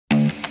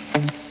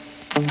Hello,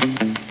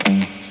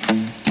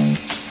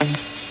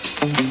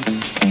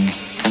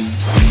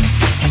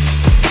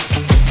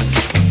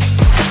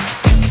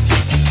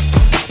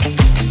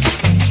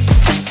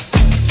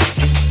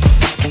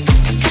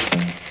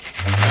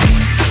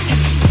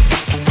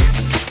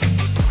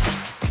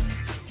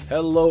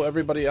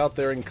 everybody out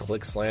there in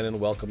Clicksland, and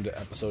welcome to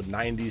episode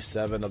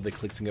 97 of the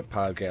Clicks and Get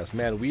podcast.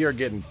 Man, we are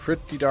getting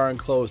pretty darn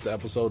close to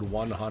episode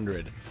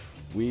 100.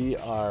 We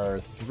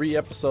are 3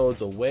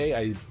 episodes away.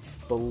 I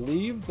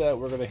believe that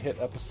we're going to hit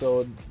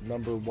episode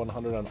number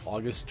 100 on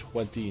August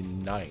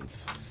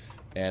 29th,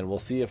 and we'll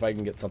see if I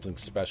can get something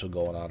special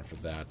going on for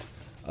that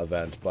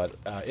event. But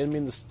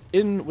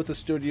in with the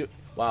studio,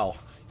 wow,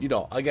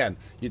 again,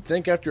 you'd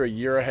think after a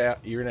year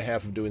and a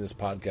half of doing this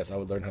podcast, I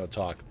would learn how to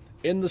talk.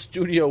 In the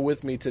studio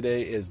with me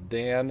today is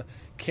Dan.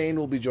 Kane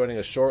will be joining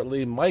us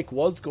shortly. Mike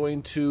was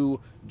going to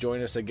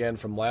join us again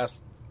from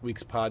last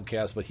week's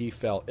podcast, but he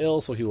fell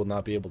ill, so he will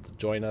not be able to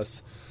join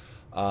us.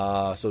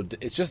 So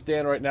it's just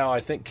Dan right now.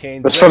 I think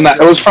Kane. It was from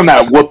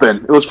that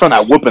whooping. It was from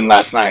that whooping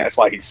last night. That's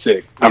why he's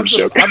sick. I'm just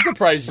joking. I'm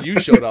surprised you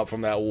showed up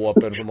from that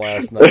whooping from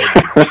last night.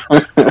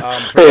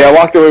 Hey, I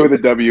walked away with a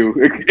W,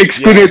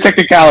 excluding a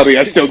technicality.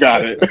 I still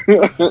got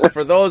it.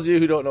 For those of you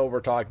who don't know what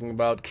we're talking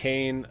about,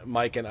 Kane,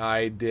 Mike, and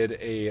I did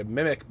a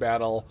Mimic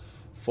battle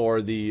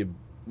for the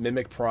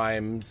Mimic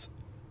Primes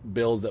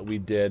builds that we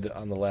did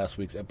on the last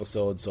week's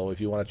episode. So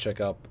if you want to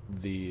check out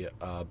the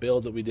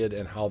builds that we did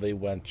and how they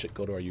went,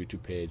 go to our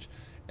YouTube page,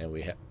 and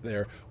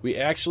we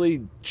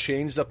actually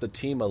changed up the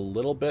team a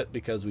little bit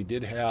because we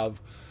did have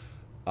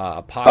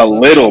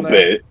Apocalypse.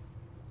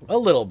 A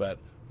little bit.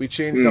 We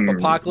changed up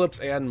Apocalypse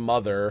and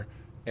Mother,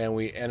 and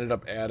we ended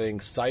up adding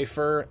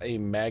Cypher, a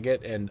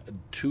Maggot, and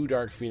 2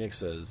 Dark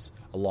Phoenixes,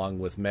 along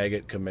with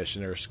Maggot,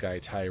 Commissioner, Sky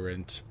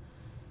Tyrant,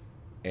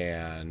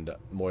 and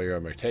Moira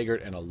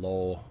McTaggart, and a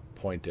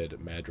low-pointed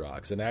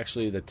Madrox. And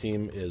actually, the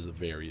team is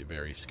very,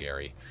 very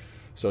scary.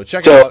 So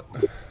check it out.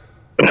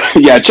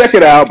 Yeah, check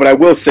it out. But I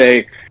will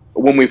say,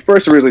 when we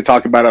first originally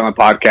talked about it on the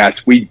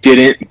podcast, we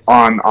didn't,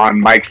 on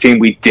Mike's team,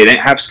 we didn't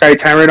have Sky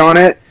Tyrant on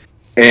it.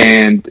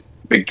 And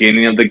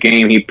beginning of the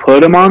game, he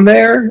put him on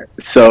there.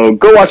 So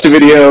go watch the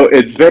video.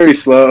 It's very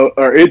slow,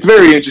 or it's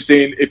very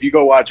interesting. If you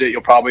go watch it,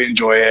 you'll probably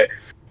enjoy it.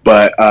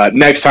 But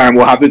next time,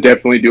 we'll have to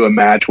definitely do a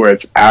match where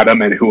it's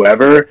Adam and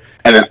whoever,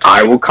 and then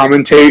I will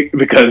commentate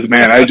because,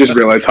 man, I just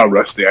realized how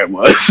rusty I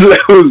was.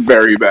 It was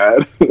very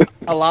bad.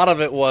 A lot of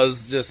it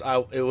was just,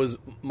 it was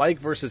Mike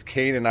versus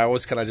Kane, and I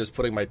was kind of just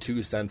putting my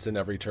 2 cents in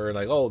every turn,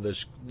 like, oh,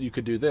 you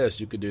could do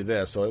this, you could do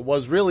this. So it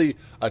was really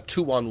a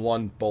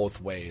 2-on-1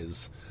 both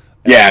ways.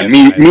 Yeah,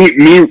 me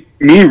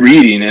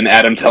reading and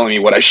Adam telling me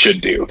what I should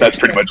do. That's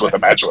pretty much what the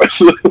match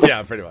was.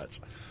 Yeah, pretty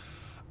much.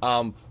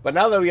 But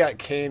now that we got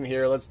Kane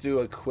here, let's do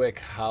a quick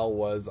how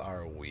was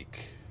our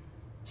week.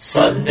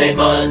 Sunday,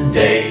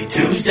 Monday,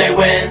 Tuesday,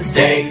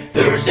 Wednesday,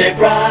 Thursday,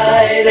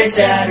 Friday,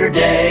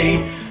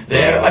 Saturday.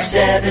 There are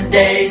 7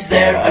 days,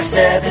 there are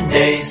 7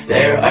 days,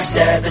 there are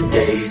 7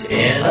 days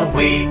in a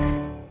week.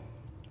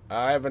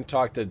 I haven't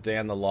talked to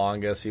Dan the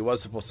longest. He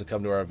was supposed to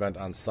come to our event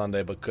on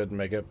Sunday but couldn't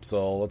make it,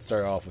 so let's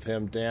start off with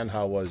him. Dan,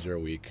 how was your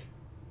week?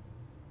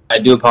 I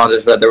do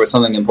apologize for that. There was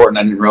something important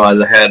I didn't realize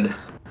I had.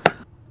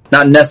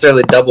 Not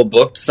necessarily double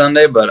booked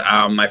Sunday, but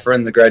my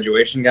friend's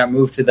graduation got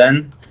moved to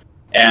then,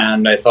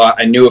 and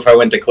I knew if I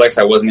went to Clicks,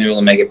 I wasn't able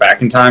to make it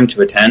back in time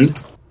to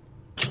attend.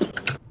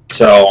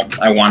 So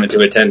I wanted to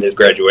attend his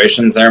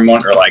graduation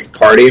ceremony or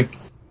party.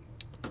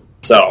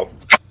 So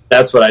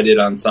that's what I did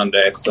on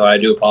Sunday. So I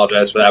do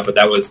apologize for that, but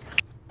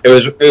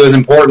it was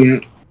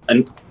important,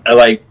 and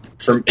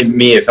for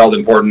me it felt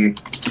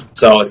important.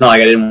 So it's not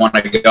like I didn't want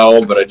to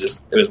go, but it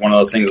was one of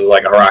those things. It was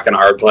like a rock and a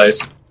hard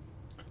place.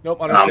 Nope,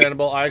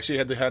 understandable. I actually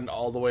had to head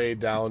all the way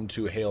down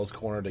to Hale's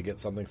Corner to get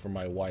something for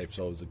my wife,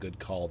 so it was a good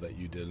call that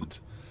you didn't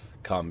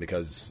come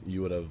because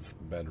you would have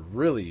been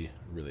really,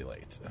 really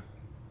late.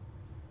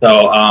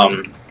 So,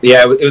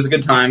 yeah, it was a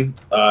good time.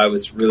 It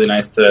was really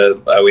nice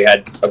to. We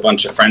had a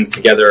bunch of friends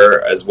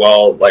together as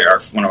well. Like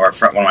one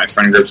of my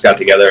friend groups got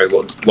together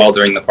while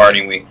during the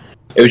party. And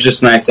it was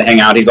just nice to hang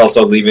out. He's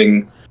also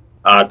leaving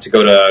to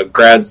go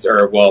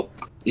to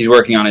he's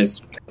working on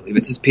his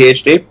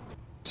PhD.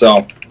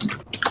 So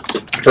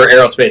for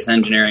aerospace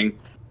engineering,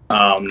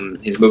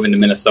 he's moving to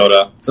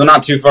Minnesota. So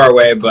not too far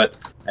away, but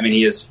I mean,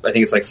 I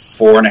think it's like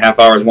 4.5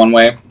 hours one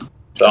way.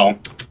 So,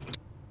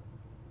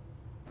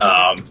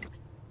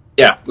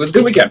 yeah, it was a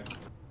good weekend.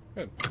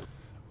 Good.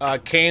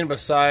 Kane,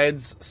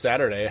 besides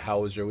Saturday, how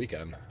was your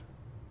weekend?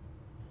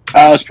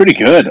 It was pretty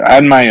good. I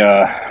had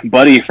my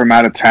buddy from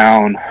out of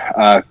town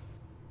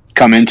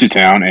come into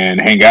town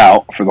and hang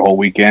out for the whole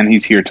weekend.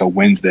 He's here till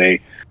Wednesday.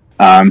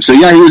 So,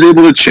 yeah, he was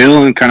able to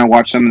chill and kind of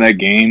watch some of that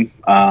game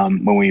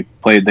when we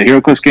played the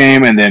HeroClix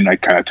game, and then I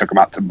kind of took him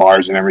out to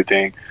bars and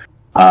everything,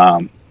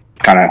 kind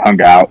of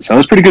hung out. So it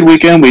was a pretty good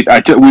weekend. We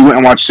went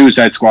and watched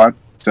Suicide Squad,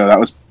 so that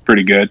was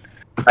pretty good.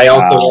 I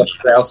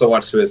also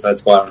watched Suicide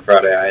Squad on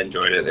Friday. I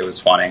enjoyed it. It was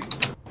funny.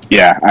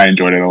 Yeah, I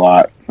enjoyed it a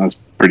lot. That was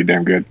pretty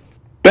damn good.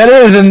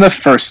 Better than the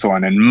first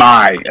one, in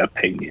my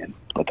opinion.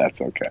 but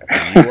that's okay.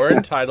 You are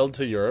entitled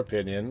to your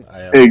opinion. I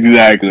have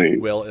Exactly.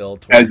 will ill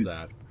towards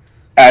that.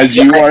 As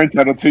you are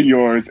entitled to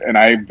yours, and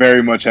I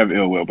very much have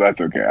ill will, but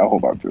that's okay. I'll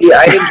hold on to it. Yeah,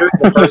 I enjoyed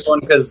the first one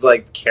because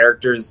like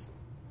characters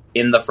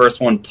in the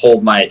first one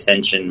pulled my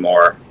attention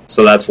more,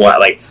 so that's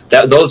why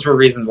those were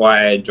reasons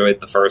why I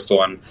enjoyed the first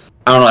one.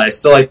 I don't know. I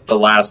still like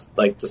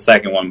the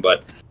second one,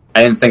 but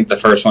I didn't think the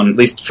first one, at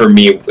least for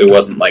me, it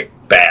wasn't like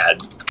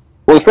bad.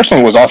 Well, the first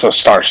one was also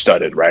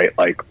star-studded, right?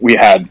 Like, we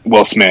had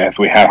Will Smith,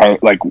 we had her,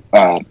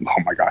 oh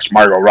my gosh,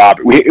 Margot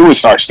Robbie. It was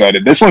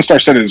star-studded. This one's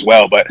star-studded as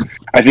well, but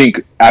I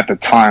think at the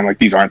time, like,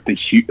 these aren't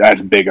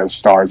as big of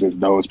stars as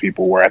those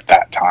people were at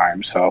that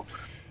time. So,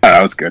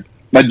 that was good.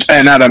 But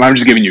and Adam, I'm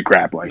just giving you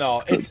crap.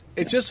 No, it's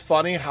just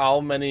funny how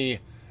many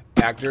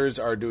actors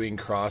are doing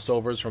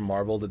crossovers from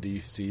Marvel to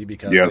DC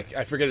because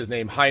I forget his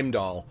name,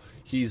 Heimdall.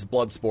 He's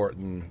Bloodsport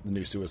in the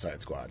new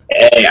Suicide Squad.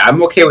 Hey,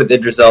 I'm okay with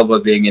Idris Elba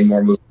being in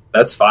more movies.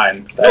 That's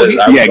fine.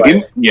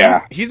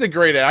 He's a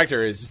great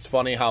actor. It's just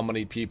funny how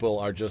many people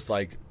are just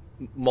like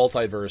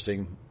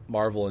multiversing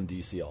Marvel and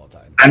DC all the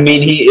time. I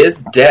mean, he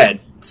is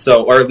dead,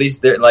 so or at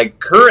least they're like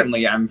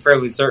currently. I'm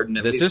fairly certain.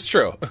 This is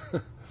true.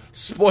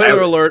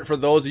 Spoiler alert for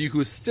those of you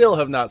who still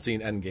have not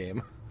seen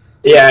Endgame.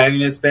 Yeah, I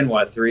mean, it's been,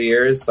 3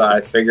 years, so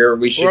I figure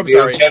we should be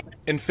okay.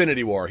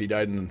 Infinity War. He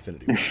died in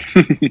Infinity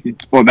War.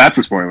 Well, that's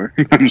a spoiler.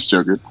 I'm just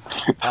joking.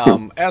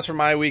 As for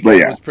my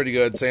weekend, it was pretty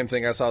good. Same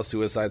thing. I saw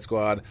Suicide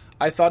Squad.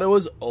 I thought it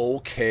was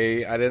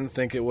okay. I didn't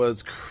think it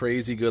was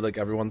crazy good like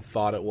everyone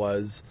thought it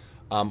was.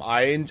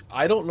 I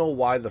don't know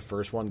why the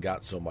first one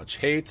got so much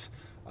hate.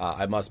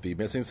 I must be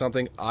missing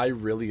something. I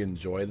really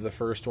enjoyed the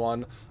first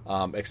one,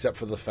 except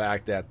for the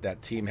fact that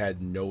that team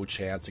had no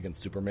chance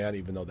against Superman,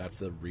 even though that's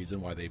the reason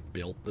why they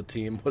built the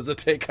team was a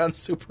take on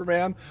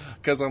Superman.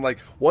 Because I'm like,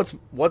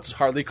 what's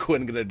Harley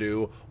Quinn going to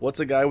do? What's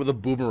a guy with a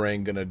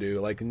boomerang going to do?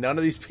 Like, none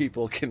of these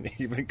people can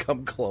even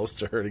come close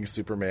to hurting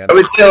Superman. I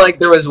would say, like,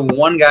 there was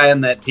one guy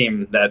on that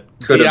team that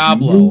could have...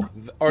 Diablo.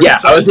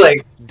 I was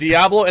like...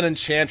 Diablo and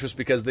Enchantress,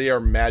 because they are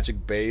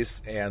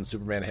magic-based, and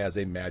Superman has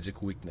a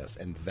magic weakness,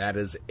 and that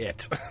is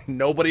it.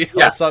 Nobody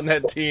else on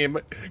that team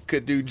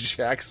could do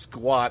jack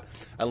squat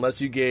unless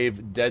you gave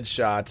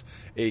Deadshot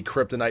a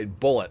kryptonite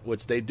bullet,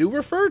 which they do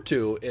refer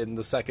to in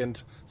the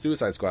second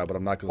Suicide Squad, but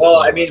I'm not going to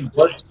Well, I mean,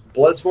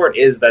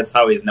 Bloodsport that's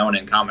how he's known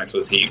in comics,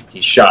 was he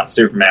shot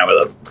Superman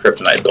with a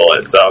kryptonite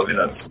bullet, so, I mean,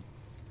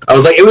 I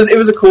was like, it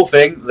was a cool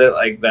thing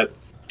that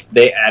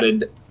they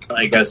added...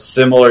 like a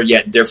similar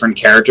yet different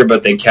character,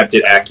 but they kept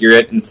it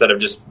accurate instead of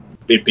just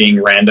it being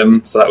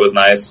random, so that was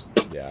nice.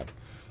 Yeah.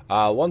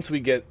 Once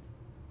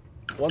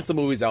the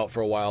movie's out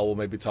for a while, we'll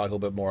maybe talk a little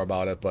bit more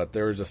about it, but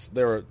there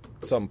were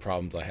some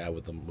problems I had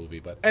with the movie.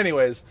 But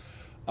anyways,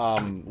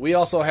 we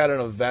also had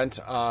an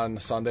event on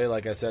Sunday.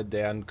 Like I said,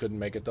 Dan couldn't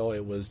make it, though.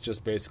 It was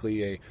just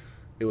basically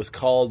it was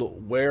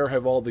called Where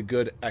Have All the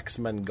Good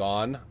X-Men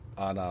Gone?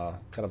 On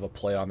a kind of a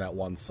play on that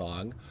one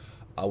song.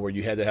 Where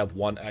you had to have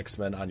one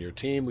X-Men on your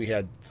team. We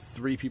had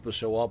 3 people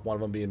show up, one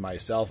of them being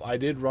myself. I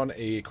did run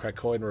a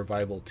Krakoan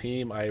Revival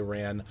team. I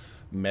ran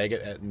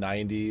Maggot at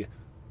 90,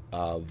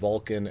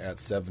 Vulcan at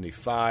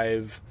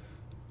 75,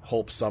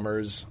 Hope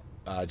Summers,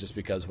 just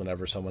because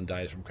whenever someone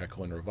dies from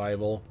Krakoan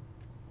Revival,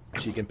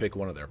 she can pick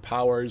one of their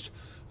powers.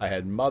 I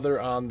had Mother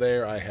on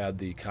there. I had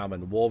the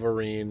common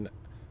Wolverine.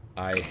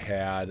 I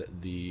had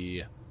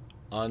the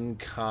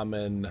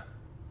uncommon...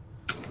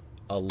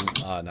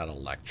 not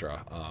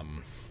Elektra,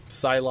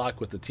 Psylocke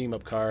with the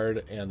team-up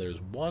card, and there's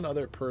one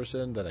other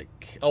person that the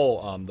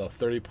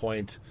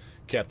 30-point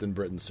Captain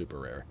Britain Super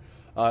Rare.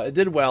 It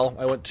did well.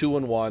 I went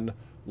 2-1,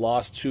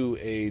 lost to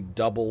a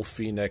double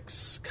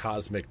Phoenix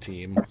Cosmic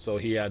team. So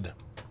he had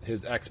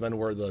his X-Men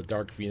were the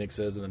Dark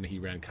Phoenixes, and then he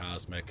ran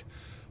Cosmic.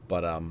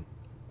 But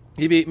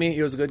he beat me.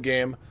 It was a good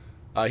game.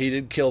 He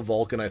did kill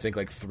Vulcan, I think,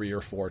 like 3 or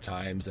 4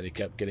 times, and he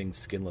kept getting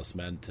skinless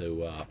men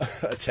to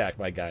attack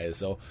my guys.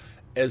 So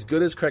as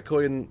good as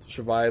Krakoan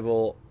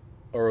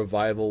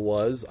Revival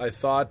was, I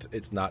thought,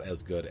 it's not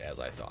as good as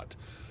I thought.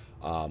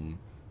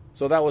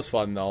 So that was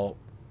fun, though.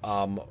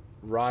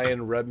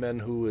 Ryan Redman,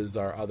 who is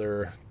our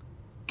other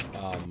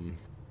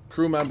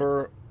crew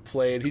member,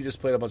 he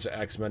just played a bunch of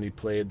X-Men. He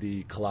played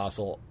the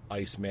Colossal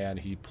Iceman.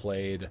 He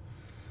played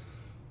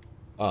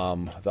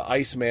the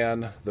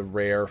Iceman, the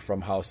Rare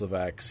from House of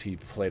X. He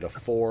played a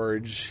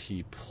Forge.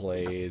 He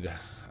played...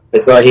 I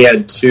saw he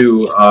had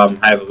 2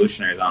 High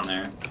Evolutionaries on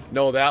there.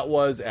 No, that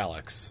was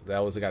Alex. That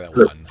was the guy that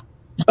won.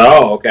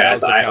 Oh, okay. That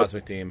was the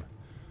Cosmic team.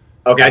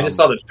 Okay, I just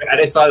saw the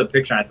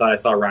picture, and I thought I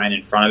saw Ryan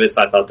in front of it,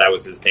 so I thought that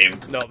was his team.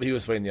 No, he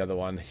was playing the other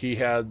one. He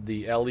had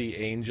the L.E.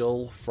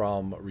 Angel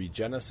from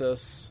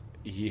Regenesis.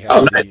 He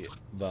had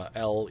the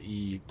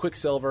L.E.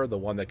 Quicksilver, the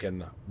one that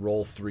can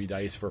roll 3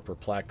 dice for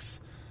Perplex,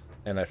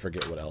 and I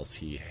forget what else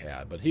he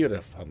had, but he had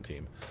a fun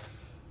team.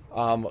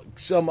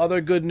 Some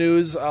other good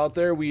news out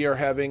there. We are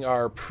having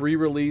our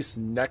pre-release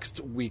next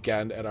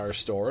weekend at our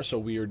store. So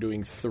we are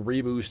doing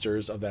 3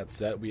 boosters of that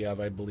set. We have,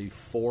 I believe,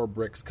 4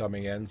 bricks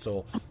coming in.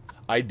 So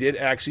I did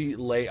actually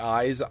lay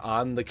eyes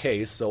on the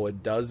case. So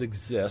it does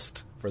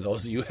exist for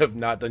those of you who have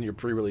not done your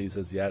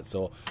pre-releases yet.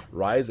 So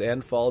Rise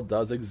and Fall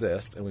does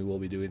exist, and we will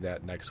be doing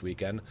that next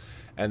weekend.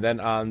 And then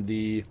on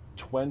the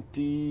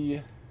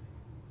 29th,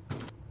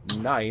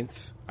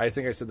 I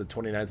think I said the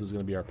 29th was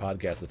going to be our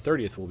podcast. The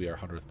 30th will be our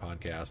 100th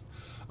podcast.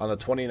 On the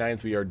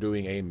 29th, we are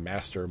doing a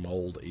Master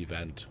Mold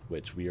event,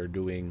 which we are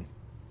doing.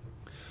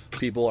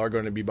 People are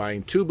going to be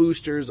buying 2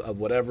 boosters of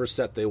whatever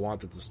set they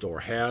want that the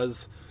store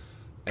has.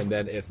 And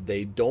then if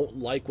they don't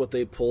like what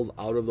they pulled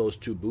out of those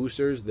 2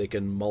 boosters, they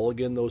can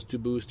mulligan those 2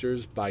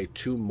 boosters, buy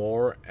 2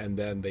 more, and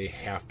then they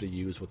have to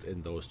use what's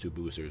in those 2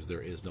 boosters.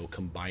 There is no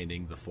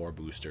combining the 4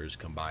 boosters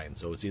combined.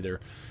 So it's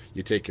either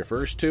you take your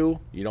first 2,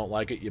 you don't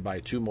like it, you buy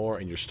 2 more,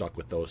 and you're stuck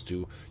with those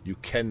 2. You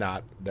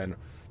cannot then,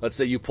 let's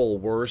say you pull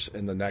worse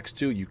in the next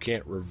 2, you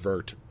can't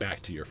revert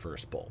back to your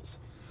first pulls.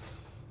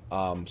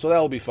 So that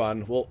will be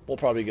fun. We'll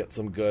probably get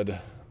a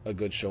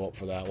good show up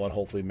for that one.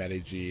 Hopefully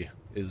Matty G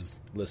is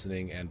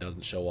listening and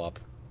doesn't show up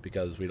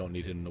because we don't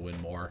need him to win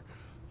more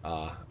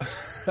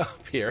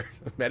up here.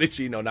 Matty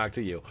G, no knock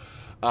to you.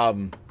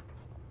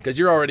 Because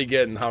you're already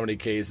getting how many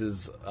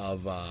cases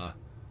of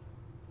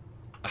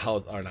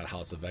House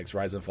of X,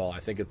 Rise and Fall. I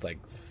think it's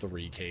like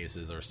 3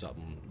 cases or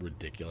something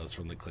ridiculous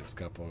from the Clicks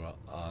Cup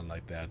on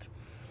like that.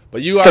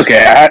 But you are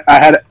okay.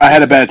 I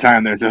had a bad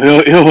time there, so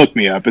he'll hook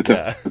me up. It's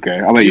okay.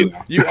 I'll let you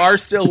know. You are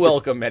still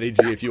welcome, Matty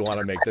G, if you want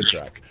to make the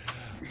trek.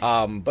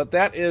 But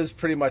that is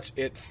pretty much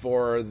it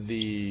for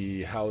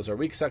the How's Our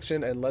Week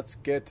section, and let's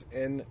get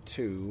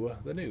into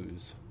the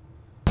news.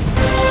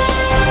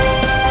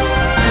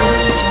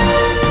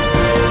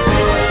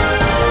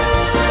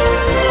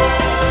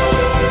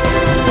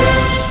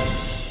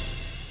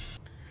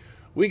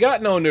 We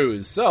got no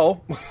news,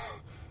 so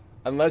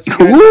unless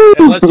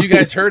you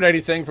guys heard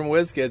anything from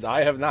WizKids,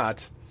 I have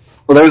not.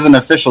 Well, there was an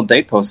official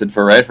date posted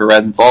for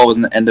Rise and Fall.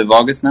 Wasn't the end of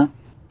August now?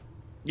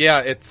 Yeah,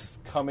 it's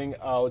coming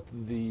out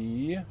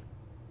the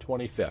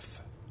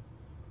 25th.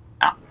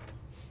 Ah.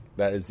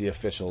 That is the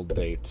official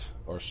date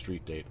or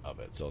street date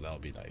of it, so that'll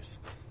be nice.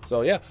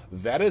 So yeah,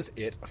 that is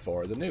it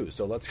for the news.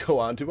 So let's go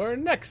on to our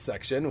next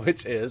section,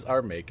 which is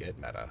our Make It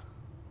Meta.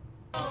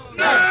 Where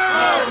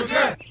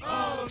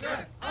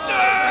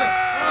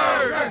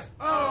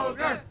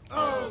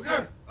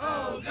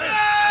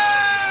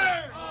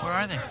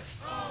are they?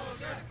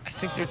 I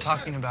think they're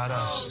talking about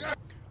us.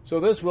 So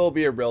this will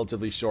be a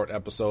relatively short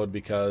episode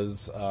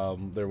because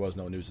there was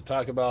no news to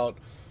talk about.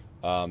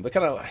 That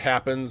kind of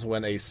happens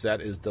when a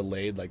set is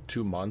delayed like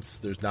 2 months.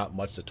 There's not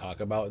much to talk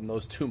about in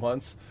those 2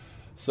 months.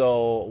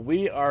 So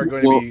we are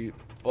going to be...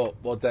 Oh,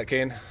 what's that,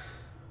 Kane?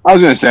 I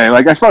was going to say,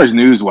 like, as far as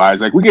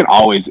news-wise, like, we can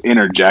always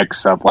interject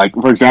stuff. Like,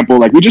 for example,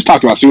 like, we just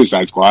talked about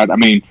Suicide Squad. I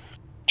mean,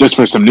 just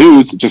for some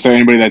news, just so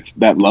anybody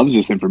that loves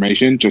this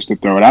information, just to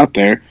throw it out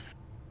there.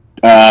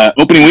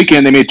 Opening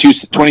weekend, they made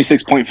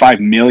 $26.5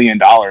 million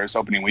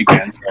opening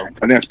weekend. So I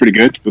think that's pretty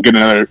good. We get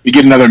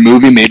another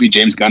movie. Maybe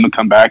James Gunn will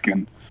come back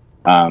and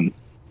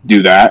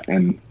do that,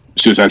 and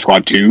Suicide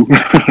Squad 2.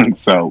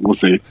 So we'll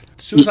see.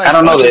 Suicide I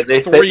don't know. Squad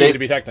They 3 to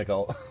be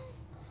technical.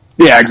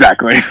 Yeah,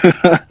 exactly.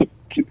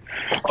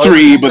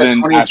 3, but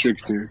then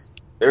asterisk 2.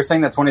 They were saying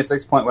that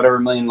 26 point whatever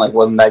million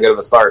wasn't that good of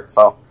a start.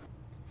 So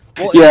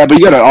Well, yeah, but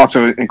you got to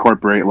also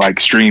incorporate like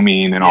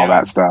streaming and all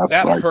that stuff.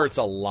 That like, hurts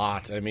a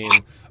lot. I mean,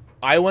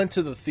 I went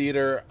to the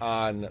theater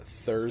on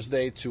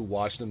Thursday to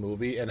watch the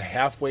movie, and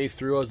halfway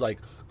through I was like,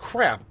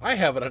 crap, I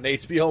have it on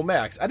HBO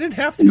Max. I didn't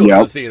have to go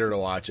to the theater to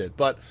watch it,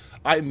 but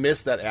I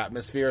missed that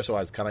atmosphere, so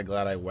I was kind of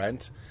glad I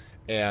went.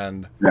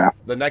 And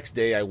the next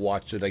day I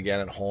watched it again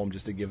at home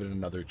just to give it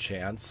another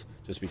chance,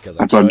 just because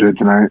that's what I'm doing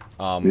tonight.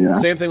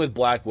 Same thing with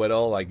Black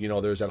Widow. Like,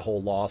 there's that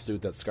whole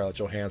lawsuit that Scarlett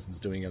Johansson's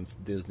doing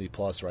against Disney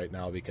Plus right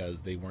now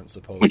because they weren't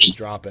supposed to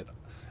drop it.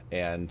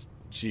 And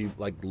she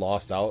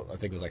lost out. I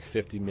think it was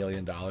 $50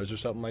 million or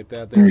something like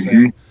that. They were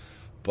saying,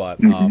 but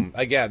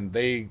again,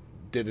 they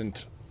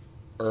didn't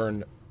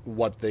earn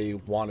what they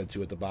wanted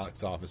to at the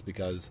box office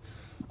because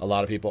a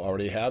lot of people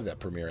already have that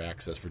premiere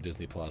access for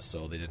Disney Plus,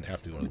 so they didn't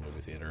have to go to the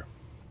movie theater.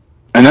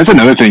 And that's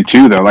another thing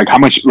too, though. Like how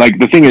much? Like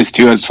the thing is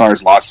too, as far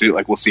as lawsuit,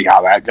 we'll see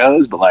how that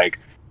goes. But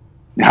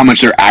how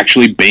much they're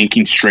actually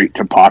banking straight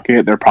to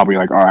pocket? They're probably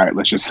all right,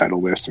 let's just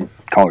settle this and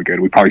call it good.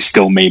 We probably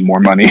still made more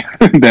money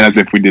than as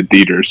if we did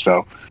theaters.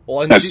 So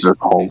that's just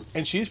the whole.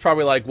 And she's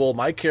probably like, well,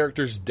 my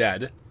character's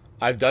dead.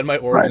 I've done my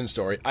origin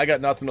story. I got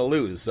nothing to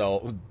lose.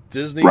 So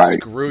Disney,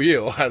 screw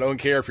you. I don't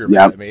care if you're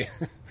mad at me.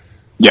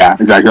 Yeah,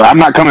 exactly. I'm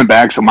not coming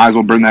back, so might as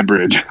well burn that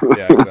bridge.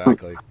 Yeah,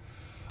 exactly.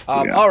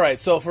 All right,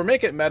 so for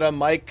Make It Meta,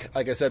 Mike,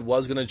 like I said,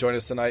 was going to join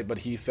us tonight, but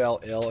he fell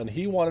ill, and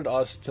he wanted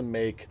us to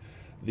make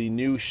the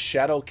new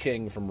Shadow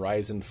King from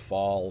Rise and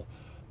Fall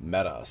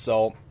meta.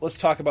 So let's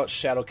talk about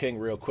Shadow King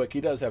real quick. He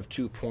does have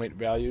 2-point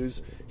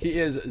values. He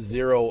is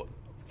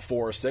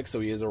 0-4-6, so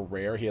he is a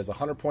rare. He has a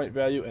 100-point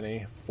value and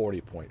a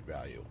 40-point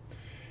value.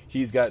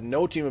 He's got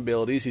no team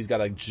abilities. He's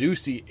got a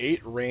juicy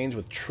 8 range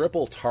with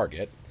triple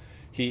target.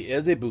 He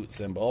is a boot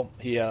symbol.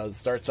 He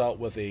starts out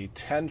with a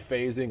 10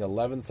 phasing,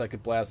 11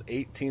 second blast,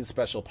 18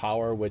 special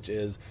power, which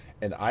is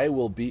an I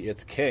will be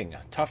its king.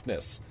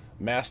 Toughness,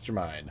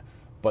 mastermind,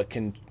 but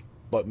can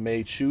but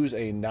may choose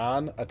a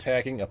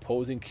non-attacking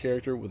opposing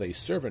character with a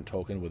servant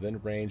token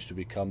within range to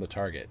become the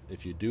target.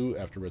 If you do,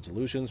 after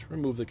resolutions,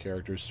 remove the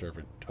character's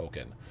servant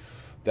token.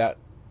 That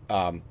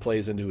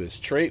plays into his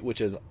trait,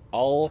 which is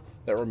all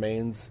that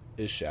remains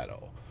is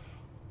Shadow.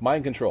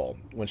 Mind Control.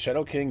 When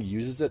Shadow King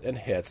uses it and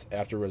hits,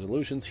 after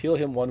resolutions, heal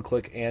him 1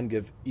 click and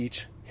give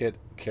each hit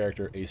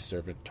character a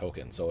servant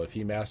token. So if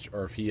he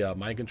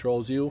mind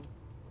controls you,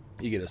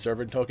 you get a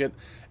servant token,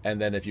 and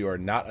then if you are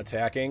not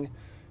attacking,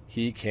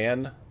 he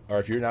can, or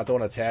if you're not the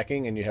one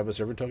attacking and you have a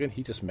servant token,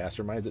 he just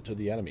masterminds it to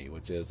the enemy,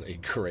 which is a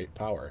great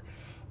power.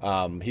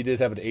 He did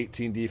have an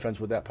 18 defense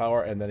with that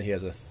power, and then he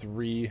has a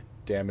 3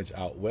 damage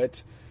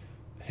outwit.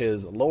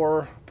 His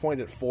lower point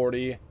at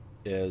 40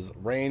 is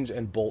range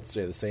and bolt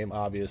stay the same,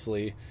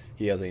 obviously.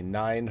 He has a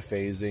 9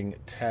 phasing,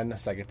 10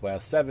 second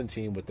blast,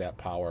 17 with that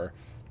power,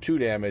 2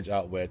 damage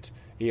outwit.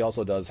 He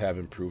also does have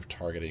improved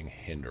targeting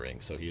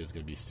hindering, so he is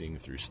going to be seeing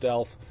through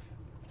stealth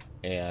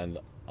and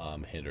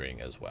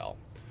hindering as well.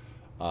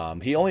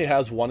 He only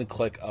has 1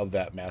 click of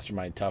that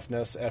mastermind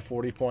toughness at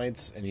 40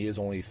 points, and he is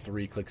only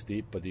 3 clicks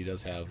deep, but he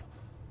does have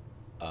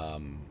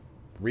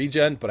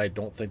regen, but I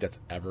don't think that's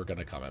ever going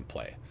to come in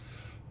play.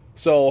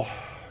 So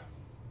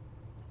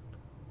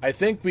I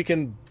think we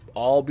can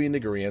all be in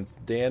agreement.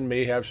 Dan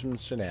may have some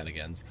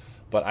shenanigans,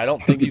 but I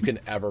don't think you can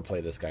ever play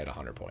this guy at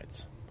 100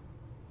 points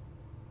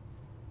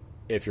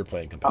if you're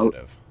playing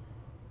competitive.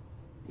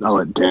 I'll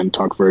let Dan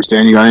talk first.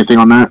 Dan, you got anything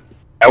on that?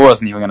 I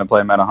wasn't even going to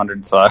play him at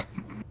 100, so...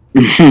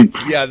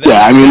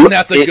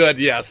 That's a good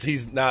yes.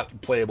 He's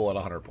not playable at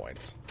 100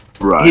 points.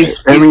 Right.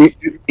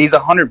 He's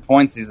 100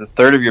 points. He's a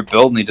third of your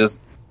build, and he just...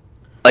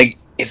 Like,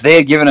 if they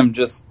had given him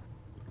just...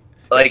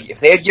 Like, if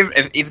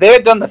they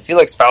had done the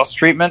Felix Faust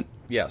treatment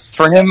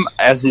for him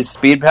as his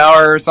speed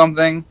power or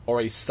something...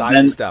 Or a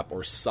sidestep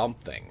or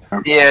something.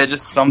 Yeah,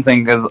 just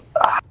something, because...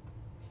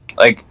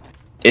 like,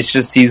 it's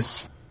just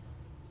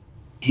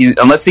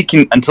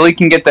until he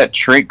can get that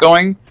trait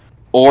going,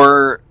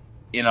 or,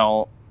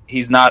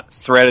 he's not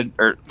threatened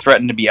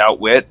to be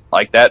outwit,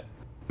 like that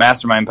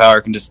mastermind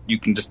power you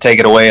can just take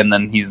it away and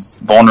then he's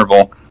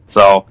vulnerable.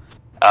 So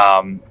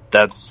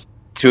that's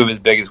 2 of his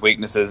biggest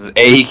weaknesses.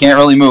 He can't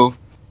really move.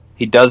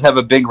 He does have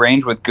a big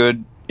range with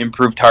good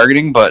improved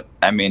targeting, but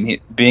I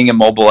mean, being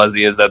immobile as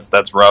he is,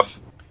 that's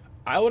rough.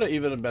 I would have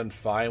even been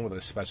fine with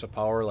a special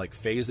power like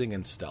phasing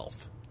and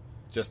stealth,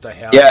 just to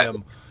have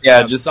him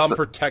have just some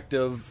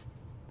protective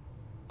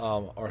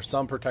or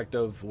some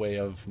protective way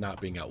of not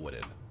being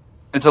outwitted.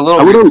 It's a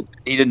little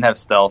he didn't have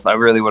stealth. I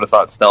really would have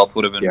thought stealth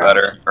would have been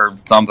better or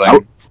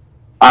something.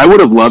 I would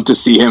have loved to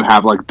see him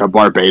have like the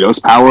Barbados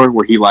power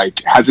where he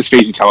like has his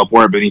phasing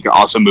teleport, but he can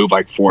also move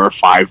like 4 or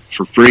 5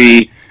 for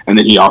free, and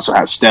then he also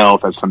has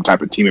stealth as some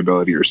type of team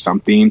ability or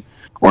something.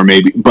 Or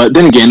maybe, but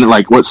then again,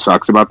 like what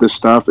sucks about this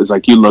stuff is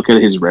like you look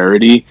at his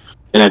rarity,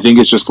 and I think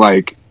it's just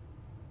like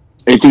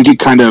I think he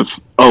kind of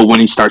when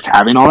he starts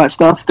having all that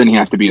stuff, then he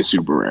has to be a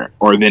super rare,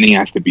 or then he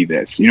has to be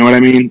this. You know what I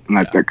mean? And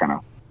that kind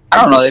of.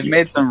 I don't know. They've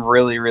made some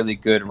really, really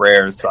good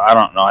rares, so I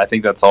don't know. I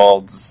think that's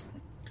all just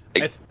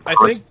I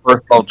think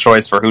first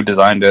choice for who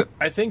designed it.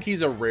 I think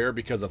he's a rare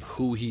because of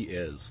who he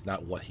is,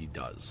 not what he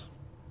does.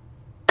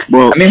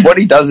 Well, I mean, what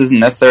he does isn't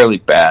necessarily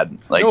bad.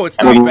 Like, no,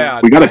 it's not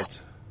bad.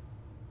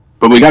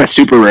 But we got a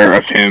super rare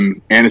of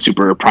him and a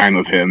super rare prime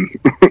of him.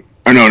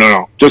 Or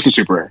no, just a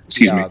super rare.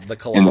 Excuse me. The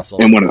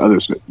Colossal. And one of the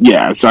others.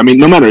 Yeah, so I mean,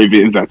 no matter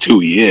if that's who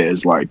he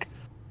is, like,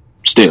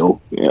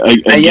 still.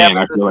 Again,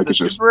 I feel like it's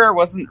just... super rare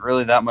wasn't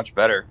really that much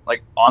better.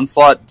 Like,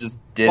 Onslaught just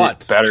did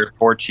it better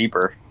or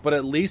cheaper. But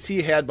at least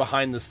he had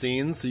behind the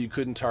scenes, so you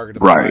couldn't target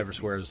him 5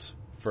 squares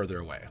further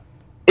away.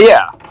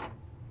 Yeah.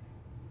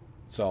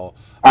 So...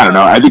 I don't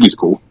know, I think he's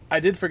cool. I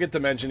did forget to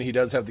mention he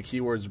does have the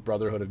keywords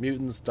Brotherhood of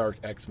Mutants, Dark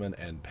X-Men,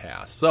 and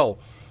Pass. So,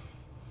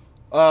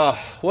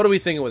 what are we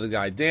thinking with the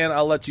guy? Dan,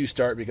 I'll let you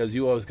start because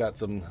you always got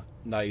some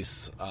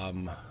nice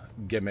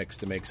gimmicks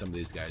to make some of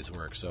these guys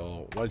work.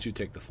 So, why don't you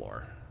take the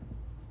floor?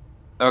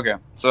 Okay,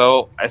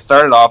 so I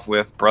started off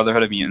with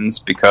Brotherhood of Mutants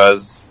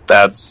because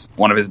that's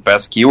one of his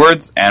best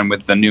keywords, and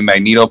with the new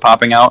Magneto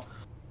popping out,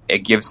 it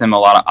gives him a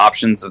lot of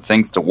options of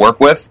things to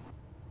work with.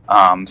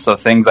 So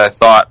things I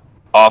thought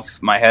off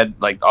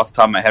the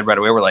top of my head right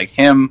away were like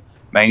him,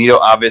 Magneto,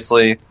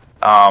 obviously.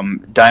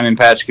 Diamond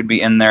Patch could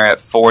be in there at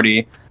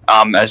 40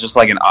 as just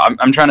like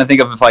I'm trying to think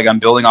of if like I'm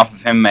building off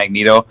of him,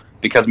 Magneto,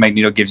 because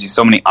Magneto gives you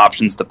so many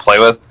options to play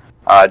with.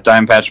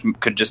 Diamond Patch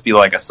could just be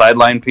like a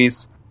sideline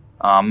piece.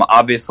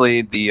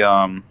 Obviously the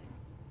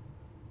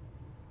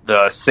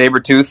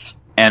Sabretooth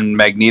and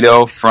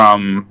Magneto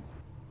from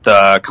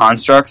the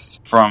constructs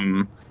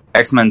from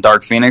X-Men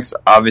Dark Phoenix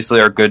obviously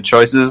are good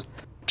choices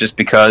just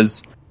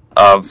because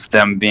of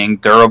them being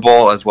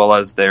durable as well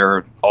as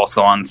they're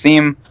also on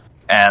theme,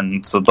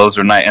 and so those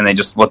are nice, and they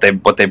just what they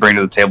bring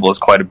to the table is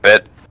quite a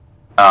bit.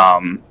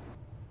 I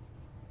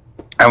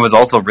was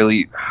also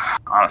really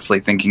honestly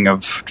thinking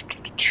of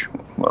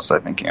what was I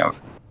thinking of?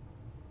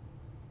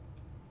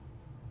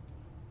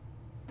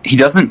 He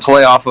doesn't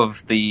play off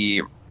of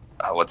the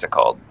what's it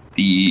called?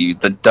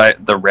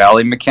 The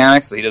rally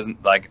mechanics, so he doesn't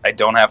I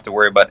don't have to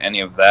worry about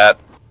any of that.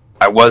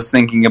 I was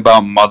thinking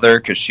about Mother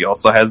because she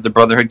also has the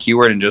Brotherhood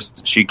keyword, and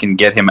just she can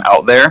get him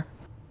out there.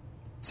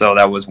 So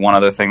that was one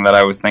other thing that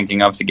I was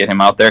thinking of to get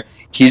him out there.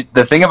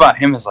 The thing about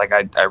him is like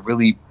I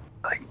really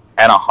like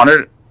at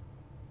 100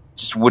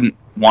 just wouldn't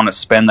want to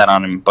spend that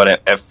on him,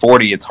 but at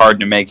 40 it's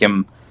hard to make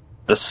him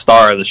the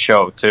star of the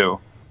show too.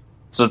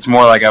 So it's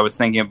more like I was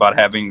thinking about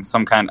having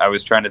I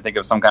was trying to think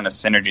of some kind of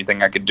synergy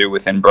thing I could do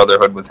within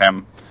Brotherhood with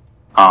him,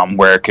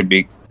 where it could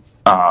be,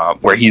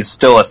 where he's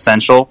still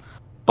essential,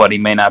 but he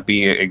may not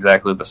be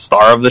exactly the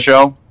star of the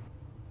show.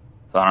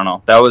 So I don't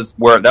know. That was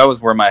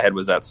where my head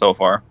was at so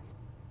far.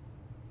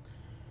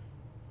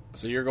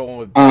 So you're going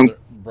with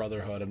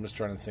Brotherhood. I'm just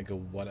trying to think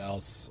of what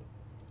else.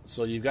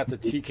 So you've got the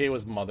TK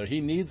with Mother. He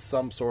needs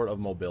some sort of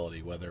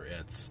mobility, whether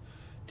it's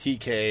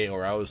TK,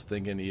 or I was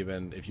thinking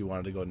even if you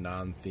wanted to go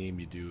non-theme,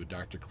 you do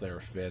Dr. Claire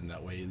Finn.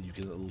 That way you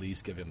can at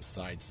least give him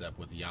sidestep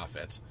with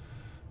Yaphet.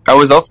 I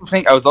was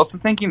also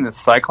thinking the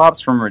Cyclops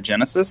from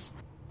Regenesis,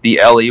 the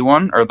LE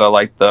one, or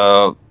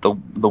the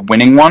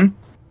winning one.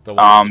 The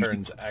one that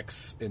turns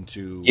X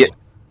into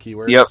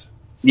keywords? Yep.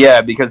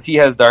 Yeah, because he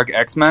has Dark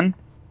X-Men.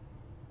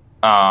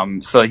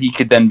 So he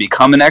could then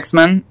become an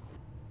X-Men.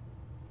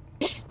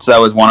 So that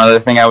was one other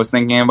thing I was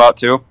thinking about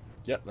too.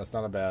 Yep, that's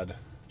not a bad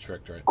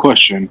trick right there.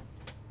 Question.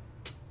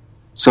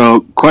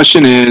 So,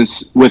 question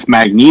is, with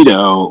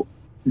Magneto,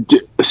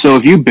 so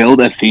if you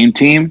build a theme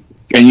team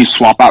and you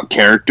swap out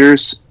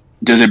characters,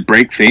 does it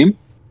break theme?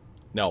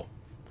 No.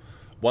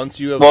 Once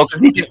you have... Well,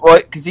 because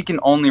he can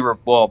only...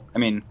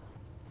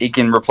 he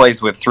can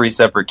replace with 3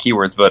 separate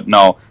keywords, but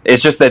no.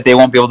 It's just that they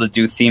won't be able to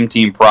do theme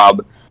team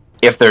prob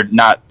if they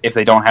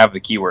don't have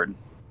the keyword.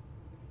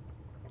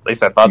 At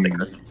least I thought they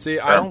could. See,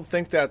 I don't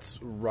think that's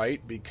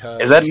right,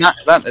 because... Is that not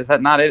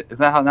it? Is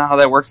that not how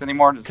that works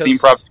anymore? Does theme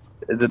prob...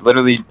 It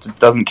literally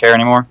doesn't care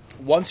anymore?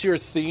 Once you're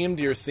themed,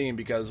 you're themed,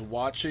 because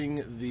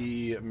watching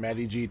the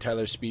Matty G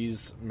Tyler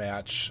Spees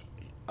match,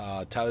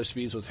 Tyler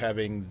Spees was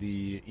having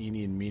the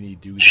Eenie and Meanie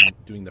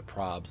doing the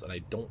probs, and I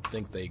don't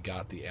think they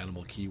got the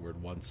animal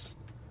keyword once.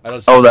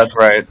 That's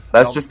right.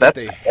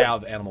 They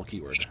have animal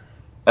keyword.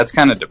 That's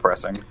kind of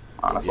depressing,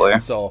 honestly. Yeah,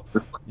 so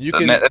you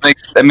can...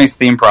 That makes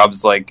theme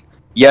probs, like,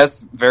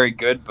 yes, very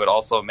good, but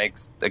also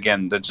makes,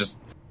 again,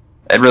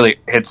 it really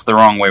hits the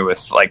wrong way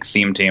with like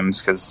theme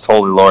teams, because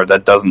holy lord,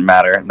 that doesn't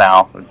matter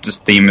now.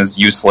 Just theme is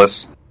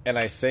useless. And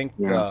I think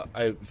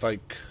I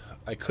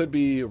could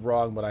be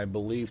wrong, but I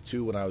believe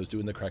too when I was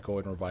doing the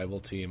Krakoan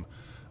Revival team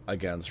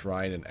against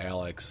Ryan and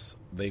Alex,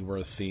 they were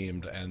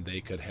themed and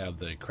they could have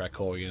the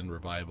Krakoan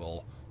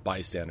Revival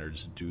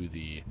bystanders do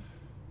the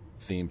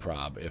theme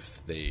prob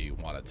if they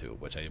wanted to,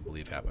 which I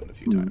believe happened a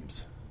few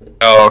times.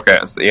 Oh, okay.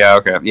 So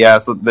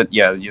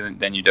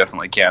then you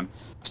definitely can.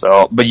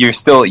 So, but you're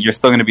still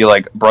going to be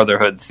like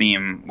Brotherhood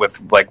theme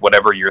with like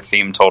whatever your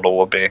theme total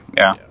will be.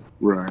 Yeah.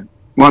 Right.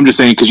 Well, I'm just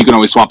saying because you can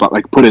always swap out,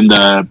 like put in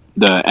the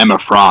Emma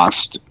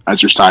Frost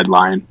as your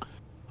sideline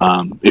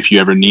if you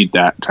ever need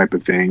that type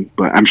of thing.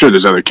 But I'm sure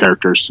there's other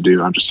characters to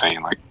do. I'm just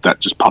saying, like,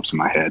 that just pops in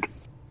my head.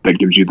 That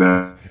gives you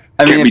the...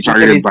 I mean, if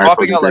you're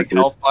swapping out like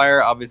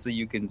Hellfire, obviously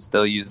you can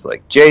still use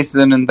like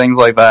Jason and things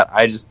like that.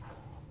 I just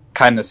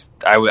kind of...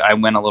 I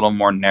went a little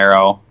more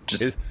narrow.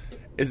 Just...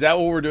 Is that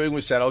what we're doing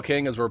with Shadow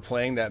King? Is we're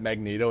playing that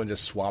Magneto and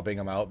just swapping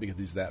him out because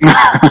he's that?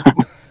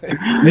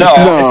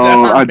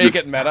 Make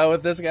it meta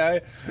with this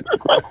guy.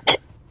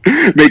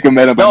 Make him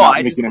meta, but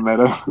not making it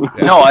meta.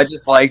 No, I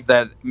just like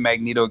that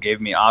Magneto gave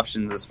me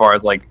options as far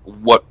as like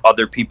what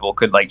other people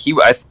could like.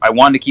 I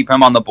wanted to keep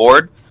him on the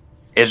board.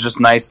 It's just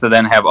nice to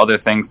then have other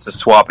things to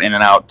swap in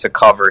and out to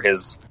cover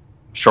his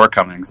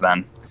shortcomings.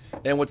 Then.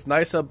 And what's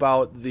nice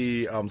about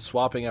the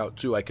swapping out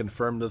too, I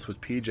confirmed this with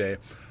PJ.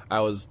 I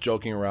was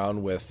joking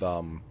around with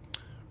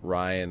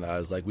Ryan. I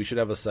was like, we should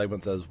have a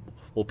segment that says,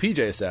 well,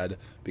 PJ said,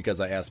 because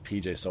I ask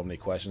PJ so many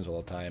questions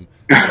all the time,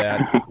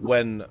 that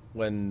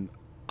when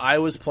I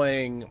was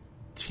playing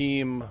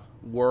Team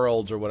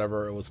Worlds or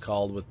whatever it was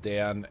called with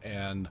Dan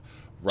and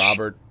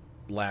Robert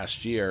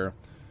last year,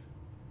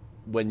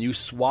 when you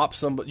swap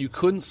somebody, you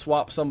couldn't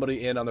swap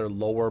somebody in on their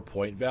lower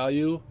point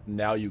value.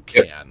 Now you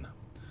can. Yep.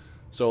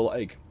 So,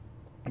 like,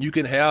 you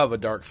can have a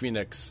Dark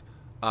Phoenix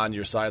on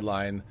your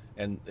sideline,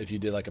 and if you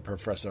did like a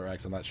Professor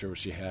X, I'm not sure what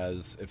she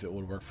has, if it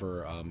would work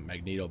for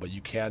Magneto, but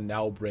you can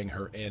now bring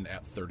her in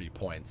at 30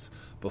 points.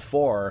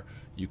 Before,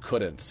 you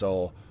couldn't.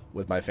 So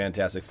with my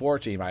Fantastic Four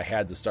team, I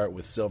had to start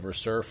with Silver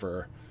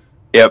Surfer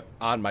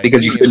on my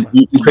because team. Because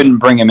you couldn't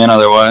bring him in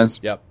otherwise.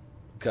 Yep.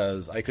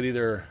 Because I could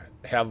either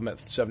have him at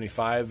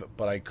 75,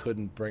 but I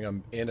couldn't bring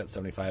him in at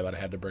 75. I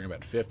had to bring him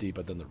at 50,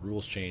 but then the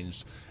rules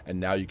changed, and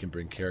now you can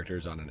bring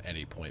characters on an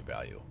any point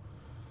value.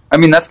 I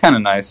mean, that's kind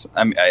of nice.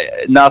 I mean,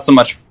 not so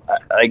much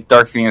like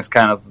Dark Phoenix,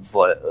 kind of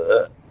like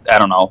I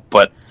don't know,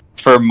 but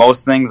for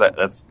most things,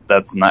 that's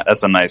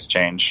a nice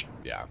change.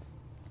 Yeah.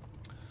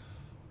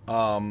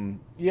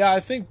 I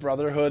think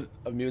Brotherhood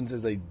of Mutants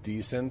is a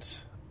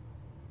decent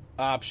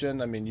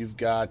option. I mean, you've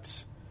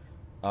got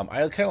I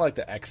kind of like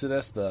the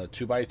Exodus, the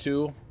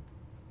 2x2,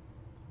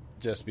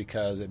 just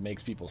because it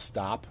makes people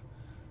stop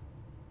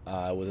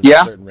within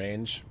a certain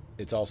range.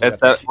 It's also At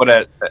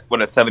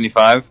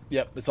 75?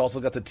 Yep, it's also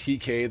got the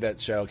TK that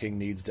Shadow King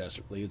needs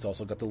desperately. It's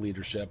also got the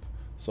leadership.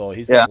 So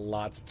he's got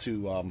lots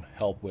to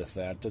help with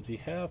that. Does he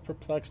have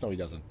Perplex? No, he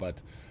doesn't.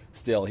 But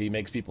still, he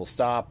makes people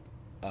stop.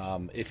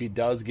 If he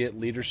does get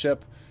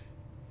leadership,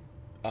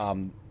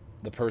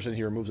 the person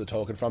he removes a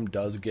token from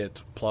does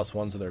get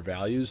 +1 to their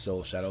values.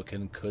 So Shadow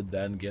King could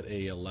then get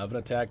a 11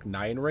 attack,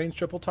 9 range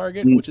triple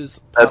target, which is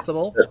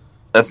possible.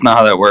 That's not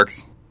how that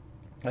works.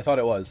 I thought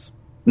it was.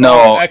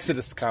 No.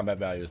 Exodus combat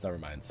values. Never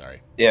mind.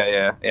 Sorry.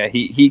 Yeah.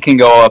 He can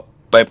go up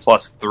by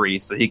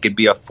 +3, so he could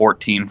be a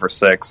 14 for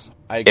 6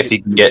 if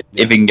he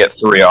can get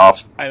 3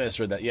 off. I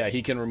misread that. Yeah,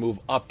 he can remove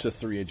up to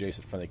 3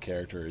 adjacent friendly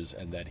characters,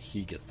 and then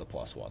he gets the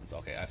 +1s.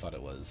 Okay, I thought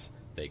it was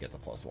they get the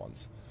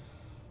 +1s.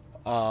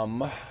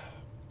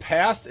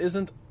 Past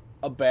isn't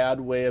a bad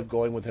way of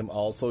going with him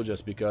also,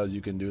 just because you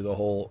can do the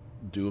whole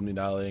Doom the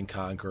Annihilating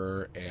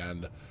Conqueror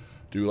and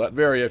do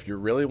Latveria if you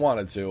really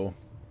wanted to,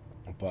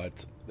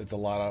 but it's a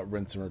lot of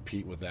rinse and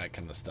repeat with that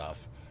kind of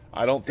stuff.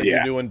 I don't think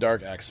you're doing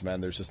Dark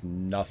X-Men. There's just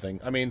nothing.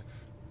 I mean,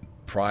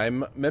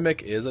 Prime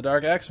Mimic is a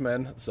Dark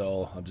X-Men,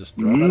 so I'm just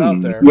throwing it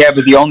out there. Yeah,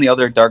 but the only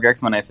other Dark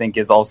X-Men I think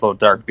is also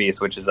Dark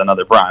Beast, which is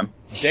another Prime.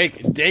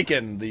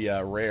 Dakin,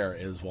 the rare,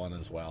 is one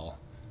as well.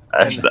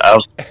 There's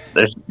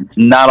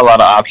not a lot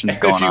of options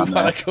going on. If you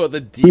want to go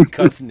the deep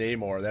cuts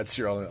Namor, that's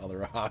your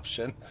other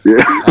option.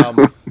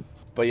 Yeah.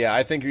 But yeah,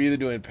 I think you're either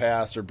doing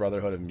Past or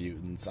Brotherhood of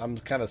Mutants. I'm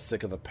kind of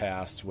sick of the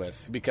Past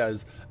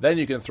because then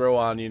you can throw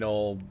on,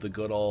 the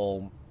good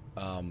old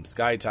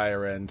Sky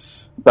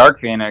Tyrant, Dark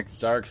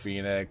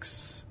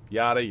Phoenix,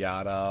 yada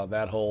yada,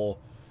 that whole,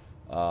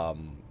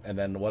 and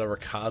then whatever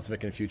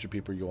cosmic and future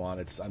people you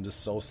want. I'm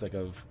just so sick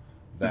of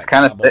that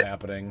combo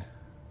happening.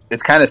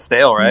 It's kind of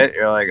stale, right?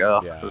 You're like,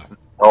 this is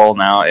old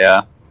now,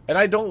 yeah. And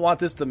I don't want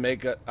this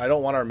to I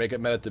don't want our Make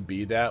It Meta to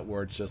be that,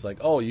 where it's just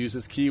like, use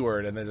this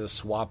keyword, and then just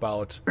swap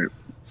out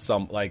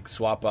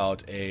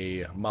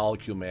a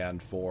Molecule Man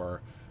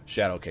for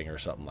Shadow King or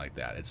something like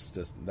that. It's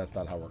just, that's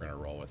not how we're going to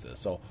roll with this.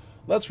 So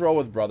let's roll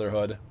with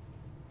Brotherhood.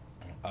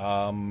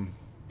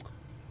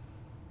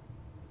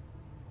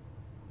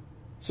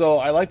 So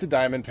I like the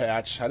Diamond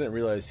Patch. I didn't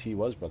realize he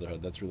was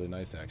Brotherhood. That's really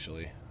nice,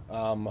 actually.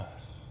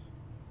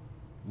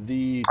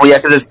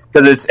 Because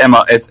it's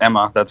Emma. It's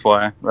Emma. That's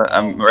why.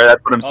 That's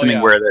what I'm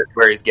assuming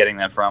where he's getting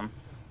that from.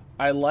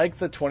 I like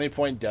the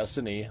 20-point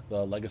Destiny,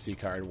 the Legacy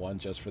card one,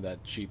 just for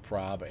that cheap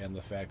prob and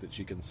the fact that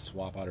she can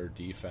swap out her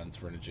defense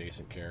for an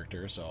adjacent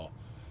character. So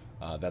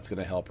that's going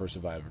to help her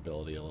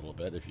survivability a little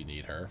bit if you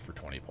need her for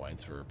 20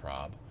 points for a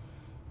prob.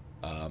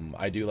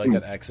 I do like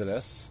that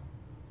Exodus.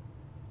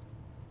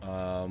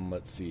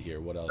 Let's see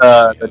here. What else do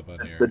we have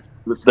on here?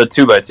 The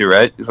 2x2,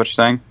 right? Is what you're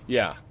saying?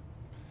 Yeah.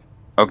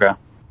 Okay.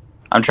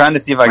 I'm trying to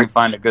see if I can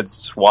find a good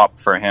swap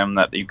for him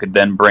that you could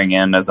then bring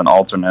in as an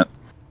alternate.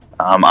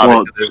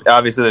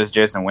 Obviously, there's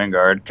Jason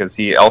Wingard because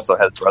he also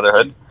has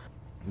Brotherhood.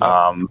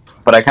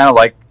 But I kind of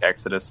like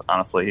Exodus.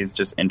 Honestly, he's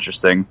just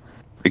interesting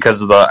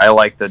because I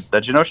like the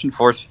Genosian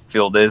force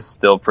field is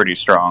still pretty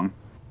strong.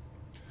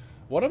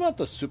 What about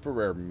the super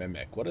rare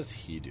Mimic? What does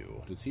he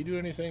do? Does he do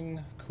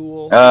anything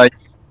cool?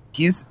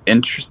 He's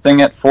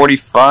interesting at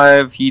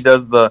 45. He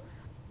does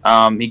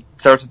he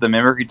starts with the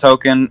Mimicry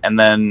token and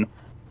then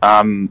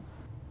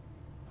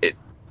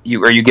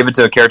you give it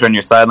to a character on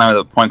your sideline with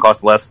a point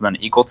cost less than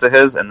equal to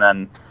his, and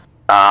then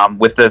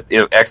with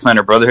the X-Men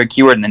or Brotherhood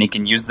keyword, and then he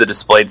can use the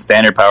displayed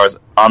standard powers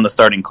on the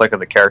starting click of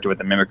the character with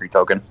the Mimicry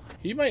token.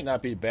 He might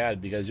not be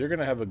bad because you're going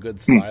to have a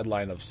good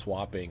sideline of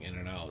swapping in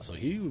and out, so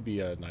he would be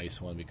a nice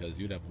one because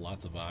you'd have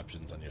lots of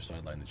options on your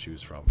sideline to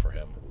choose from for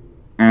him.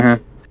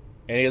 Mm-hmm.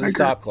 And he has a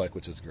stop click,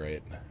 which is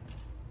great.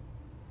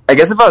 I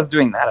guess if I was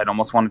doing that, I'd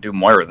almost want to do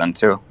Moira then,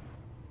 too.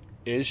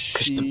 Is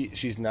she?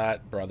 She's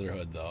not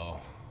Brotherhood,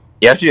 though.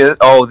 Yeah, she is.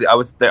 Oh,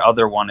 the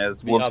other one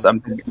is. Whoops,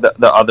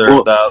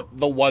 the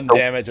one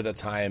damage at a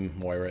time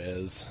Moira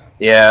is.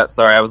 Yeah,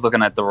 sorry, I was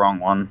looking at the wrong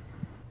one.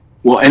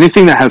 Well,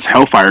 anything that has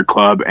Hellfire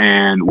Club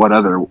and what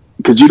other?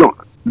 Because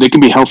they can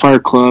be Hellfire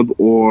Club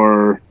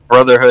or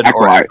Brotherhood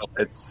Acolyte.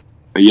 Or it's.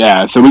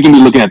 Yeah, so we can be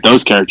looking at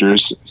those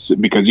characters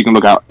because you can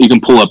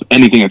pull up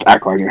anything that's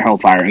Acolyte or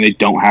Hellfire, and they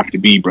don't have to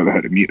be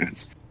Brotherhood of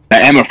Mutants.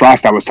 That Emma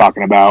Frost I was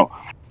talking about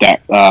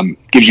that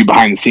gives you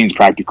behind the scenes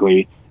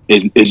practically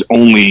is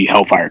only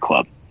Hellfire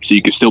Club, so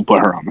you can still put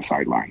her on the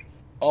sideline.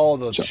 Oh,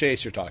 the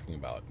Chase you're talking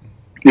about.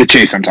 The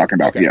Chase I'm talking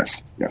about, okay.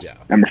 Yes. Yeah.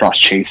 Emma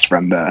Frost Chase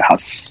from the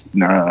House...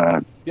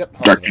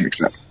 Dark Phoenix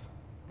set.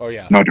 Oh,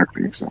 yeah. No, Dark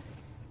Phoenix set.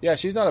 Yeah,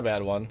 she's not a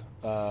bad one,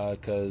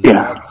 because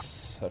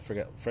I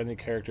forget, friendly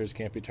characters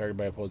can't be targeted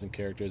by opposing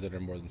characters that are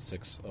more than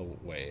 6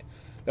 away.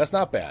 That's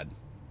not bad.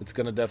 It's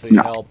going to definitely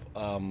help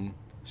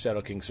Shadow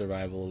King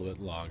survive a little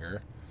bit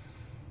longer.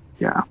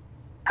 Yeah.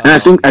 And I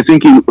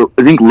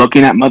think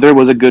looking at Mother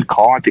was a good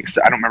call. I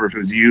don't remember if it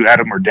was you,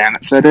 Adam, or Dan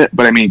that said it,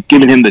 but I mean,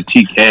 giving him the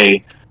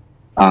TK,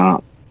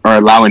 or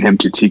allowing him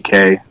to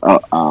TK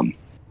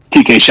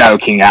Shadow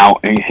King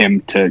out and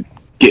him to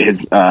get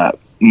his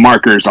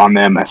markers on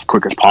them as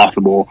quick as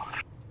possible,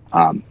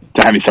 to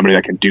having somebody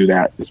that can do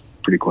that is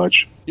pretty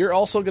clutch. You're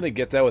also going to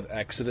get that with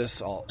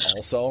Exodus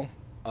also.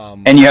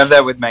 And you have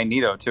that with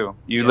Magneto too.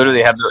 You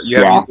literally have you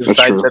that's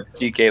sidestep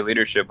TK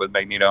leadership with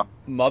Magneto.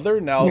 Mother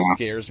now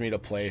scares me to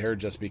play her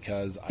just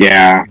because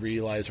Yeah. I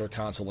realize her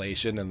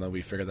consolation, and then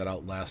we figured that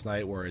out last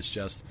night, where it's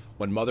just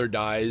when Mother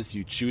dies,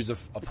 you choose a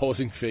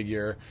opposing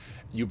figure,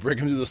 you bring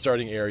him to the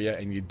starting area,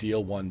 and you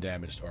deal 1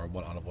 damage or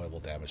 1 unavoidable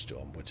damage to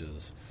him, which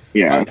is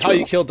how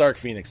you kill Dark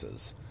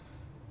Phoenixes.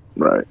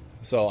 Right.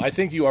 So I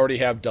think you already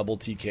have double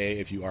TK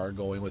if you are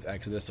going with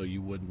Exodus, so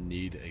you wouldn't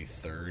need a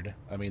third.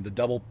 I mean, the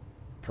double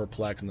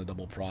Perplex and the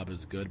double Prob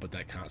is good, but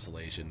that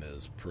Consolation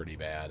is pretty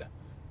bad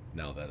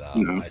now that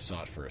I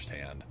saw it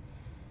firsthand.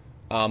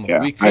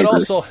 We could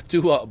also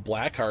do a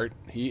Blackheart.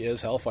 He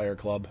is Hellfire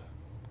Club.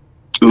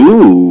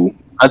 Ooh,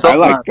 I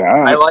like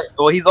that.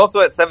 Well, he's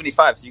also at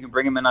 75, so you can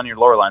bring him in on your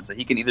lower line, so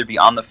he can either be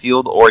on the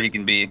field or he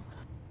can be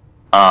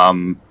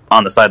on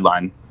the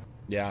sideline.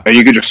 Yeah. Or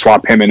you could just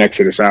swap him and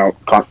Exodus out.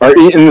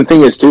 And the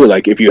thing is, too,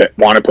 like, if you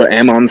want to put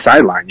him on the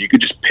sideline, you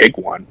could just pick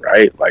one,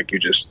 right? Like,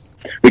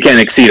 we can't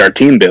exceed our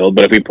team build,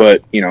 but if we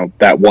put,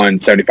 that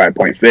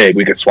 175-point fig,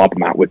 we could swap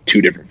them out with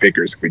 2 different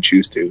figures if we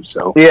choose to.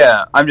 So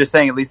yeah, I'm just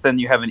saying, at least then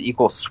you have an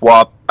equal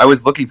swap. I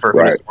was looking for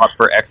who to swap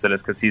for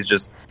Exodus because he's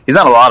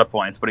not a lot of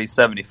points, but he's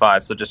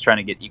 75, so just trying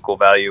to get equal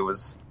value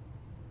was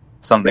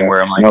something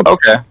where I'm like,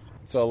 okay.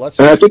 So I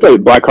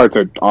think Blackheart's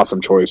an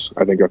awesome choice.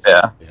 I think that's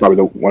probably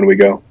the one we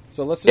go.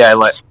 So let's I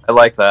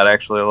like that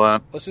actually a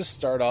lot. Let's just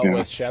start out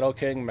with Shadow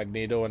King,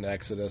 Magneto, and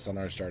Exodus on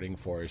our starting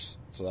force.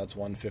 So that's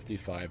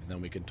 155, and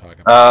then we can talk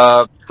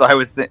about. So I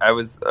was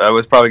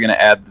probably going to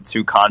add the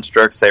 2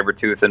 constructs,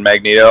 Sabretooth and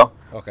Magneto.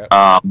 Okay.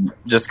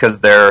 Just because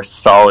they're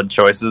solid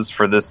choices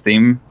for this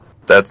theme.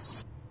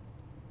 That's,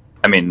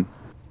 I mean,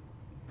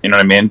 you know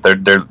what I mean. They're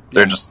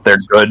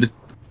good.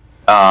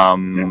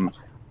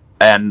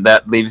 And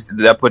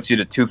that puts you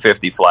to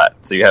 250 flat.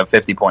 So you have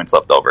 50 points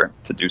left over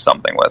to do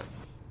something with.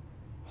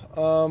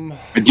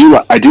 I do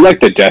like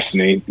the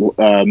Destiny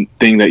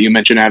thing that you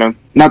mentioned, Adam.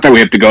 Not that we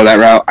have to go that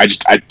route.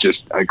 I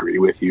just agree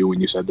with you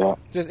when you said that.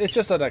 It's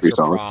just an extra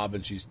prob,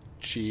 and she's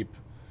cheap.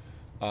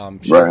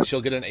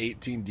 She'll get an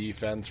 18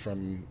 defense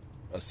from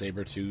a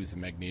Sabretooth, a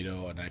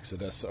Magneto, an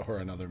Exodus, or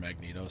another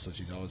Magneto, so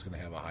she's always going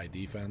to have a high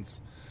defense.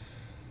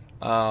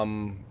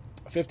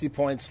 50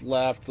 points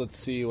left. Let's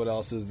see what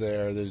else is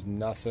there. There's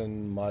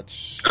nothing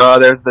much.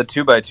 There's the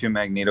 2x2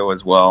 Magneto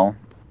as well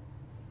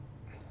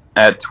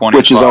at 20,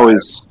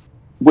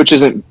 which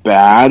isn't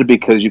bad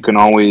because you can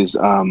always,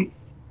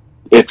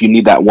 if you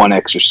need that 1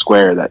 extra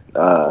square,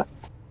 that'll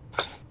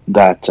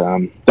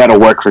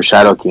work for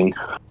Shadow King.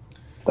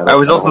 I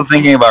was also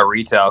thinking about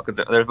retail because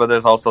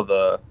there's also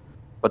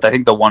but I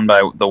think the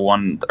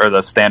 1x1 or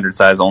the standard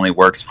size only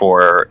works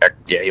for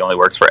he only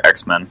works for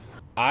X-Men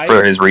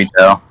for his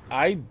retail.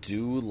 I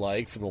do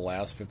like, for the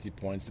last 50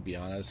 points, to be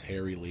honest,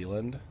 Harry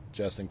Leland,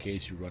 just in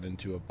case you run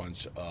into a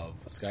bunch of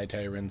Sky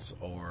Tyrants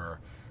or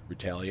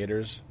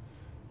Retaliators.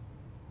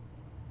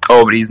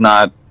 Oh, but he's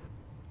not.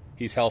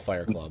 He's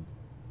Hellfire Club.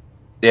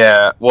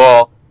 Yeah,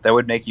 well, that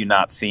would make you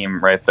not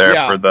theme right there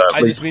for the.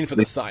 I just mean for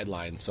the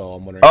sideline, so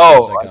I'm wondering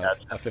if there's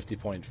a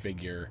 50-point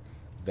figure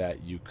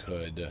that you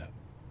could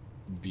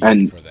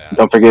be for that.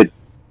 Don't forget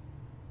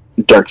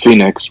Dark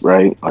Phoenix,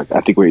 right? Like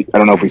I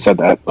don't know if we said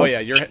that. Oh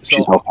yeah,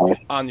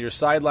 on your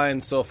sideline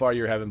so far.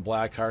 You're having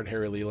Blackheart,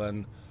 Harry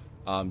Leland,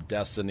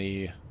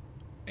 Destiny,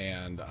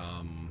 and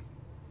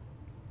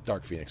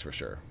Dark Phoenix for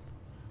sure.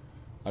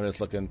 I'm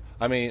just looking.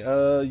 I mean,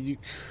 Well,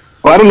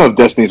 I don't know if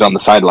Destiny's on the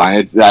sideline.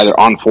 It's either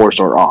on force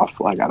or off.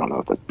 Like I don't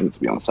know if that needs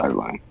to be on the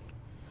sideline.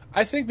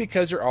 I think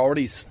because you're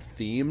already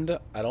themed,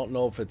 I don't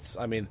know if it's.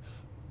 I mean,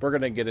 we're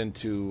gonna get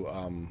into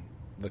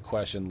the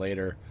question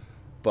later,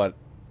 but.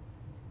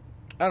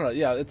 I don't know.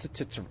 Yeah, it's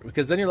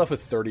because then you're left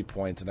with 30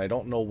 points, and I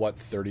don't know what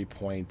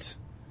 30-point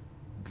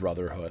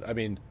Brotherhood. I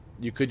mean,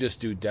 you could just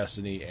do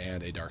Destiny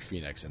and a Dark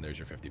Phoenix, and there's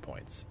your 50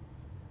 points.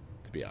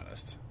 To be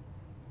honest,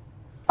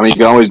 I mean, you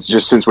can always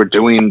just since we're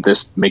doing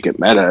this, make it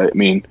meta. I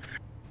mean,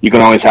 you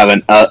can always have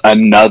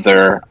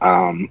another.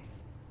 I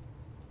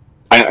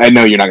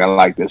know you're not gonna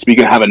like this, but you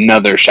can have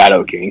another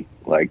Shadow King,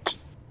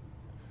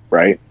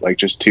 right? Like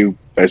just 2.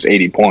 There's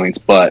 80 points,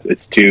 but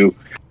it's 2.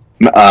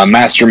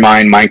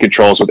 Mastermind mind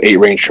controls with 8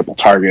 range triple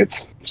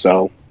targets.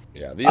 So,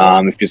 as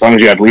long as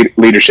you have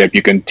leadership,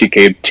 you can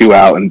TK 2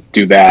 out and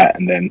do that,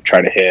 and then try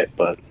to hit.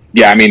 But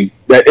yeah, I mean,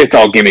 it's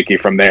all gimmicky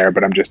from there.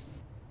 But I'm just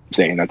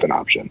saying that's an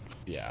option.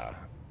 Yeah.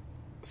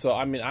 So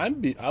I mean,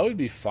 I would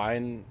be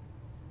fine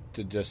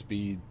to just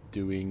be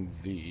doing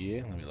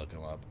let me look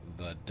them up,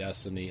 the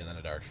Destiny and then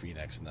a Dark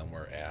Phoenix, and then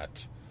we're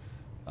at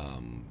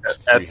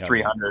that's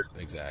 300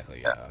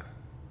 exactly. Yeah.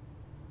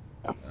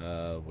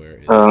 Where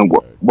is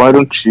why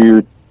don't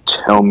you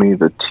tell me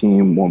the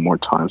team one more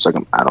time so I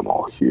can add them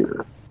all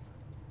here?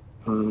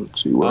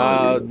 Let's see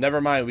never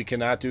mind. We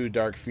cannot do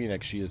Dark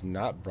Phoenix. She is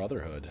not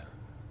Brotherhood.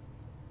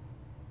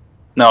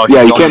 No.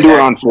 Yeah, you can't do it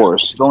on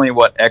force. It's only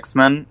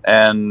X-Men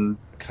and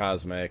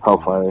Cosmic.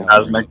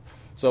 Cosmic.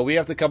 So we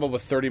have to come up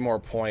with 30 more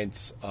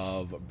points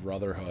of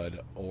Brotherhood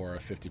or a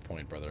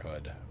 50-point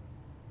Brotherhood.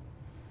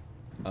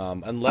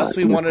 Unless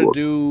we want to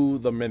do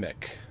the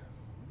Mimic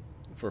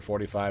for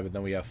 45, and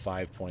then we have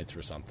 5 points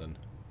for something.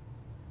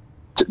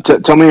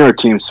 Tell me our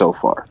team so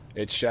far.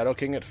 It's Shadow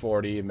King at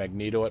 40,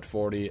 Magneto at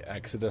 40,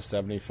 Exodus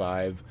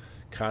 75,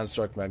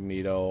 Construct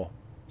Magneto,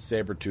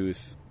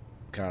 Sabretooth,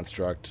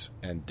 Construct,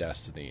 and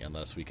Destiny,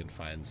 unless we can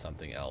find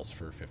something else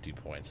for 50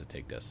 points to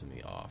take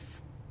Destiny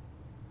off.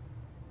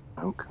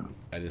 Okay.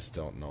 I just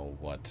don't know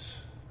what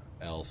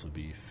else would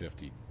be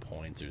 50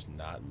 points. There's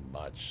not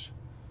much.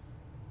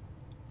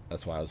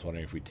 That's why I was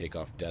wondering if we take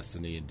off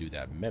Destiny and do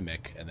that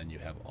Mimic, and then you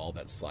have all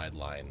that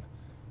sideline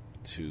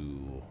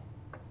to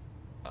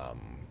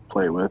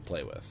play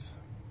with.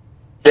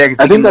 Yeah, 'cause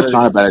I think that's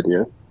not a bad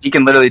idea. He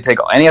can literally take,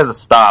 and he has a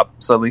stop,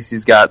 so at least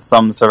he's got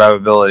some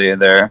survivability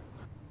there.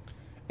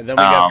 And then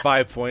we got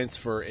 5 points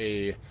for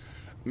a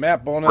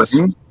map bonus,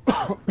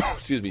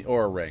 excuse me,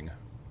 or a ring.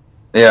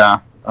 Yeah.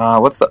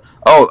 What's the?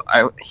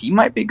 He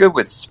might be good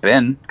with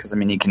spin because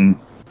he can.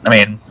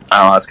 I don't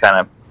know. It's kind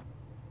of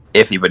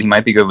iffy, but he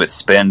might be good with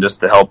spin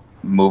just to help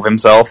move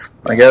himself.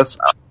 I guess.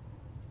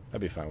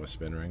 I'd be fine with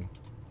spin ring.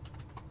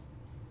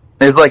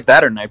 It's like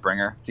that or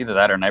Nightbringer. It's either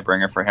that or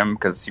Nightbringer for him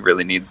because he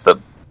really needs the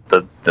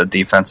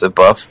defensive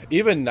buff.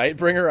 Even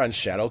Nightbringer on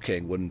Shadow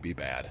King wouldn't be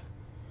bad.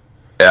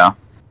 Yeah.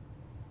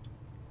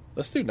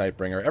 Let's do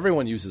Nightbringer.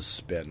 Everyone uses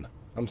spin.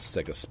 I'm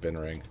sick of spin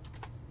ring.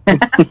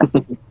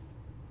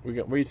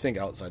 What do you think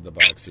outside the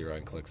box here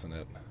on Clicks in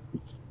It?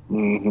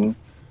 Mm-hmm.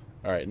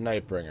 All right,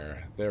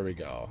 Nightbringer. There we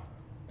go.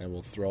 And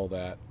we'll throw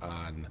that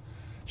on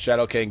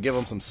Shadow King. Give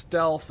him some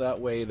stealth. That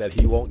way that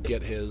he won't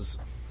get his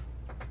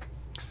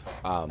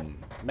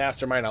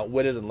Mastermind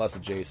outwitted unless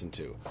adjacent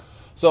to.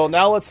 So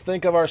now let's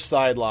think of our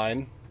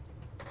sideline.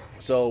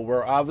 So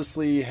we're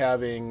obviously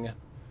having...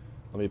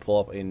 Let me pull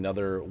up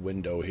another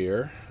window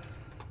here.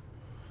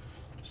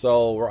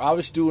 So we're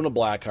obviously doing a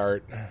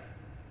Blackheart.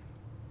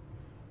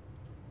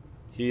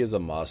 He is a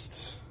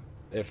must,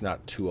 if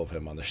not two of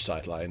him on the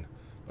sideline.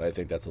 But I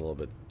think that's a little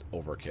bit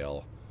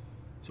overkill.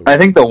 So I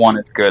think the one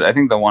is good. I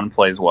think the one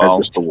plays well.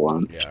 Just the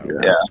one.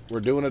 Yeah. We're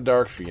doing a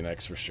Dark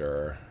Phoenix for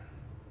sure.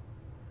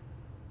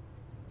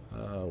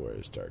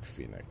 Where's Dark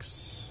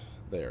Phoenix?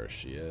 There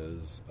she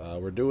is.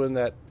 We're doing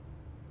that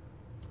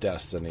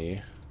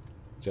Destiny,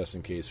 just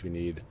in case we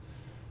need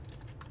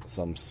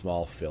some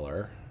small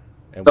filler.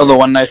 And so the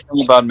one nice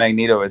thing about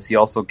Magneto is he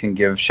also can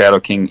give Shadow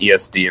King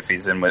ESD if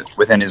he's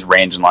within his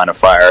range and line of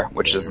fire,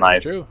 which is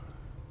nice. True.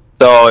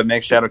 So it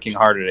makes Shadow King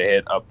harder to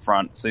hit up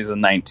front. So he's a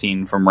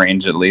 19 from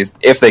range at least,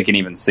 if they can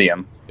even see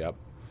him. Yep.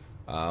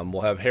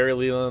 We'll have Harry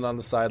Leland on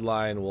the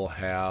sideline. We'll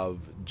have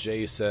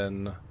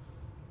Jason.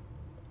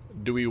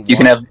 You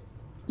can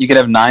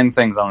have 9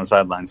 things on the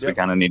sideline, so we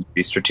kind of need to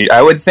be strategic.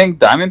 I would think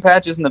Diamond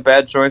Patch isn't a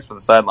bad choice for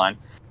the sideline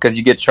because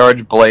you get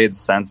Charged Blade's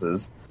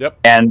senses. Yep.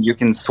 And you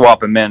can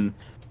swap him in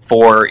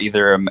for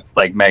either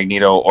like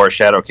Magneto or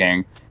Shadow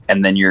King,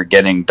 and then you're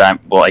getting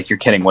you're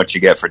getting what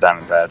you get for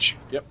Diamond Patch.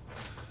 Yep.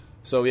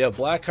 So we have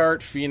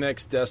Blackheart,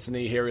 Phoenix,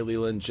 Destiny, Harry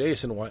Leland,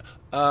 Jason.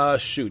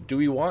 Do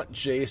we want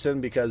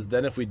Jason? Because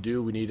then if we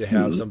do, we need to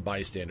have some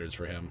bystanders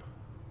for him.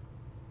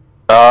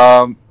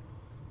 I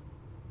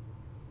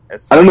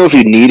don't know if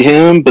you need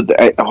him, but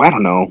I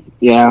don't know.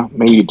 Yeah,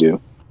 maybe you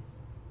do.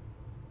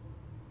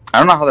 I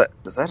don't know how that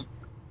does that.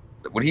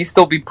 Would he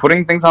still be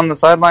putting things on the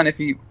sideline if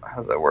he? How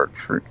does that work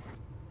for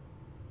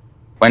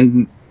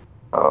when?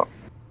 It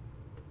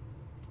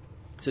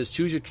says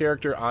choose your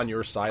character on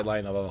your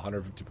sideline of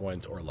 150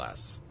 points or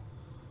less.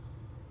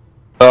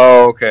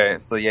 Oh, okay.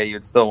 So yeah,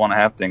 you'd still want to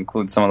have to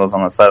include some of those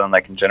on the sideline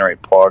that can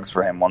generate pogs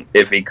for him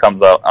if he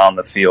comes out on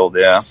the field.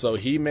 Yeah. So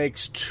he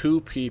makes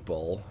 2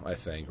 people, I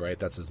think. Right?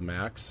 That's his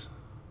max.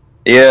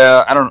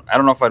 Yeah, I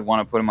don't know if I'd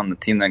want to put him on the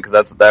team then because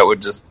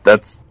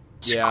that's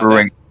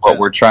screwing what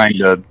we're trying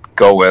to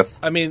go with.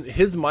 I mean,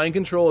 his mind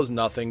control is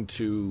nothing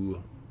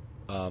to.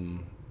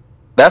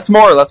 That's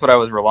more or less what I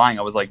was relying.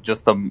 I was like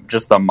just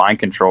the mind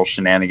control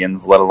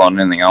shenanigans, let alone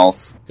anything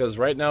else. Because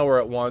right now we're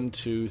at 1,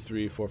 2,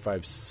 3, 4,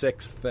 5,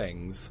 6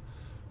 things.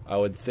 I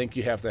would think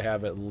you have to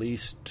have at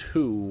least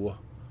 2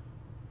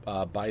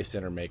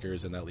 bystander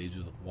makers, and that leaves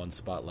you with 1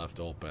 spot left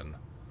open.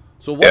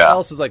 So what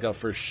else is like a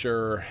for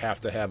sure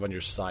have to have on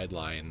your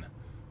sideline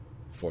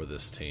for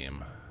this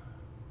team?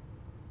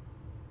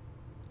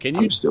 Can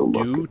you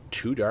do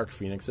 2 Dark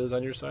Phoenixes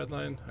on your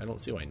sideline? I don't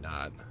see why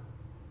not.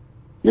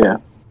 Yeah,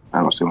 I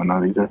don't see why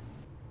not either.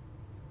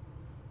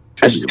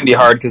 It's just going to be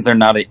hard because they're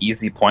not an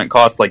easy point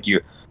cost like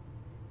you.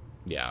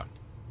 Yeah.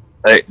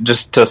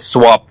 Just to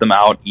swap them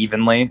out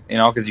evenly,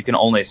 because you can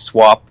only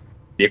swap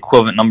the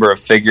equivalent number of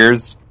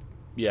figures.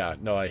 Yeah,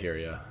 no, I hear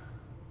you.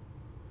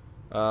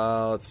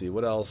 Let's see,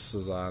 what else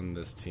is on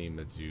this team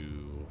that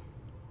you...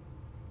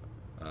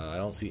 I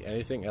don't see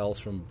anything else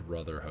from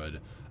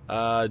Brotherhood.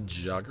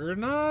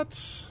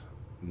 Juggernaut?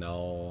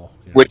 No.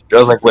 Which I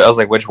was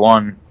like, which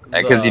one?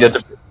 Because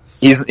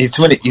he's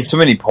too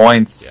many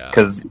points.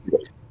 Because,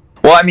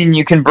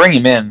 you can bring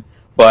him in,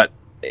 but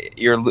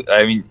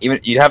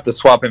you'd have to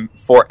swap him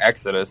for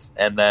Exodus,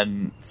 and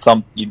then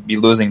you'd be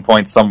losing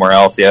points somewhere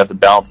else. You have to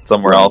balance it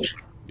somewhere else.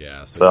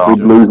 Yeah, so you'd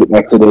lose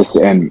Exodus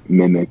and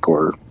Mimic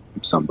or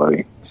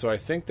somebody. So I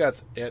think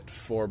that's it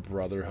for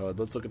Brotherhood.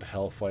 Let's look at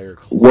Hellfire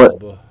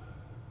Club.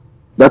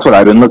 That's what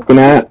I've been looking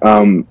at.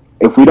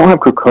 If we don't have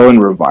Krakoa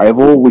and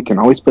Revival, we can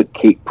always put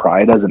Kate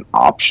Pride as an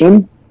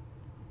option.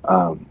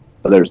 But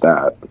there's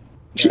that.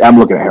 I'm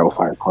looking at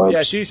Hellfire Club.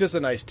 Yeah, she's just a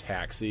nice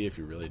taxi if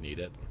you really need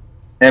it.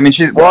 I mean,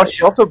 she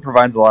also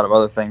provides a lot of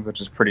other things,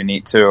 which is pretty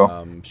neat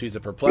too. She's a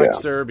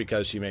Perplexer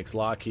because she makes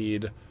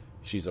Lockheed.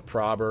 She's a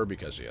Probber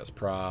because she has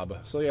Prob.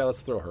 So yeah,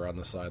 let's throw her on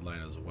the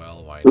sideline as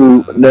well. Why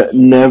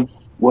not?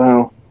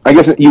 Well, I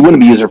guess you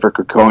wouldn't be using her for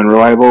Krakoa and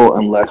Revival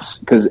unless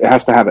because it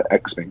has to have an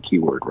X-Men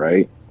keyword,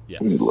 right?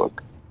 Yes. Let me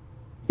look.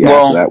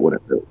 Yeah, so that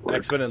wouldn't work.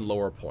 X-Men and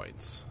lower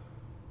points.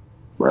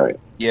 Right.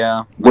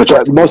 Yeah. Which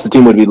most of the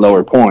team would be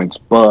lower points,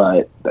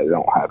 but they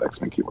don't have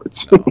X-Men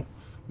keywords.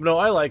 No,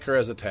 I like her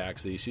as a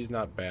taxi. She's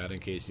not bad in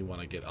case you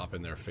want to get up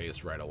in their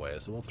face right away,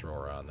 so we'll throw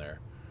her on there.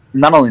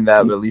 Not only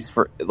that, but at least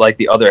for like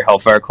the other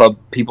Hellfire Club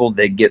people,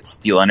 they get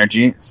Steel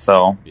Energy,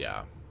 so...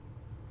 Yeah.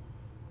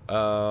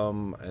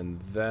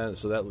 And then,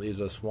 so that leaves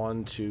us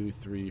 1, 2,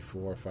 3,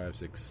 4, 5,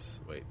 6...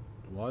 Wait.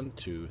 1,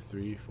 2,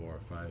 3, 4,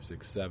 5,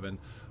 6, 7.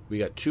 We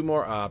got 2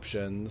 more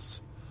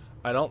options.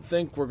 I don't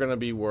think we're going to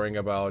be worrying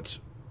about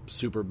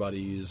super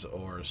buddies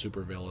or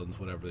super villains,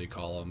 whatever they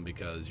call them,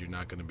 because you're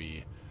not going to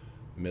be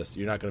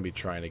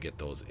trying to get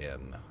those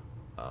in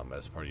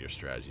as part of your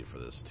strategy for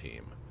this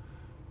team.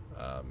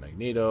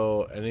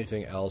 Magneto,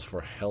 anything else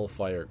for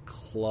Hellfire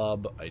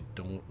Club? I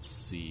don't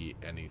see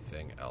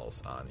anything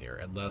else on here,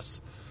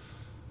 unless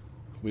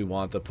we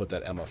want to put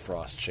that Emma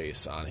Frost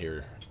chase on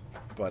here.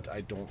 But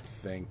I don't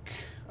think.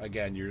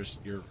 Again,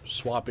 you're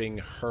swapping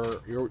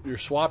her. You're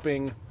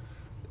swapping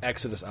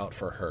Exodus out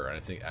for her, and I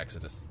think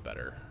Exodus is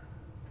better.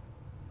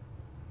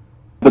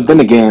 But then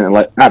again,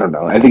 like I don't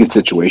know. I think it's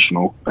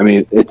situational. I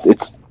mean,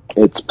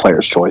 it's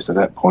player's choice at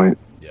that point.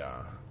 Yeah.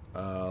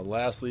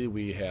 Lastly,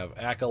 we have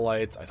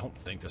Acolytes. I don't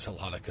think there's a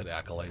lot of good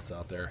Acolytes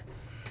out there.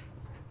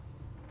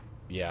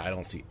 Yeah, I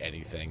don't see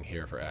anything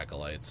here for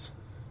Acolytes.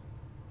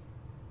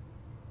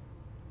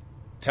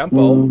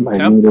 Tempo.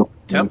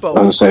 Tempo.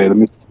 I was say, let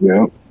me see.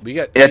 Yeah. We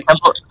got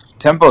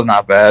Tempo's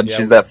not bad. Yeah,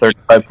 she's that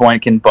 35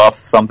 point, can buff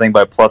something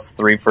by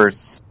 +3 for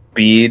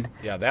speed.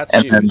 Yeah, that's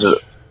and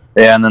huge.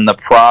 And then the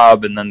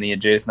prob, and then the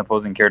adjacent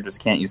opposing characters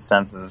can't use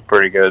senses is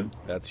pretty good.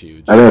 That's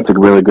huge. I think that's a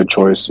really good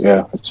choice.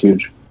 Yeah, that's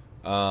huge.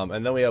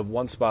 And then we have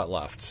 1 spot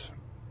left.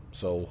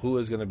 So who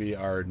is going to be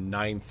our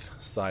 9th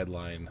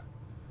sideline?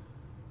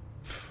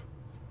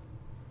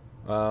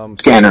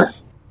 Scanner.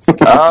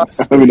 I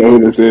don't even know who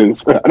this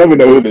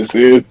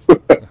is.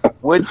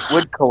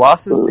 Would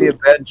Colossus be a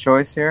bad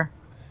choice here?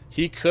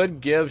 He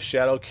could give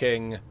Shadow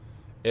King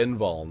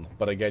invuln,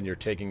 but again, you're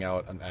taking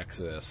out an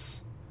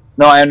Exodus.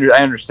 No, I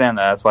understand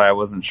that. That's why I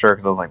wasn't sure,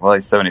 because I was like, well,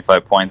 he's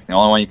 75 points. The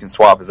only one you can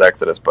swap is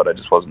Exodus, but I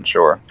just wasn't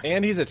sure.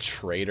 And he's a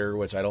traitor,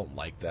 which I don't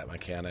like that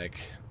mechanic.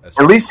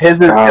 At least his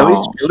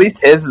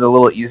is a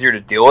little easier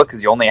to deal with,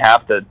 because you only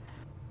have to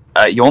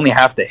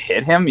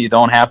hit him. You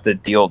don't have to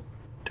deal.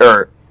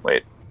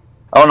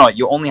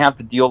 You only have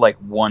to deal like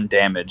 1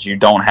 damage. You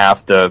don't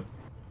have to,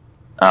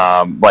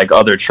 like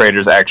other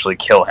traitors, actually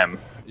kill him.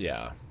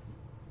 Yeah.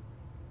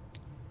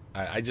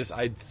 I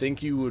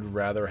think you would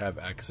rather have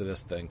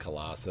Exodus than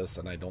Colossus,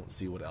 and I don't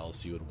see what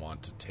else you would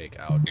want to take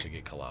out to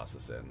get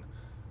Colossus in.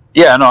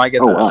 Yeah, no, I get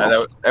that.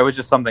 Wow. That was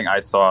just something I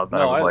saw that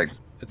I was like,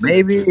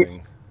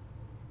 maybe.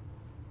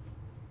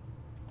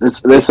 This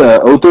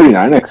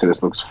 039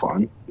 Exodus looks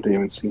fun. Didn't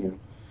even see him.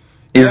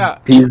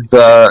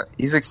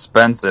 He's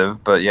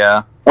expensive, but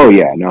yeah. Oh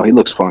yeah, no, he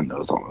looks fun though.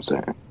 Is all I'm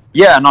saying.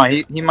 Yeah, no,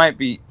 he might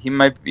be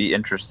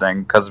interesting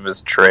because of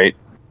his trait.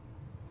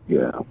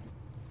 Yeah.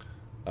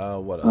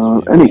 What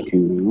else?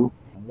 Anywho,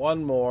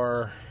 1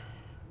 more.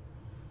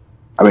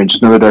 I mean,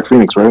 just another Dark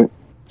Phoenix, right?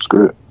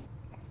 Screw it.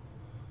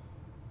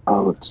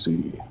 Let's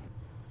see.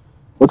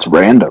 What's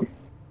random?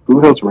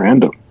 Who the hell's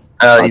random?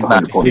 He's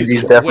not.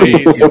 He's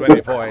definitely way too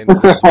many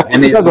points.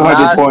 And he has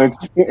 100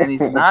 points. And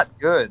he's not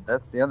good.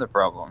 That's the other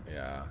problem.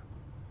 Yeah.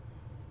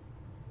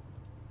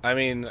 I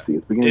mean,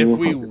 if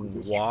we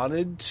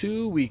wanted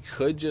to, we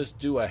could just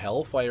do a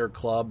Hellfire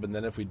Club, and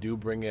then if we do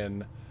bring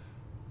in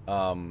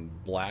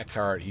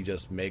Blackheart, he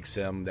just makes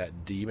him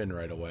that demon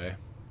right away.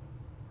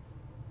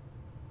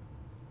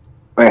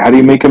 Wait, how do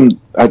you make him?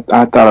 I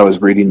thought I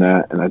was reading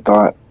that, and I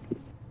thought...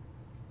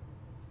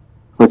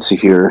 Let's see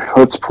here.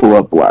 Let's pull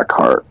up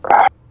Blackheart.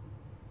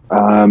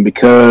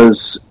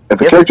 Because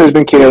if a character has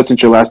been KO'd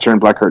since your last turn,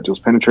 Blackheart deals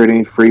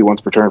penetrating, free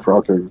once per turn for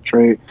all character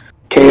trait.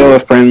 KO a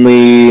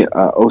friendly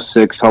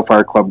 06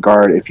 Hellfire Club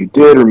guard. If you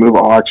did, remove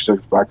all actions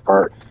of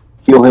Blackheart,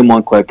 heal him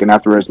 1 click, and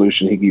after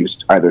resolution, he can use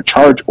either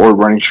charge or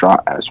running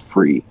shot as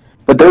free.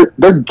 But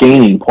they're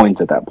gaining points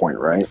at that point,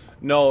 right?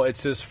 No,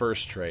 it's his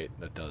first trait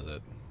that does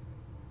it.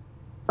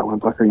 When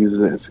Blackheart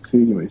uses it in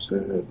 16, you may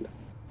say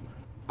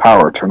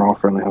power. Turn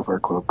off friendly Hellfire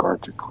Club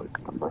guard to click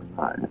number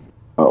 9.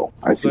 Oh,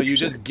 I see. So you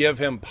just give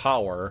him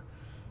power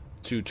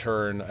to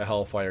turn a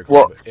Hellfire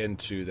Club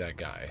into that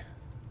guy.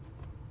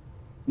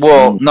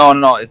 Well,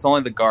 no, it's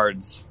only the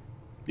guards.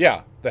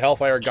 Yeah, the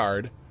Hellfire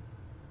Guard.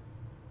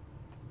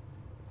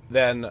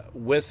 then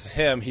with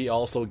him, he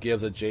also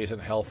gives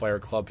adjacent Hellfire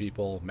Club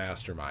people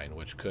Mastermind,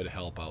 which could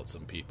help out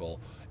some people.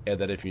 And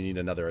then if you need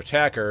another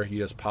attacker, you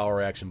just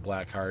power action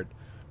Blackheart,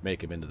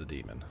 make him into the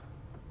demon.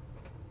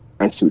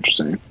 I see what you're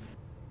saying.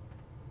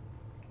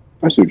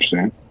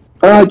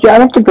 Yeah, I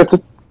don't think that's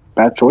a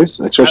bad choice,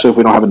 especially if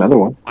we don't have another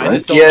one. I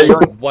just don't know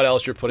what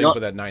else you're putting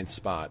for that 9th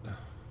spot.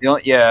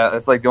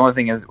 It's like the only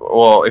thing is,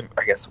 we're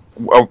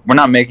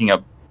not making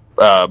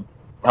a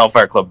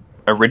Hellfire Club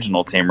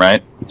original team,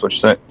 right? That's what you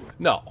say.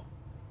 No.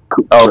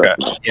 Okay.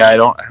 Yeah, I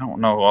don't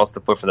know who else to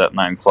put for that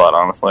 9 slot.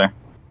 Honestly,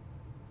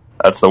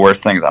 that's the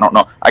worst thing. I don't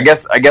know. I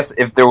guess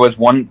if there was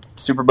one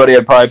super buddy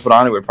I'd probably put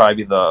on, it would probably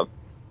be the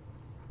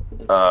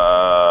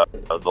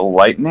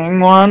Lightning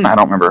one. I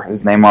don't remember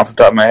his name off the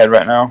top of my head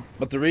right now.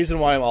 But the reason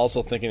why I'm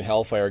also thinking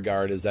Hellfire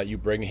Guard is that you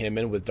bring him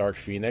in with Dark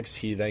Phoenix,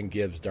 he then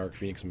gives Dark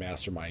Phoenix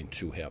Mastermind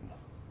to him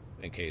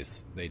in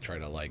case they try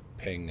to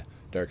ping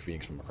Dark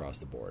Phoenix from across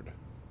the board.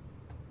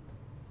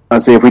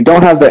 Let's see, if we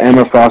don't have the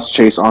Emma Frost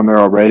chase on there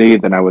already,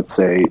 then I would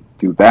say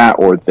do that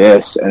or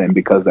this, and then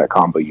because that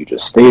combo you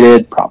just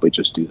stated, probably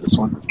just do this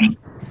one.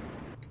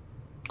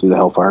 Do the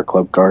Hellfire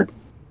Club Guard.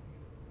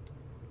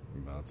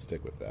 Let's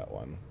stick with that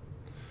one.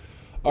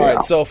 All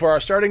right, so for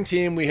our starting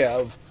team, we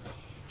have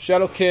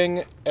Shadow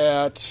King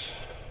at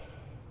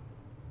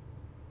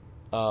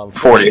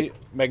 40,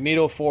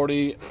 Magneto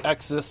 40,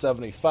 Exodus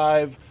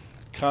 75,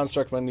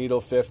 Construct Magneto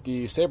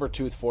 50,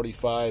 Sabretooth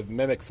 45,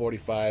 Mimic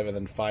 45, and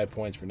then 5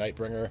 points for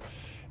Nightbringer.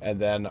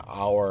 And then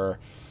our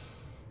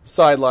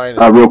sideline...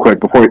 real quick,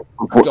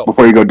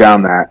 before you go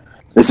down that,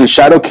 this is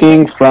Shadow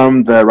King from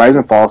the Rise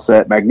and Fall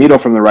set, Magneto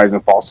from the Rise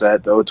and Fall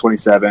set, the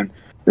 027.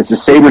 This is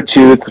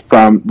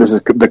Sabretooth this is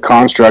the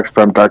Construct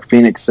from Dark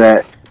Phoenix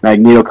set,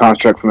 Magneto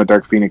Construct from the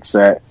Dark Phoenix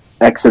set,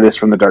 Exodus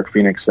from the Dark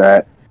Phoenix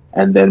set,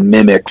 and then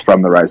Mimic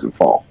from the Rise and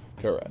Fall.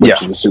 Correct.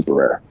 Which is a super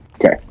rare.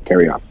 Okay,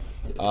 carry on.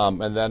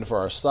 And then for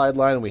our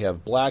sideline, we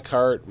have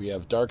Blackheart, we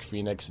have Dark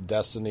Phoenix,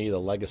 Destiny, the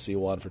Legacy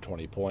one for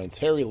 20 points,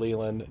 Harry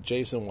Leland,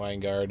 Jason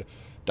Weingard,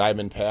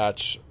 Diamond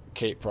Patch,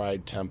 Kate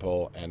Pride,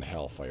 Tempo, and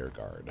Hellfire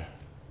Guard.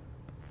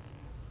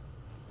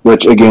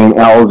 Which, again,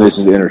 all of this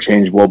is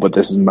interchangeable, but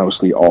this is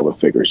mostly all the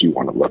figures you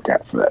want to look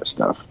at for that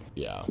stuff.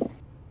 Yeah. So.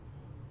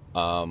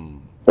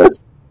 That's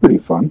pretty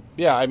fun.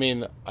 Yeah, I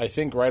mean, I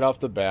think right off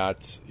the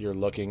bat, you're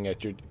looking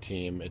at your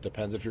team. It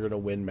depends if you're going to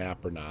win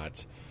map or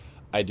not.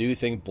 I do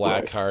think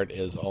Blackheart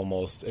is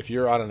almost... If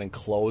you're on an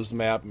enclosed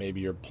map,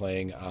 maybe you're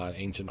playing on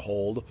Ancient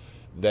Hold,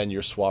 then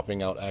you're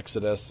swapping out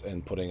Exodus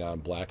and putting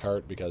on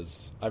Blackheart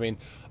because, I mean,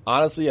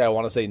 honestly, I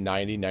want to say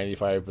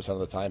 90-95% of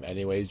the time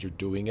anyways, you're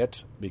doing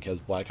it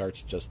because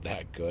Blackheart's just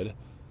that good.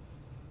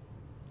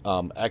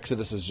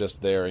 Exodus is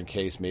just there in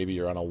case maybe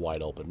you're on a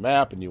wide open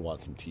map and you want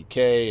some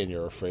TK and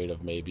you're afraid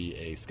of maybe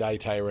a Sky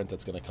Tyrant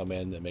that's going to come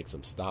in that makes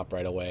them stop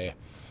right away.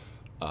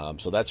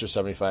 So that's your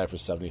 75 for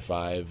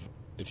 75.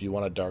 If you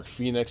want a Dark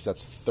Phoenix,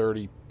 that's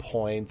 30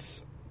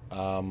 points.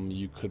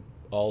 You could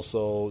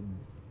also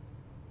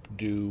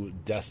do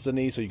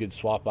Destiny, so you could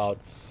swap out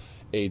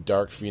a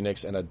Dark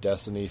Phoenix and a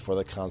Destiny for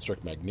the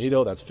Construct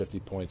Magneto. That's 50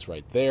 points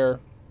right there.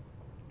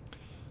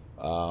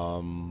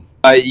 You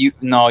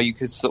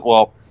could.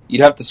 Well,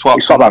 you'd have to swap.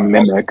 You swap out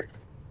Mimic.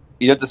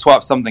 You'd have to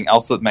swap something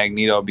else with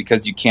Magneto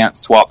because you can't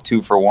swap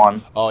 2 for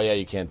 1. Oh yeah,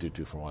 you can't do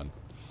 2 for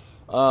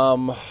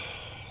 1.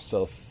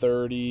 So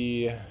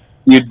 30.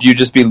 You'd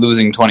just be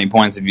losing 20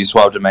 points if you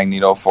swapped a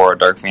Magneto for a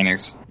Dark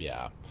Phoenix.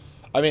 Yeah.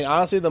 I mean,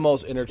 honestly, the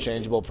most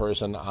interchangeable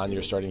person on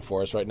your starting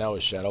force right now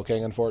is Shadow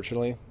King,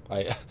 unfortunately.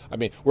 I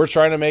mean, we're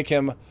trying to make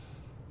him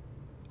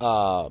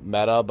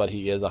meta, but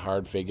he is a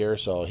hard figure,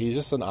 so he's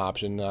just an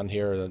option on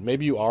here.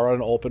 Maybe you are on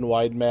an open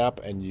wide map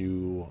and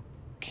you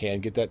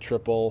can get that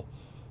triple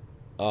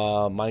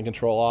mind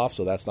control off,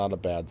 so that's not a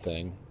bad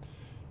thing.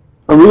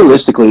 But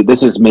realistically,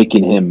 this is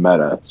making him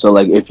meta. So,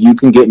 if you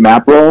can get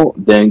map roll,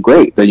 then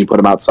great. Then you put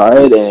him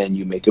outside and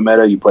you make him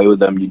meta. You play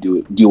with him. You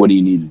do what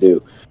you need to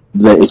do.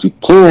 But if you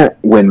can't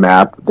win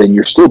map, then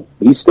he's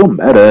still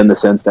meta in the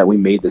sense that we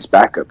made this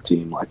backup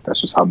team.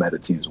 That's just how meta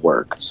teams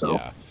work. So,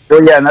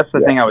 and that's the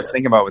thing I was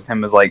thinking about was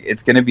him is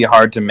it's going to be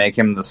hard to make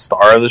him the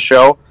star of the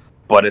show,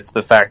 but it's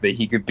the fact that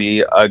he could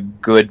be a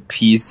good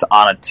piece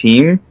on a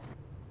team.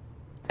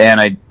 And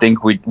I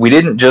think we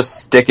didn't just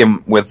stick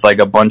him with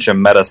a bunch of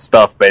meta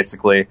stuff,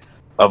 basically,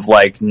 of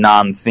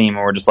non-theme,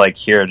 and we're just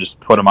here, just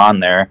put him on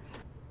there.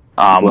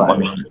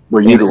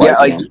 We're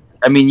utilizing him.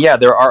 I mean,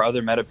 there are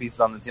other meta pieces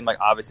on the team.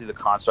 Obviously, the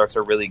constructs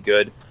are really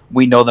good.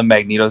 We know the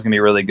Magneto's going to be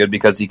really good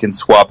because he can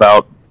swap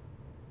out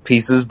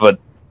pieces,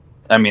 but,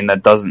 I mean,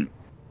 that doesn't...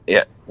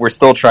 Yeah, we're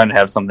still trying to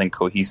have something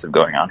cohesive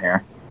going on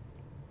here.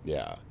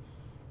 Yeah.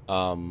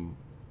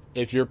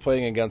 If you're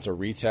playing against a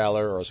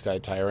Retailer or a Sky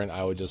Tyrant,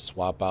 I would just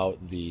swap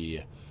out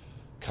the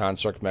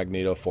Construct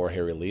Magneto for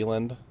Harry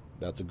Leland.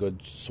 That's a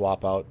good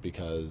swap out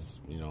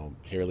because,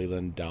 Harry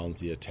Leland downs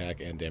the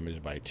attack and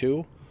damage by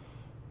 2.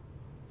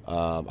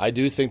 I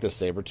do think the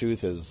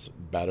Sabretooth is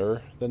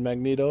better than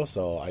Magneto,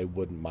 so I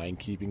wouldn't mind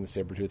keeping the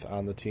Sabretooth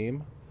on the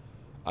team.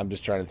 I'm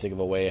just trying to think of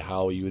a way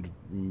how you would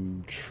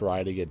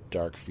try to get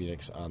Dark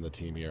Phoenix on the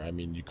team here. I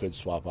mean, you could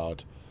swap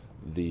out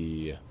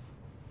the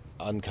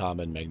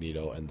uncommon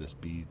Magneto and this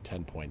be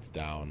 10 points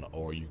down,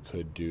 or you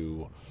could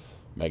do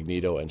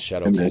Magneto and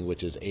Shadow King,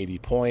 which is 80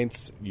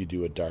 points. You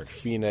do a Dark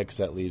Phoenix,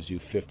 that leaves you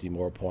 50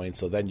 more points.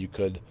 So then you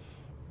could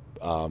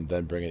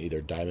then bring in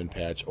either Diamond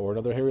Patch or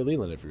another Harry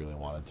Leland if you really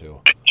wanted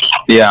to.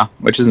 Yeah,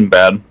 which isn't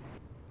bad.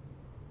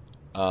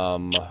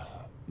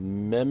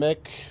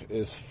 Mimic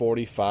is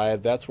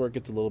 45. That's where it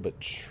gets a little bit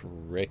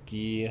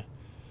tricky.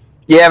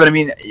 Yeah, but I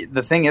mean,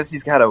 the thing is,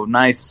 he's got a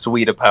nice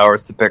suite of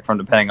powers to pick from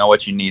depending on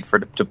what you need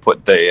to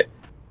put the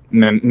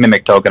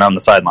Mimic token on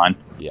the sideline.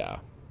 Yeah.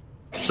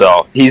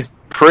 So he's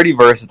pretty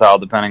versatile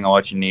depending on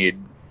what you need.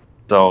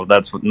 So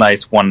that's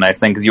one nice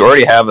thing, because you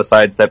already have a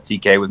sidestep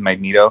TK with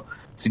Magneto,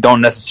 so you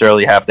don't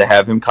necessarily have to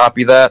have him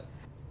copy that.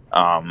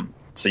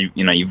 So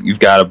you've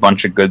got a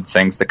bunch of good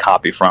things to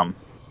copy from.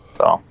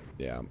 So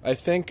yeah, I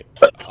think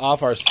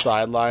off our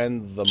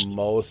sideline, the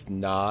most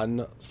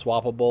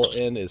non-swappable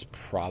in is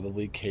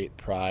probably Kate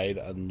Pryde,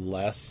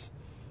 unless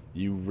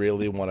you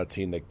really want a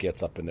team that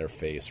gets up in their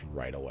face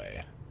right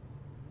away.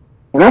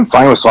 And I'm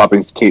fine with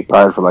swapping Kate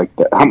Pryde for like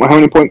that. How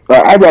many points?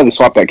 I'd rather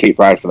swap that Kate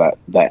Pryde for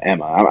that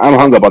Emma. I'm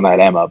hung up on that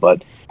Emma,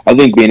 but I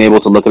think being able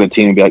to look at a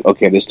team and be like,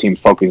 okay, this team's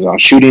focused on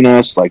shooting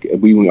us. Like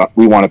we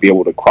want to be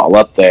able to crawl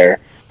up there.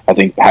 I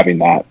think having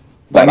that.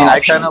 I mean,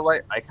 option. I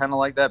kind of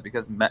like that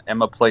because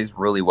Emma plays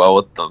really well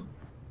with the.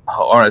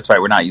 Oh, that's right.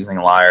 We're not using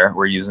Liar.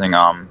 We're using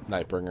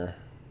Nightbringer.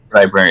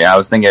 Nightbringer. Yeah, I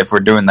was thinking if we're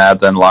doing that,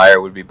 then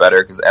Liar would be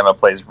better because Emma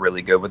plays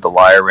really good with the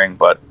Liar ring.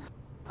 But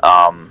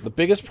the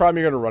biggest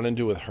problem you're going to run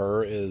into with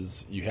her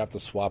is you have to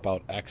swap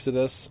out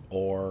Exodus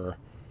or.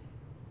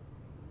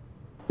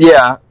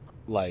 Yeah.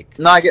 Like.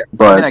 No, I get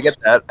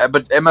that.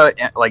 But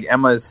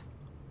Emma's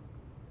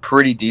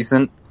pretty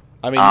decent.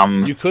 I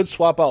mean, you could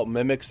swap out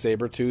Mimic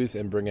Sabretooth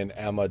and bring in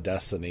Emma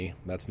Destiny.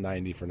 That's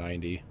 90 for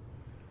 90.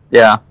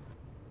 Yeah.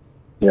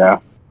 Yeah.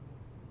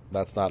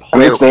 That's not I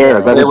mean, it's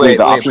there. Wait,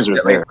 the options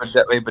are there.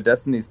 But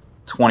Destiny's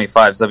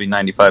 25, so that'd be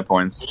 95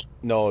 points.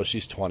 No,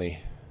 she's 20.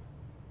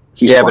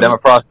 She's 20. But Emma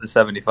Frost is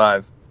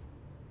 75.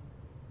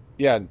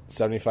 Yeah,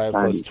 75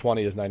 plus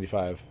 20 is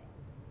 95.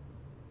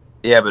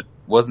 Yeah, but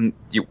weren't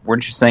you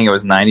saying it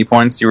was 90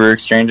 points you were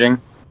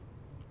exchanging?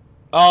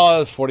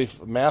 Oh, 40.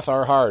 Math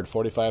are hard.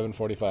 45 and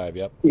 45.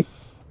 Yep.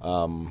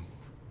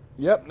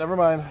 Yep. Never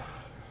mind.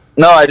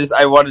 No, I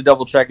wanted to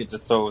double check it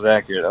just so it was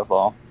accurate. That's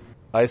all.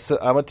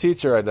 I'm a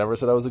teacher. I never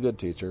said I was a good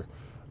teacher.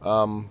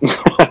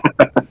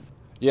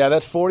 Yeah,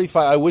 that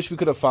 45. I wish we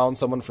could have found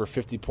someone for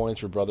 50 points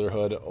for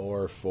Brotherhood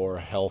or for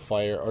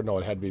Hellfire. Or no,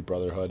 it had to be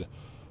Brotherhood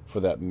for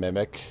that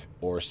Mimic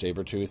or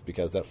Sabretooth,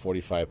 because that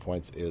 45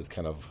 points is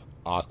kind of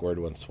awkward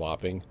when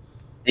swapping.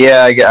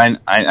 Yeah,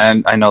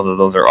 I know that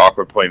those are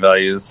awkward point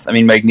values. I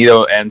mean,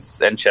 Magneto and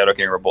Shadow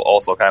King are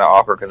also kind of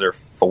awkward because they're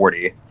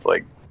 40. It's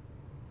like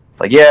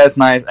yeah, it's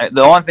nice.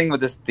 The only thing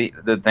with this,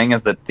 the thing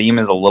is the theme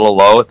is a little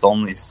low. It's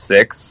only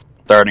 6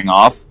 starting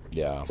off.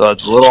 Yeah. So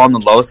it's a little on the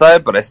low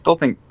side, but I still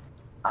think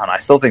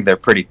they're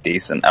pretty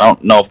decent. I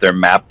don't know if they're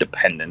map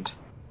dependent.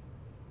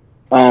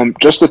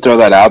 Just to throw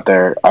that out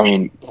there, I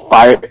mean,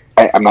 Fire.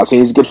 I'm not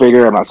saying he's a good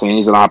figure. I'm not saying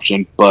he's an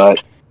option,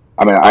 but.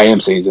 I mean, I am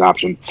saying it's an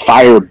option.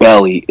 Fire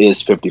Belly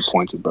is 50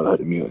 points with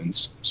Brotherhood of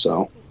Mutants,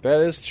 so that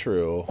is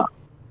true.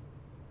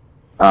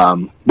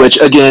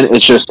 Which again,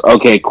 it's just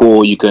okay,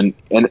 cool. You can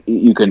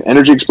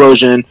energy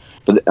explosion,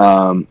 but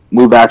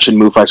move action,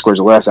 move 5 squares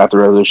or less. After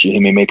resolution, he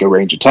may make a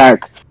range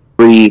attack.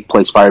 3,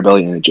 place Fire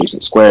Belly in an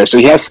adjacent square. So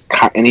he has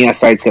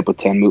sidestep with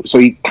 10 moves. So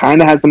he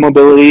kind of has the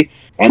mobility,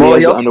 and he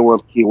has the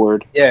Underworld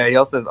keyword. Yeah, he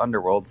also has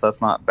Underworld, so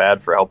that's not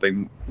bad for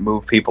helping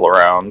move people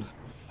around.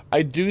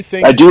 I do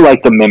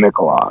like the Mimic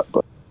a lot,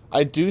 but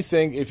I do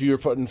think if you were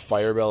putting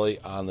Firebelly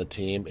on the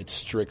team, it's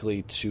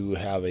strictly to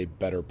have a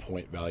better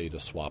point value to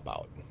swap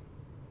out.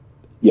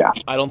 Yeah,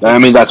 I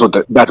mean that's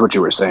what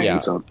you were saying. Yeah,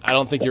 so I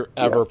don't think you're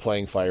ever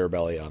playing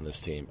Firebelly on this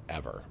team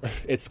ever.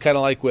 It's kind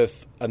of like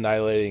with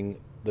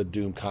annihilating the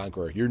Doom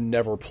Conqueror. You're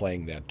never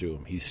playing that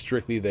Doom. He's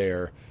strictly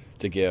there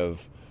to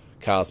give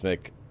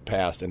Cosmic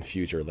Past and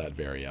Future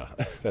Latveria.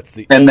 That's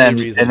the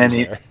only reason he's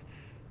there.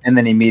 And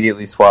then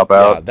immediately swap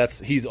out. Yeah,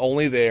 he's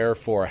only there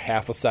for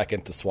half a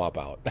second to swap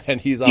out,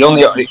 and he's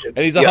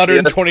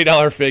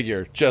 $120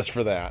 figure just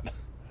for that.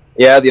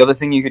 Yeah, the other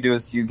thing you could do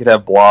is you could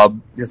have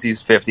Blob because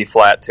he's 50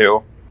 flat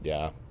too.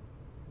 Yeah,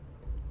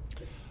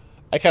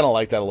 I kind of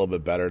like that a little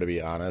bit better, to be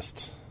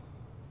honest.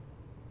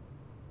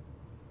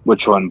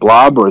 Which one,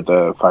 Blob or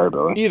the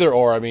Firebelly? Either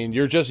or. I mean,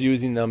 you're just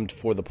using them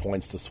for the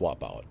points to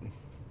swap out.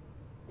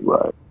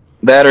 Right.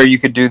 That, or you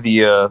could do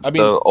the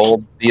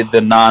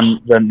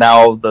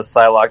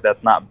Psylocke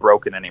that's not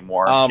broken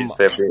anymore. She's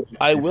 50.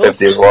 I will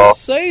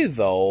say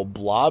though,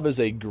 Blob is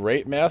a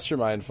great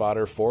mastermind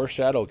fodder for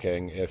Shadow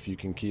King if you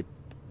can keep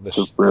this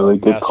really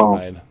good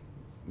mastermind,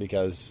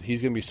 because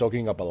he's going to be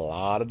soaking up a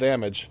lot of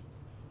damage.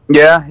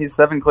 Yeah, he's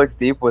 7 clicks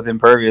deep with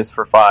Impervious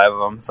for 5 of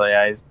them, so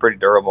yeah, he's pretty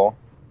durable.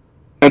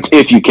 That's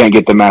if you can't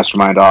get the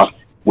mastermind off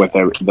with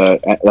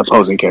the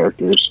opposing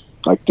characters.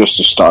 Like, just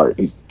to start,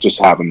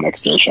 just have him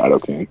next to a Shadow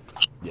King.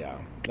 Yeah.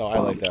 No, I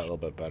like that a little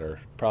bit better.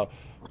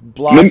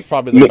 Blob's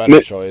probably the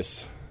better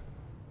choice.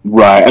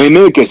 Right. I mean,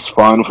 Mimic is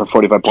fun for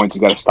 45 points.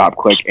 He's got a stop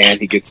click, and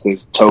he gets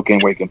his token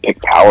where he can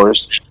pick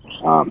powers.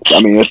 I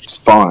mean, it's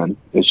fun.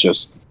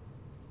 It's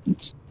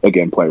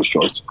again, player's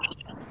choice.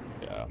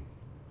 Yeah.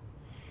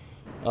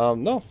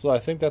 No, so I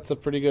think that's a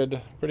pretty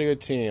good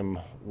team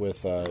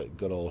with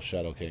good old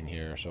Shadow King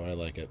here. So I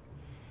like it.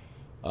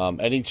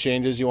 Any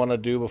changes you want to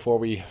do before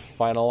we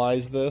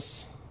finalize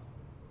this?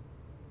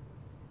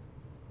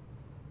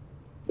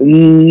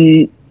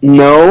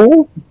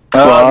 No.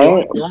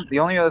 The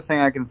only other thing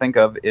I can think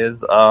of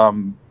is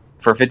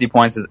for 50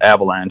 points is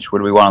Avalanche.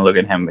 Would we want to look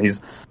at him?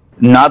 He's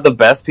not the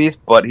best piece,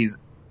 but he's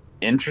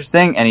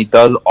interesting, and he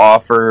does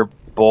offer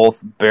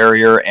both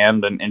barrier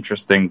and an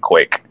interesting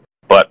quake.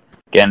 But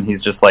again,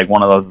 he's just like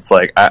one of those. It's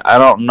like I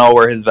don't know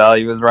where his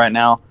value is right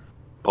now,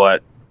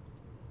 but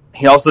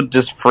he also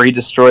just free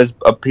destroys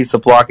a piece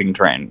of blocking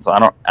terrain. So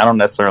I don't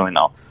necessarily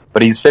know.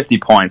 But he's 50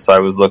 points, so I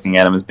was looking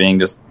at him as being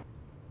just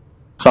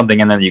something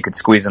in there that you could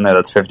squeeze in there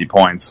that's 50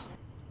 points.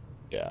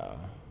 Yeah.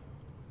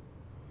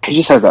 He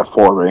just has that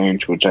 4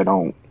 range, which I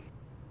don't.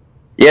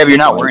 Yeah, but you're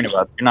not worried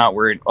about. You're not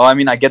worried. Well, I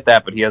mean, I get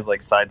that, but he has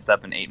like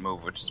sidestep and 8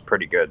 move, which is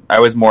pretty good. I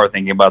was more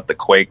thinking about the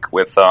quake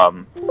with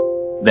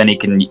then he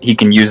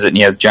can use it and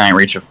he has giant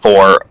reach of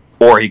 4,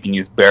 or he can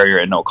use barrier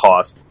at no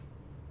cost.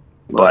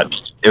 But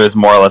it was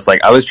more or less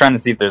like I was trying to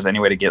see if there's any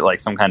way to get like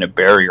some kind of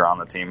barrier on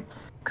the team,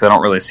 because I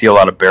don't really see a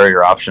lot of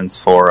barrier options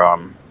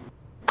for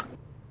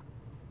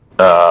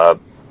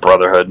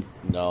Brotherhood.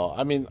 No,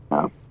 I mean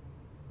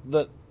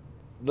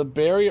the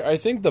barrier. I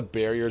think the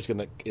barrier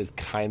is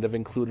kind of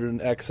included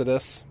in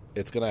Exodus.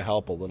 It's gonna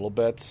help a little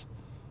bit.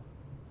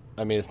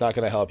 I mean, it's not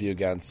gonna help you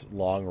against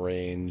long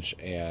range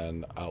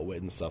and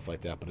outwit and stuff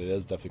like that, but it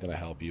is definitely gonna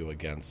help you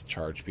against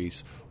charge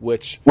piece.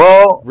 Which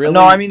really,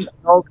 no, I mean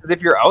no, because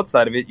if you're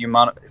outside of it,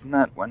 isn't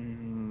that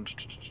when?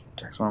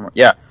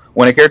 Yeah,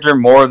 when a character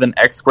more than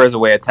X squares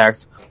away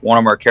attacks one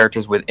or more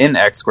characters within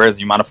X squares,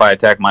 you modify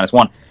attack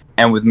 -1.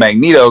 And with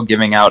Magneto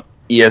giving out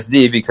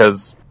ESD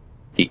because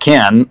he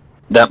can,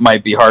 that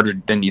might be harder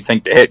than you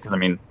think to hit. Because I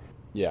mean,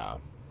 yeah,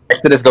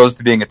 Exodus goes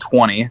to being a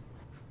 20.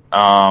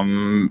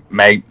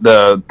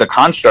 The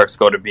constructs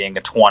go to being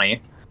a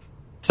 20.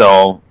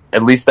 So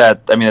at least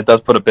that, I mean, it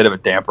does put a bit of a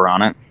damper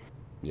on it.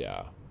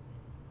 Yeah.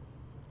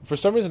 For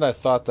some reason, I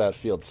thought that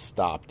field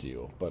stopped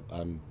you, but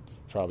I'm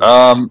probably.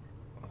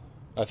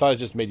 I thought it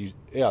just made you.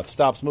 Yeah, it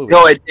stops moving.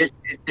 No,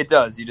 it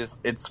does.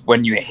 It's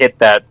when you hit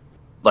that,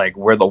 like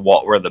where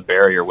the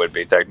barrier would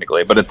be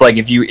technically. But it's like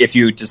if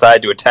you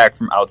decide to attack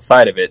from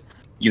outside of it,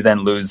 you then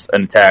lose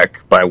an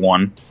attack by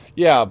 1.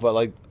 Yeah, but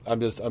like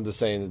I'm just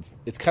saying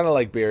it's kind of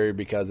like barrier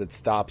because it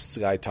stops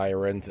Sky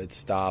Tyrant. It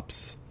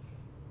stops.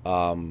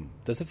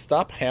 Does it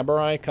stop Hammer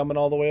Eye coming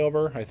all the way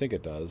over? I think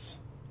it does.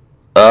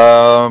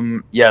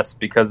 Yes,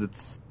 because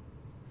it's.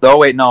 Oh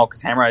wait, no,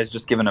 because Hammer Eye is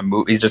just given a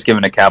move. He's just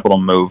given a capital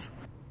move.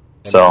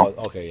 So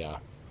okay, yeah.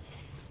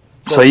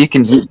 So he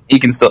can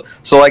still.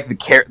 So like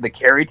the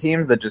carry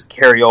teams that just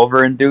carry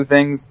over and do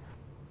things.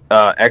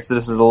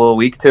 Exodus is a little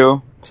weak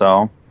too.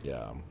 So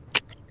yeah.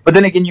 But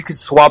then again, you could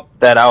swap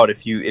that out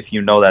if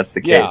you know that's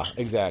the case.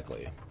 Yeah,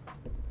 exactly.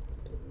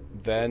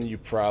 Then you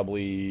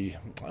probably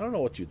I don't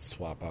know what you'd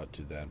swap out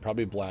to then.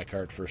 Probably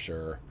Blackheart for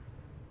sure.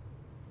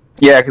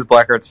 Yeah, because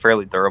Blackheart's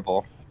fairly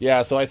durable.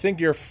 Yeah, so I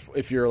think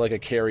if you're like a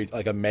carry,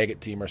 like a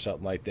Maggot team or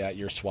something like that,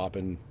 you're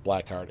swapping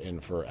Blackheart in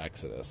for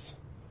Exodus,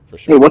 for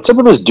sure. Hey, what's up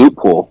with this Duke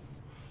pool?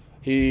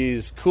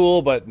 He's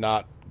cool, but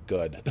not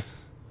good.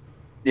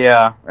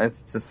 Yeah,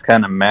 it's just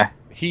kind of meh.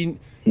 He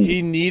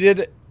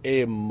needed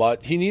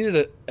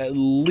at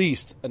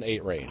least an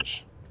 8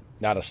 range,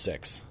 not a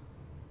 6.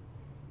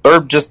 Or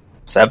just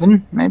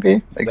 7,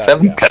 maybe? Like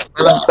 7's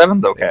yeah.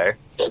 7's okay.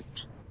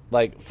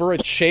 Like, for a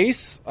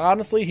chase,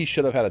 honestly, he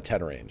should have had a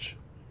 10 range.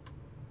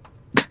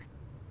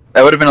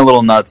 That would have been a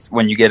little nuts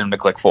when you get him to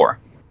click 4.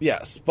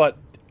 Yes, but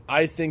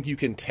I think you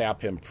can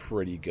tap him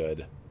pretty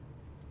good.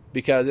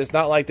 Because it's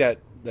not like that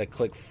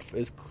click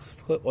is...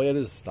 Well, it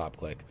is a stop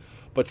click.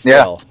 But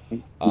still... Yeah,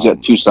 he's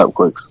got 2 stop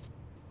clicks.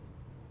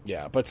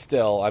 Yeah, but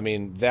still, I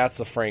mean, that's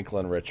a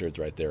Franklin Richards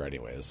right there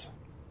anyways.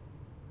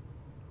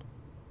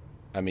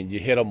 I mean, you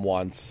hit him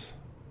once.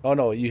 Oh,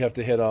 no, you have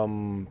to hit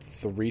him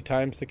 3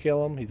 times to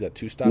kill him? He's got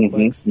 2 stop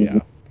clicks? Mm-hmm.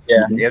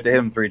 Yeah, you have to hit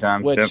him 3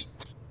 times. Which...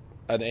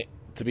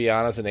 To be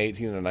honest, an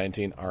 18 and a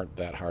 19 aren't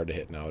that hard to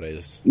hit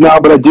nowadays. No,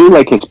 but I do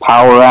like his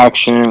power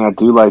action. I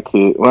do like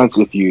it. Once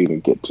if you even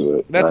get to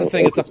it. That's right? the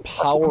thing. It's a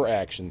power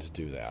action to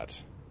do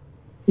that.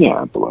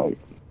 Yeah, but like,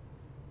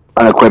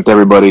 unequipped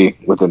everybody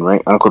within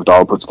range. Unequipped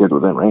all puts kids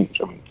within range.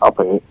 I mean, I'll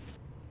pay it.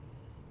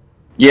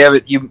 Yeah,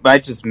 but you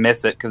might just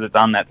miss it because it's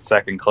on that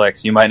second click,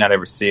 so you might not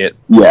ever see it.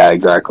 Yeah,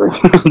 exactly.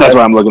 That's what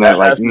I'm looking at.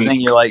 That's the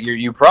thing. You're like,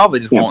 you probably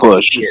just won't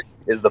push. see it.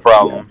 Is the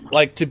problem. Yeah.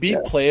 Like, to be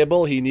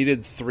playable, he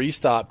needed 3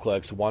 stop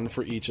clicks, 1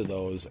 for each of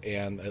those,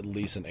 and at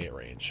least an 8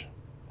 range.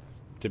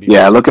 To be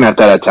playable. Looking at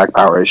that attack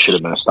power, it should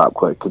have been a stop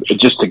click,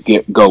 just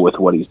to go with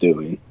what he's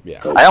doing.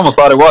 Yeah. I almost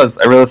thought it was.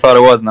 I really thought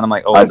it was, and then I'm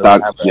like, I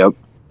thought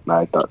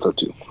so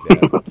too.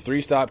 Yeah,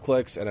 3 stop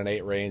clicks and an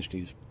 8 range, and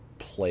he's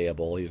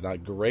playable. He's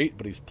not great,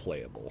 but he's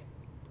playable.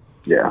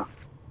 Yeah.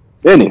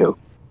 Anywho.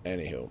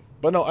 Anywho.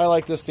 But no, I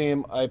like this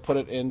team. I put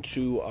it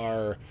into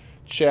our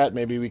chat.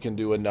 Maybe we can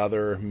do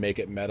another Make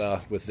It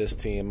Meta with this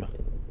team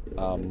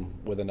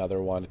with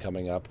another one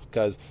coming up.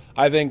 Because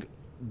I think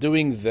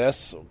doing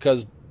this,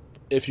 because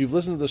if you've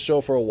listened to the show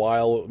for a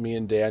while, what me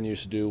and Dan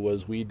used to do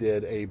was we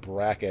did a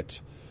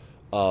bracket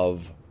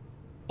of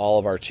all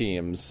of our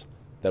teams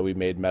that we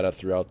made meta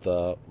throughout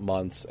the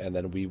months, and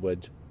then we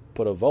would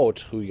put a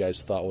vote who you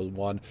guys thought was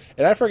won.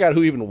 And I forgot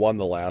who even won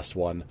the last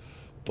one,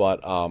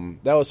 but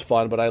that was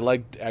fun. But I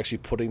liked actually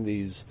putting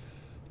these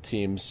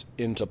teams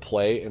into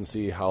play and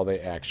see how they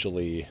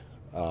actually...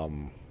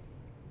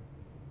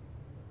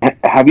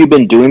 Have you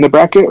been doing the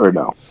bracket or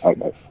no? I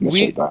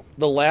missed that.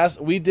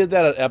 We did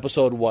that at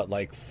episode,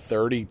 like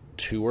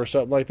 32 or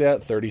something like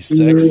that?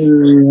 36?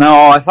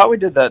 No, I thought we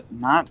did that.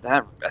 Not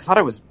that. I thought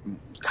it was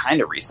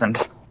kind of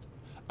recent.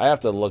 I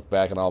have to look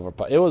back on all of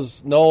our... It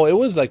was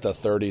like the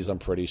 30s, I'm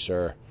pretty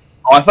sure.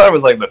 Oh, I thought it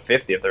was like the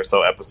 50th or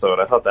so episode.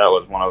 I thought that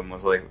was one of them.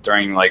 Was like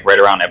during like right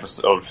around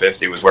episode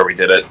 50 was where we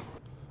did it.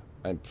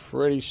 I'm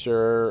pretty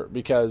sure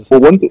because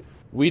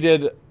we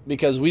did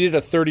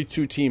a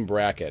 32 team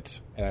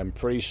bracket, and I'm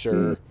pretty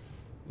sure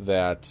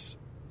that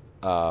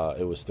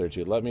it was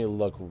 32. Let me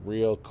look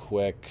real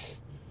quick.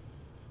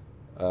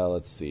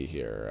 Let's see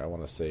here. I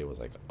want to say it was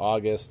like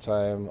August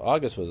time.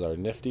 August was our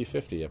Nifty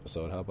 50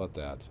 episode. How about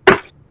that?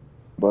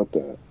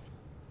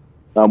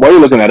 While you're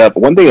looking that up,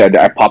 one thing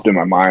that popped in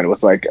my mind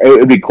was like it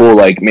would be cool,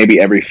 like maybe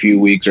every few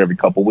weeks or every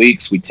couple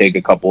weeks we take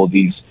a couple of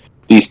these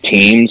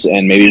teams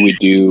and maybe we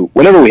do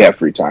whenever we have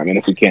free time, and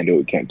if we can't do it,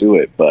 we can't do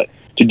it. But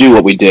to do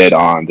what we did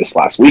on this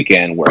last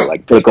weekend, where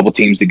like put a couple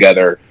teams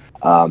together,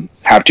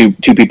 have two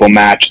people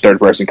match, third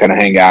person kind of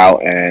hang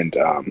out, and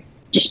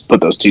just put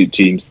those two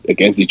teams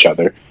against each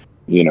other,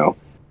 kind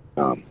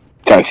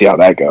of see how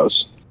that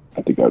goes.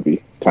 I think that would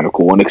be kind of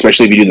cool, and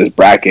especially if you do this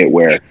bracket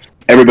where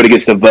everybody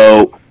gets to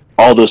vote,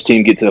 all those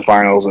teams get to the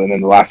finals, and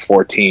then the last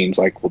 4 teams,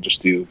 like we'll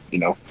just do,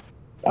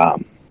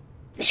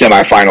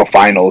 semifinal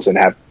finals and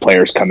have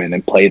players come in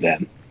and play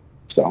them.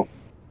 So,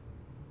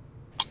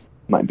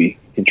 might be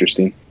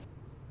interesting.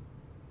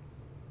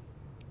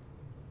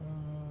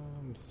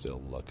 I'm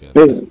still looking.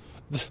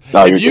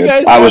 No, you're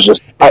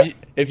good.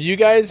 If you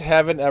guys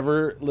haven't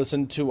ever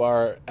listened to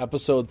our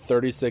episode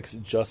 36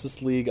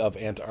 Justice League of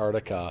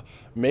Antarctica,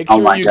 make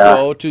sure you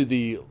go to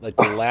the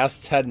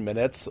last 10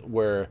 minutes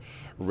where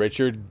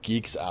Richard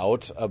geeks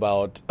out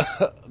about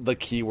the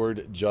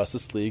keyword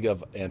Justice League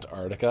of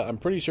Antarctica. I'm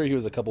pretty sure he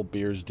was a couple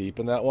beers deep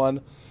in that one.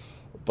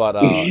 But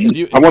I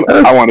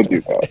want to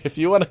do that. If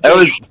you want to,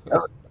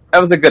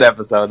 that was a good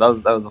episode.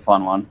 That was a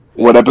fun one.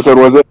 What episode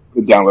was it?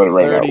 Download it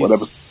right now. What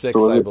episode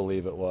was it? I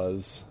believe it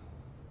was.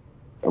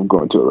 I'm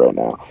going to it right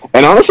now.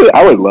 And honestly,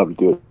 I would love to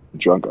do a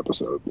drunk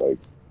episode. Like,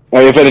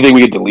 if anything,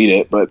 we could delete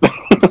it. But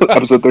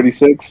episode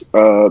 36.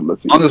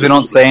 Let's see. As long as we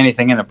don't say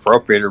anything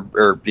inappropriate or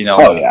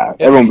Oh yeah,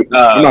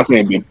 I'm not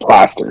saying be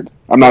plastered.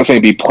 I'm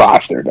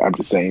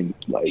just saying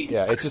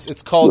Yeah,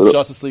 it's called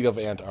Justice League of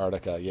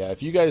Antarctica. Yeah,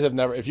 if you guys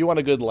if you want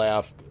a good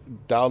laugh,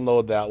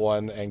 download that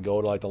one and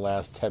go to the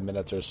last 10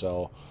 minutes or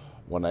so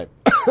when I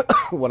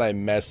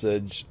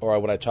message or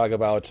when I talk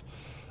about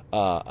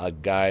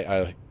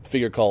a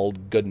figure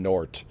called Good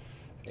Nort,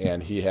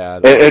 and he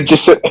had go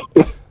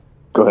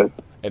ahead.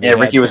 Yeah,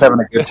 Ricky was having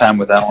a good time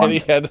with that one.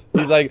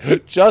 He's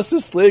like,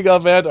 Justice League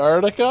of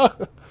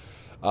Antarctica?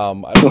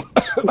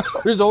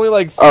 There's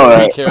only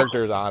 3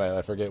 characters on it.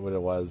 I forget what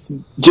it was.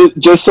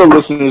 Just so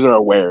listeners are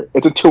aware,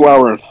 it's a 2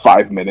 hour and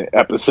 5 minute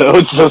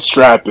episode, so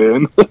strap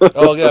in.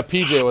 Oh, yeah,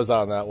 PJ was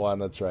on that one.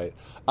 That's right.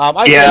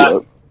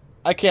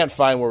 I can't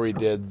find where we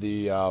did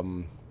the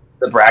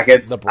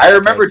brackets. I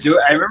remember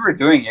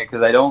doing it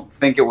because I don't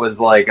think it was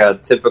like a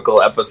typical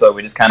episode.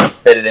 We just kind of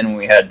fit it in when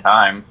we had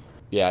time.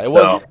 Yeah,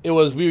 it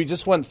was. We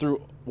just went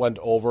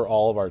over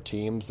all of our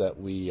teams that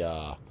we.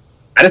 I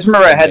just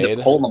remember I had to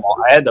pull them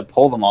all. I had to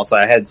pull them all, so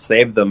I had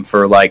saved them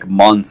for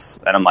months,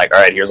 and I'm like,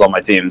 all right, here's all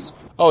my teams.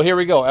 Oh, here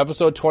we go.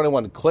 Episode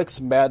 21, Clicks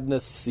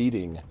Madness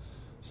Seeding.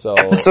 So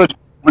episode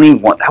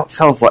 21. That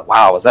feels like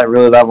was that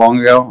really that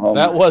long ago?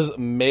 That was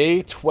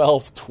May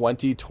 12th,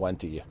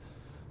 2020.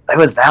 That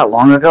was that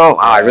long ago? Wow,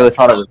 I really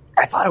thought it was.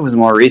 I thought it was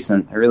more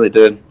recent. I really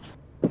did.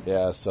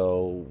 Yeah,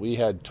 so we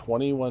had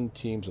 21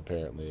 teams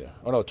apparently.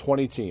 Oh no,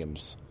 20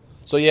 teams.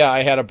 So yeah,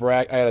 I had a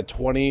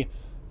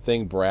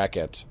 20-thing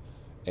bracket,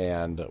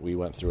 and we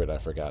went through it. I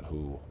forgot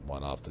who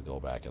won. I'll have to go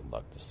back and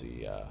look to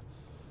see.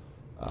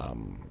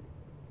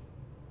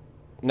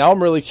 Now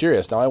I'm really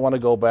curious. Now I want to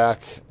go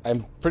back.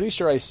 I'm pretty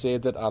sure I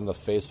saved it on the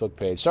Facebook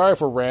page. Sorry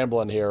for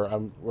rambling here.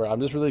 I'm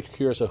just really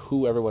curious of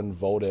who everyone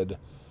voted.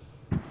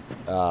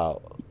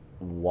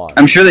 Won.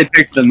 I'm sure they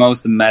picked the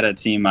most meta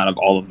team out of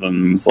all of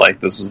them. It's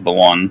like this was the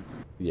one.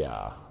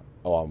 Yeah.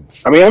 Oh,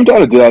 I'm down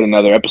to do that in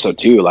another episode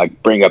too.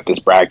 Like bring up this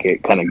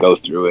bracket, kind of go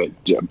through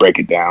it, break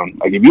it down.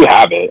 Like if you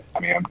have it,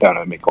 I'm down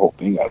to make a whole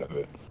thing out of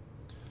it.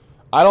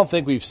 I don't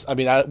think we'd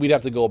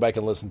have to go back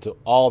and listen to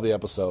all the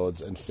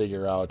episodes and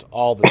figure out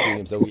all the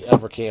teams that we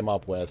ever came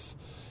up with.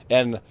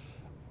 And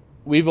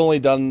we've only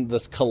done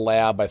this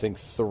collab, I think,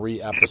 3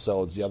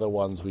 episodes. The other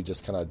ones we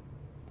just kind of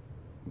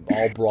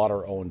all brought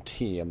our own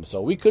team.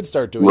 So we could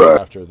start doing Right.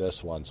 it after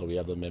this one. So we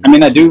have them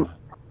in. I do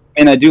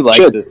like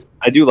Sure. this.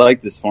 I do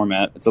like this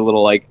format. It's a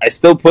little like I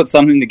still put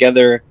something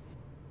together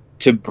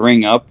to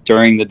bring up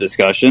during the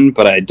discussion,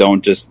 but I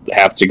don't just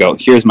have to go,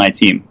 here's my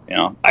team. You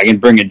know, I can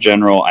bring a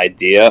general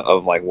idea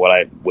of like what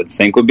I would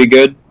think would be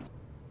good.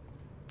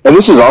 And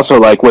this is also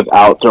like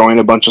without throwing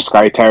a bunch of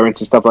Sky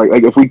Tyrants and stuff like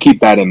if we keep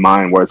that in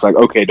mind, where it's like,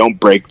 okay, don't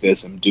break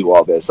this and do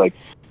all this. Like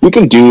we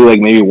can do like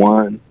maybe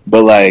one,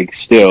 but like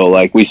still,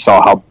 like we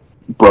saw how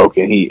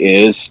broken he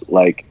is.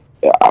 Like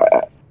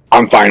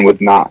I'm fine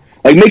with not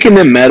like making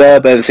them meta,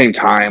 but at the same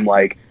time,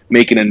 like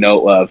making a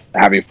note of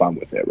having fun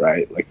with it,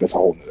 right? Like that's a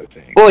whole other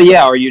thing. Well,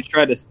 yeah, or you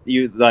try to I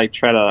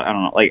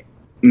don't know, like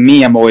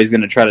me, I'm always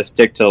going to try to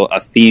stick to a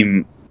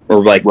theme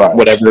or like Right.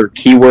 whatever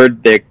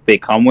keyword they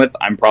come with.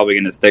 I'm probably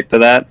going to stick to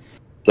that.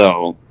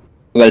 So,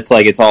 but it's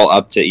like it's all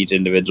up to each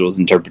individual's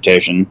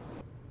interpretation.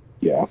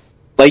 Yeah.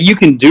 Like you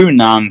can do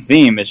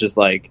non-theme. It's just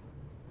like,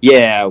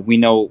 yeah, we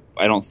know.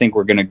 I don't think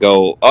we're going to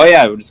go. Oh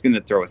yeah, we're just going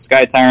to throw a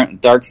Sky Tyrant, a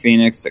Dark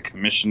Phoenix, a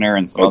Commissioner,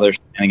 and some other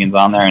shenanigans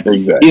on there, and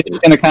Exactly. he's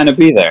just going to kind of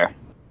be there.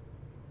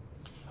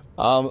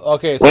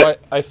 Okay, so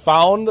I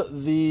found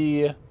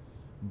the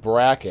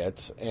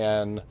bracket,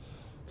 and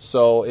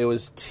so it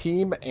was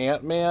Team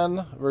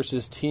Ant-Man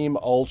versus Team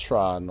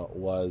Ultron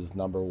was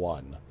number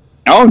 1.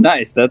 Oh,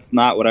 nice. That's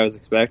not what I was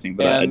expecting,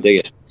 but I And- dig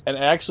it. And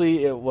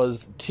actually, it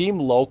was Team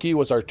Loki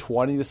was our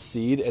 20th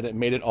seed, and it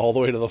made it all the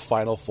way to the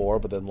Final Four,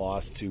 but then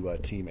lost to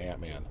Team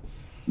Ant-Man.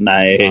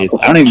 Nice.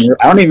 I don't even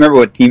remember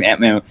what Team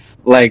Ant-Man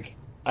like.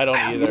 I don't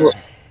either.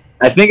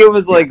 I think it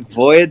was like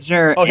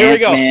Voyager. Oh, here we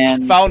go.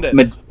 Ant-Man, Found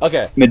it.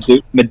 Okay.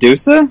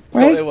 Medusa.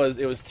 Right? So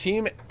it was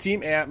Team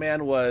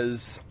Ant-Man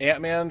was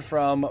Ant-Man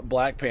from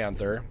Black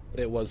Panther.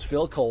 It was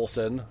Phil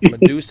Coulson,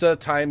 Medusa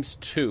times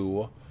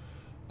 2,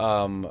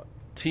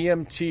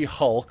 TMT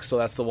Hulk, so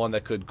that's the one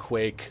that could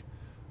quake,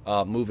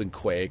 move and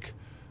quake.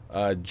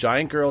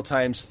 Giant Girl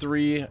times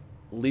 3,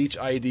 Leech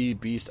ID,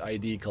 Beast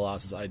ID,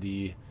 Colossus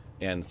ID,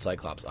 and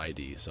Cyclops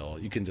ID. So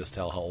you can just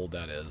tell how old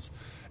that is.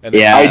 And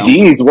then, Yeah.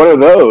 IDs, what are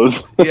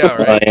those? yeah,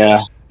 right.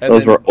 Yeah. And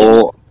Those then were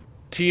old.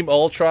 Team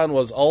Ultron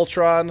was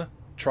Ultron,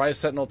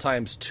 Tri-Sentinel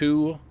times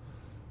 2,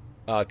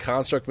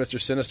 Construct Mr.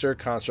 Sinister,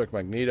 Construct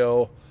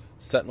Magneto,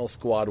 Sentinel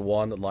Squad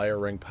 1, Liar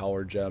Ring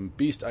Power Gem,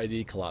 Beast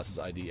ID, Colossus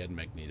ID, and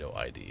Magneto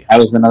ID. That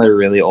was another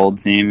really old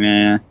team.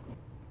 Yeah.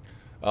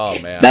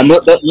 Oh man,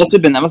 That must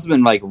have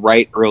been like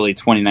right early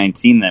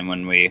 2019 then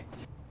when we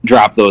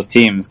dropped those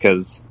teams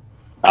because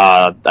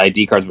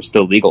ID cards were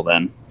still legal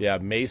then. yeah,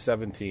 May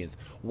 17th.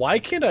 Why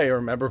can't I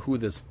remember who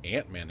this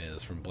Ant-Man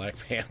is from Black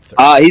Panther?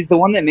 He's the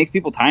one that makes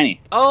people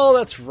tiny. Oh,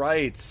 that's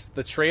right,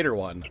 the traitor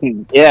one.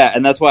 Yeah,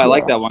 and that's why I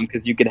like that one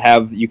because you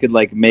could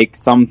like make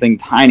something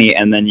tiny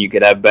and then you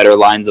could have better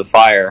lines of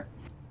fire.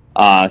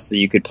 So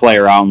you could play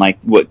around like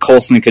what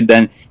Coulson could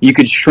then you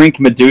could shrink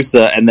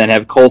Medusa and then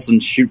have Coulson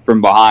shoot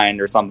from behind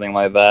or something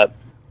like that.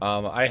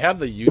 I have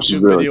the Which is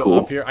YouTube really video cool.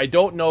 up here. I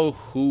don't know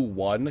who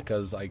won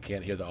because I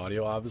can't hear the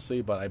audio,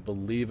 obviously, but I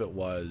believe it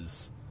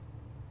was.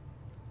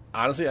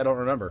 Honestly, I don't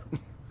remember.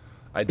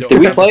 I don't. Did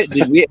we remember. play?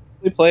 Did we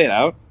actually play it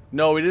out?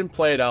 No, we didn't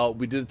play it out.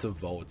 We did it to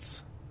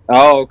votes.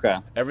 Oh, okay.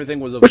 Everything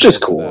was a Which vote is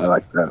for cool. that. I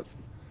like that.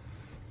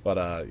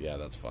 But yeah,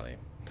 that's funny.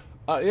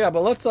 Yeah,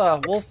 but let's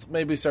we'll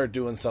maybe start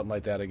doing something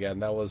like that again.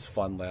 That was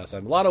fun last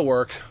time. A lot of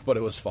work, but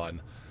it was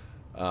fun.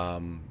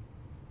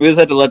 We just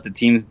had to let the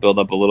teams build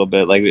up a little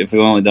bit. Like if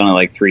we've only done it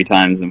like 3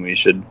 times, then we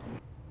should.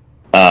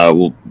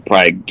 We'll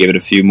probably give it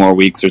a few more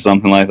weeks or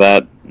something like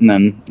that, and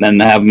then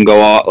have them go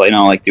all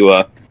like do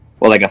a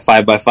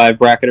 5x5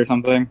 bracket or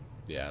something.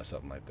 Yeah,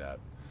 something like that.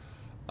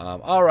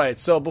 All right,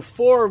 so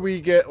before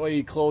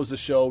we close the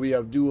show, we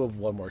have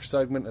one more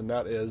segment, and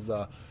that is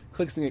the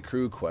Clixing It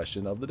Crew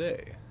question of the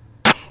day.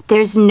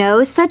 There's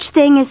no such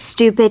thing as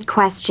stupid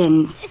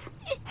questions.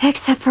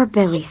 Except for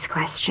Billy's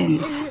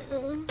questions.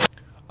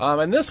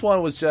 And this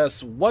one was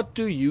just, what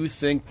do you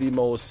think the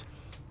most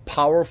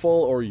powerful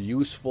or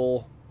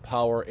useful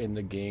power in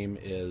the game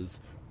is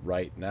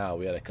right now?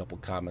 We had a couple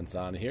comments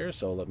on here,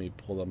 so let me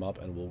pull them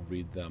up and we'll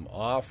read them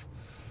off.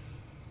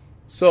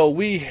 So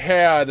we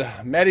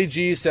had Matty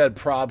G said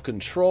prob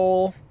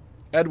control.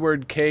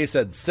 Edward K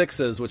said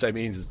 6s, which I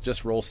mean is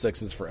just roll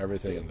 6s for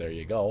everything, and there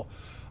you go.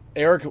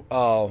 Eric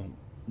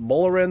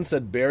Mullerin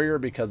said barrier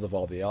because of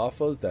all the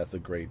alphas. That's a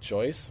great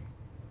choice.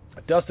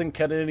 Dustin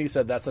Kennedy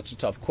said that's such a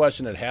tough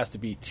question. It has to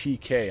be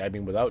TK. I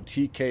mean, without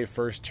TK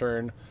first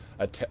turn,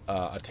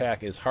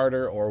 attack is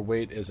harder, or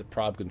wait, is it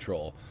prob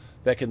control?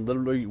 That can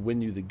literally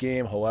win you the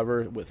game.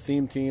 However, with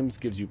theme teams,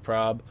 gives you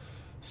prob,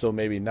 so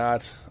maybe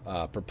not.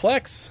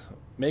 Perplex,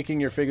 making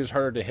your figures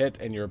harder to hit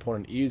and your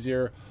opponent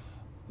easier.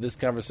 This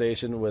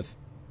conversation with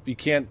you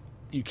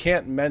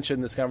can't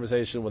mention this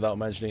conversation without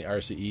mentioning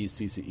RCE,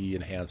 CCE,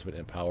 enhancement,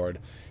 empowered.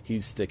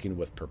 He's sticking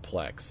with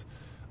Perplex.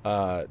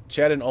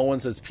 Chad and Owen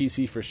says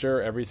PC for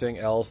sure. Everything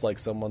else, like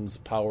someone's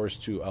powers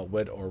to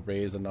outwit or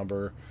raise a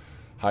number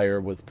higher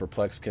with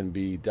Perplex, can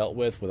be dealt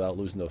with without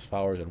losing those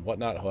powers and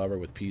whatnot. However,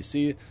 with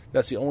PC,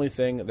 that's the only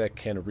thing that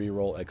can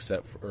reroll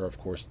except for, of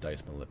course,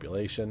 dice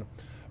manipulation.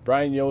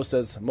 Brian Yo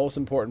says, most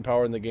important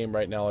power in the game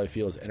right now, I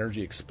feel, is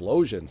energy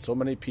explosion. So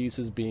many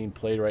pieces being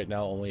played right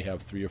now only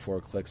have 3 or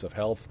 4 clicks of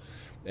health,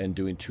 and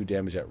doing 2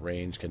 damage at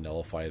range can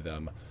nullify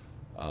them.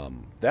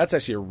 That's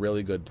actually a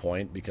really good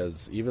point,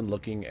 because even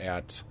looking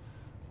at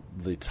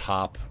the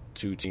top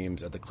 2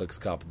 teams at the Clicks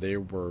Cup, there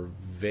were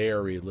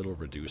very little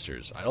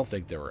reducers. I don't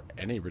think there were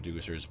any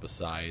reducers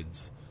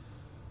besides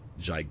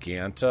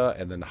Giganta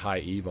and then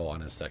High Evo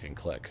on his second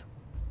click.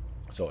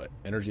 So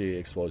energy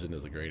explosion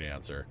is a great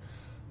answer.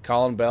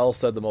 Colin Bell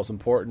said the most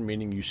important,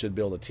 meaning you should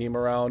build a team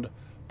around.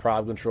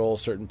 Prob control,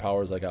 certain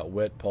powers like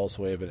Outwit, Pulse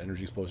Wave, and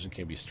Energy Explosion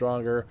can be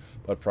stronger,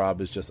 but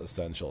Prob is just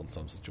essential in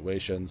some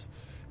situations.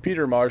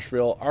 Peter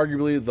Marshfield,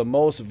 arguably the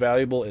most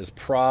valuable is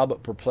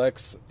Prob.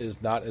 Perplex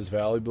is not as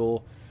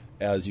valuable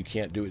as you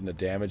can't do it into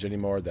damage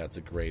anymore. That's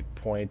a great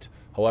point.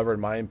 However, in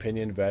my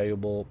opinion,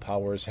 valuable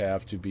powers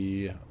have to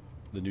be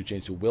the new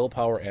change to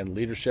Willpower and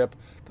Leadership.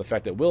 The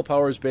fact that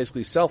Willpower is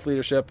basically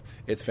self-leadership,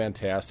 it's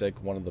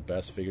fantastic. One of the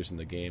best figures in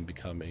the game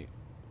becoming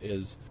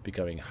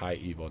High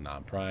Evo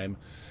non-prime.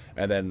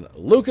 And then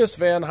Lucas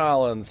Van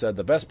Hollen said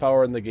the best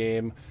power in the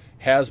game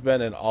has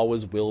been and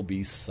always will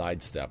be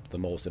Sidestep. The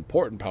most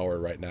important power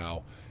right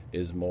now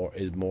is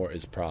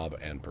Prob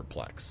and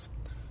Perplex.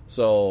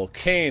 So,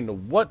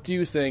 Kane, what do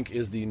you think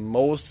is the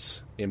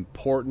most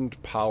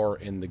important power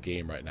in the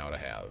game right now to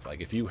have?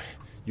 Like, if you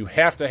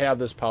have to have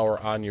this power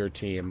on your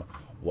team,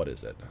 what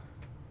is it?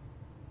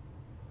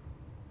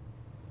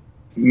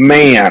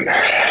 Man,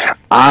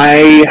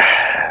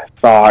 I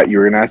thought you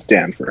were going to ask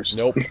Dan first.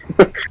 Nope.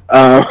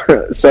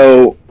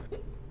 So,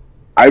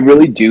 I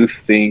really do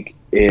think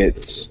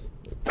it's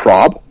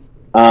Prob.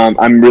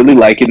 I'm really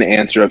liking the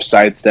answer of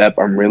Sidestep.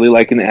 I'm really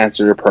liking the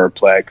answer of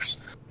Perplex.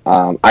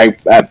 I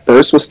at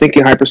first was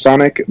thinking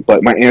Hypersonic,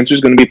 but my answer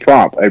is going to be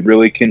Prob. I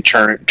really can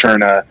turn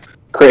a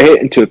crit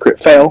hit into a crit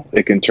fail.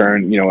 It can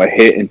turn, a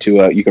hit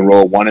into you can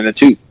roll a 1 and a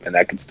 2, and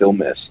that can still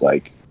miss.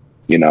 Like,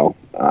 you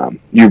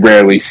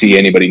rarely see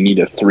anybody need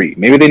a 3.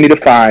 Maybe they need a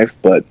 5,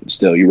 but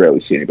still, you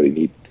rarely see anybody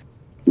need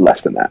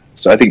less than that.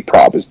 So I think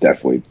Prob is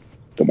definitely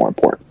the more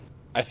important.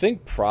 I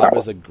think Prob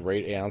is a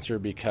great answer,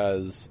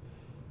 because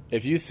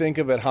if you think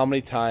of it, how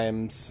many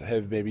times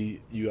have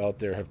maybe you out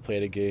there have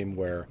played a game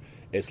where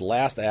it's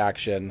last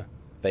action,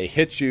 they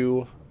hit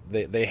you,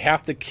 they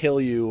have to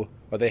kill you,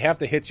 or they have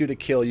to hit you to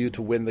kill you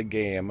to win the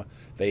game.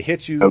 They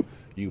hit you,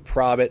 you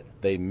prob it,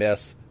 they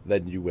miss,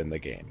 then you win the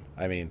game.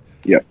 I mean,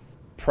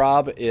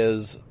 Prob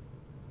is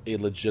a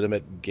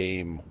legitimate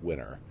game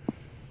winner.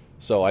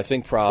 So I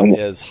think Prob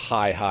is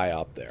high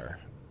up there.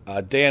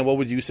 Dan, what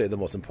would you say the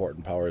most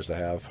important power is to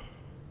have?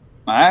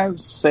 I would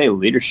say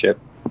Leadership,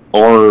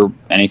 or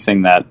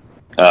anything that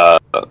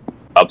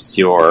ups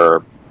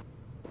your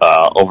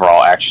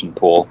overall action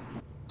pool.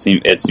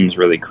 It seems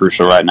really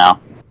crucial right now.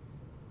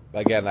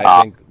 Again,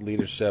 I think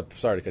Leadership...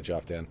 Sorry to cut you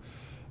off, Dan.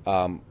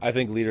 I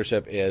think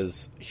Leadership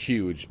is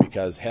huge,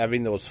 because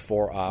having those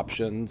 4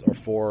 options or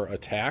 4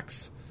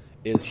 attacks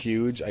is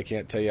huge. I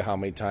can't tell you how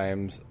many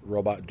times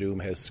Robot Doom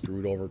has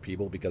screwed over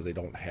people because they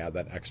don't have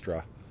that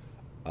extra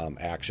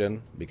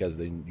action, because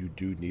you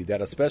do need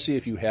that, especially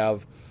if you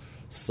have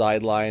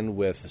Sideline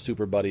with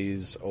Super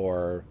Buddies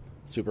or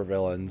Super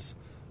Villains,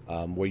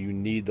 where you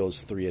need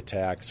those 3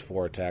 attacks,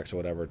 4 attacks, or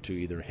whatever to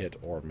either hit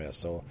or miss.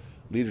 So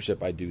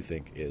Leadership, I do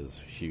think,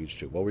 is huge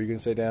too. What were you going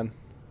to say, Dan?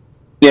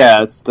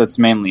 Yeah, that's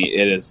mainly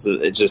it.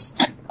 It's just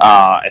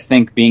I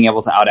think being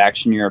able to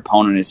out-action your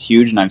opponent is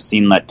huge, and I've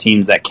seen that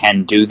teams that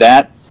can do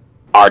that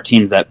are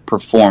teams that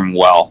perform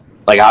well.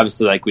 Like,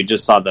 obviously, like we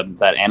just saw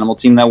that Animal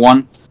team that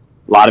won.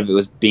 A lot of it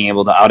was being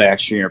able to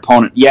out-action your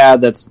opponent. Yeah,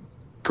 that's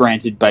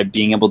granted by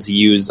being able to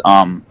use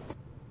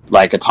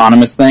like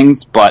autonomous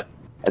things, but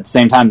at the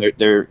same time,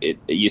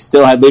 you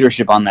still had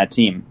Leadership on that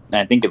team, and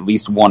I think at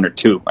least 1 or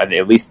 2,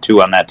 at least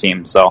 2 on that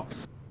team. So,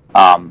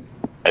 I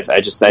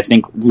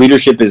think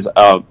Leadership is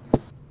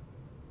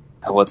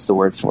what's the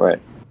word for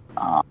it?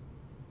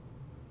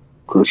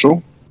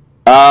 Crucial,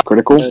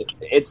 critical.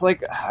 It's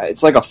like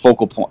a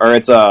focal point, or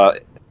it's a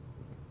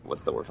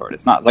what's the word for it?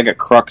 It's like a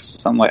crux,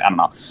 something like, I don't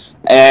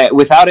know.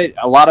 Without it,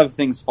 a lot of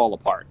things fall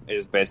apart,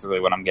 is basically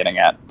what I'm getting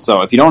at.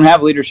 So if you don't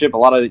have Leadership, a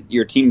lot of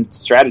your team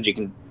strategy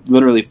can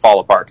literally fall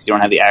apart because you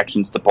don't have the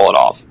actions to pull it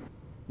off.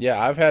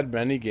 Yeah, I've had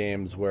many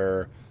games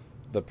where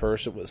the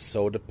person was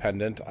so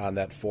dependent on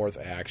that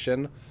 4th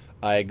action,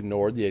 I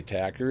ignored the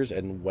attackers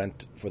and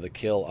went for the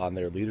kill on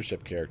their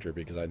Leadership character,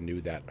 because I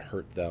knew that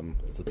hurt them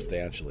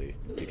substantially,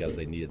 because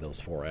they needed those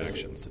 4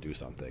 actions to do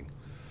something.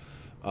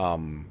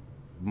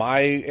 My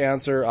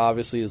answer,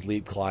 obviously, is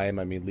Leap Climb.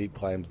 I mean, Leap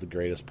Climb's the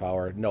greatest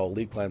power. No,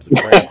 Leap Climb's the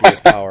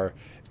greatest power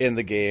in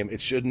the game.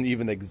 It shouldn't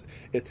even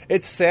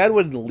it's sad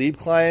when Leap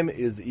Climb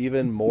is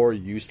even more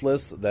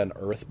useless than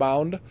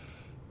Earthbound.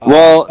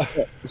 Well,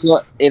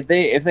 so if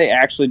they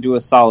actually do a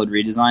solid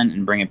redesign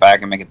and bring it back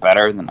and make it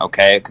better, then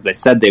okay, because they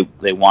said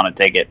they want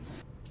to take it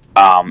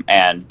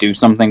and do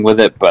something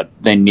with it, but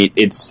they need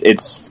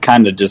it's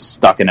kind of just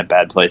stuck in a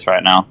bad place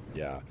right now.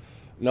 Yeah.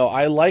 No,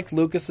 I like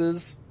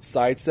Lucas's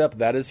Sidestep.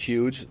 That is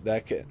huge.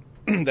 That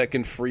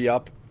can free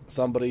up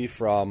somebody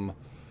from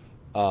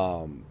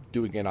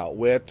doing an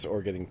outwit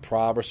or getting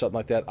prob or something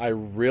like that. I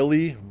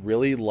really,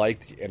 really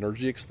liked the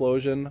energy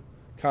explosion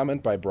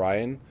comment by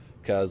Brian,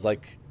 because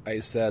like I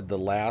said, the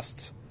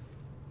last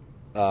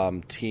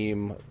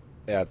team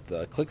at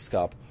the Clicks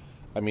Cup,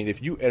 I mean,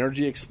 if you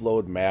energy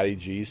explode Matty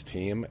G's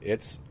team,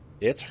 it's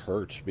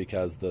hurt,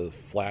 because the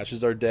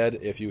flashes are dead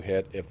if you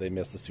hit, if they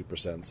miss the super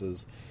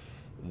senses.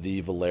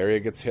 The Valeria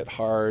gets hit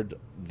hard.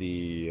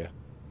 The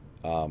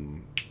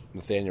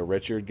Nathaniel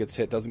Richard gets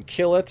hit, doesn't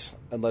kill it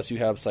unless you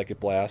have Psychic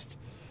Blast.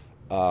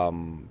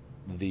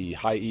 The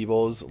high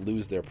Evos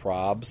lose their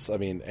probs. I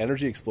mean,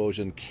 energy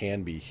explosion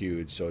can be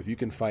huge. So if you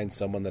can find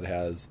someone that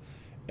has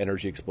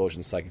energy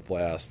explosion, Psychic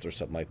Blast, or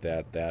something like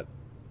that,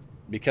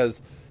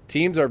 because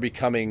teams are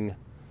becoming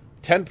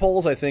tent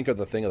poles, I think, are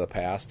the thing of the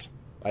past.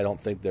 I don't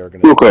think they're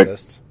going to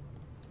exist.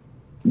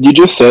 You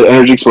just said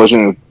energy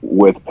explosion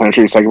with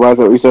penetrating Psychic Blast. Is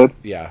that what you said?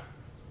 Yeah.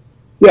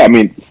 Yeah, I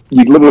mean,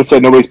 you literally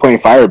said nobody's playing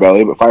Fire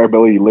Belly, but Fire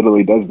Belly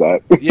literally does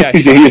that. Yeah, he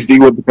just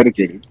deal with the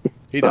penetrating.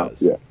 He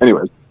does. Yeah.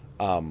 Anyways,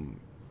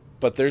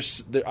 but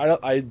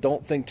I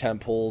don't think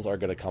tent poles are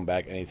going to come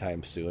back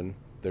anytime soon.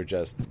 They're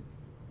just,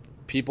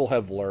 people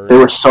have learned. They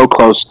were so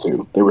close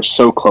to.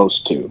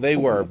 They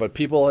were, but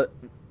people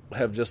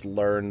have just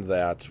learned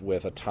that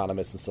with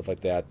autonomous and stuff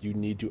like that, you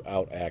need to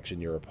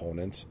out-action your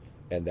opponent,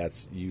 and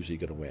that's usually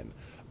going to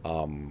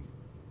win.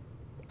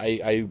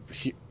 I've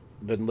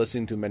been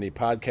listening to many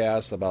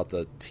podcasts about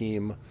the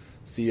team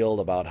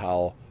Sealed, about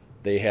how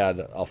they had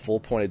a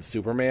full-pointed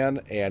Superman,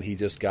 and he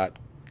just got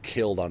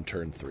killed on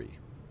turn 3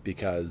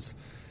 because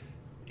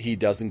he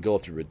doesn't go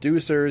through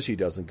reducers, he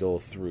doesn't go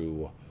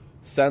through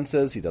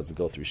senses, he doesn't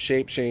go through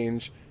shape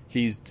change.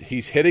 He's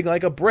hitting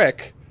like a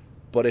brick,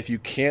 but if you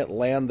can't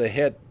land the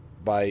hit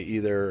by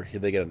either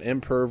they get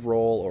an imperv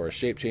roll or a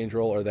shape change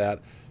roll or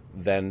that,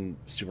 then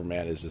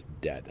Superman is just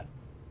dead.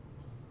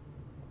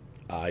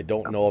 I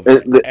don't know of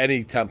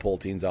any temple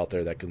teams out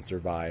there that can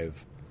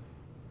survive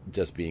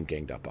just being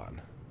ganged up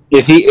on.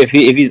 If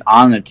he's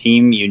on the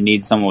team, you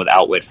need someone with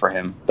outwit for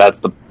him.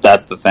 That's the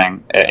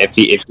thing.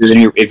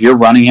 If you're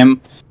running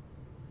him,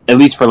 at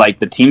least for like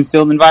the team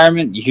sealed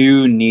environment,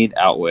 you need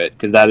outwit,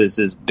 because that is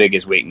his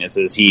biggest weakness.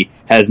 Is he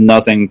has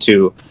nothing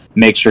to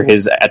make sure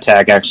his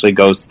attack actually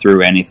goes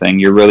through anything.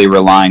 You're really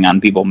relying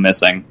on people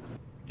missing.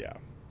 Yeah.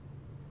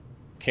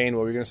 Kane,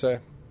 what were you going to say?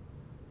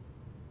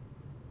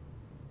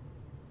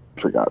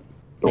 Forgot.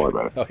 Don't worry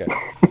about it.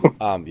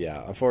 Okay.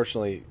 Yeah,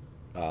 unfortunately.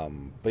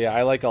 But yeah,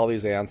 I like all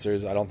these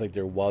answers. I don't think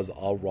there was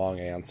a wrong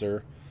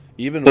answer.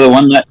 Even so,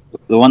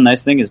 the one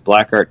nice thing is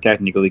Blackheart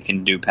technically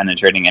can do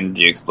penetrating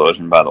energy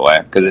explosion. By the way,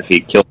 because if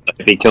he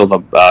kills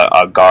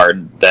a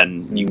guard,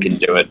 then you can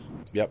do it.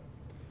 Yep.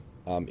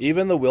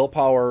 Even the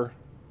willpower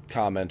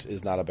comment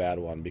is not a bad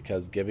one,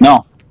 because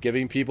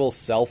giving people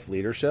self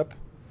leadership.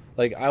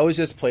 Like, I was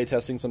just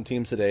playtesting some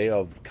teams today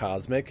of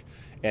Cosmic,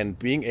 and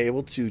being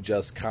able to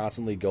just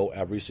constantly go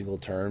every single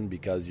turn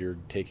because you're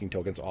taking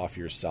tokens off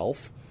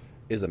yourself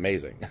is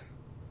amazing.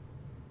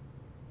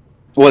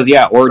 Or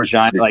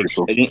giant, like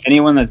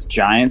anyone that's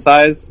giant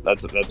size,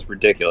 that's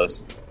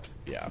ridiculous.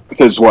 Yeah.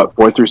 Because what,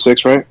 4 through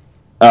 6, right?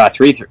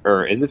 3 through,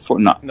 or is it 4?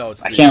 No,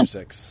 it's 3 through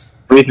 6.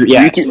 3 through,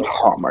 yeah.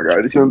 Oh my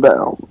god, it's even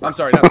better. I'm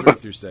sorry, not 3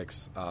 through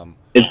 6.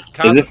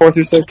 Is it 4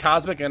 through 6?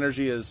 Cosmic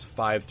Energy is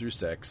 5 through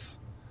 6.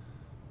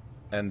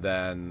 And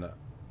then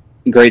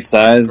Great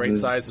Size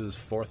is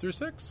 4 through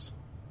 6?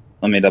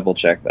 Let me double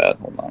check that.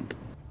 Hold on.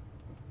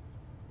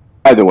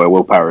 Either way,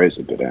 willpower is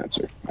a good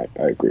answer. I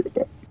agree with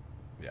that.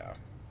 Yeah.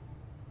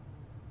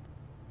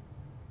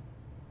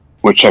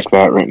 We'll check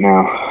that right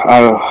now.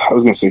 I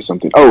was going to say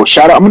something. Oh,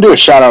 shout out! I'm going to do a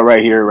shout out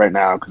right here, right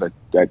now, because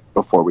I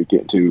before we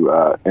get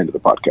to end of the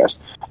podcast.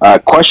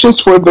 Questions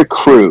for the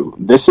crew.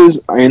 This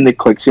is in the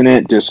Clicks in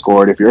It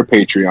Discord. If you're a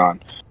Patreon,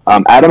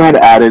 Adam had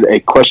added a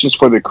questions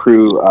for the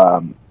crew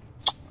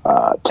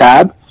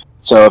tab.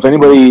 So if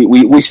anybody,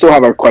 we still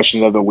have our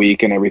questions of the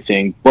week and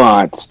everything,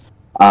 but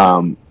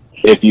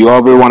if you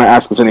ever want to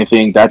ask us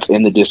anything, that's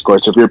in the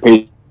Discord. So if you're a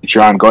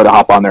Patreon, go ahead and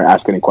hop on there,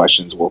 ask any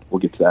questions. We'll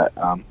get to that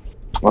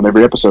on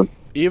every episode.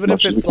 Even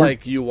if it's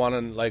like you want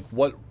to, like,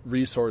 what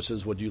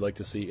resources would you like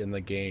to see in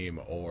the game,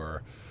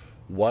 or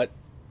what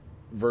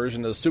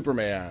version of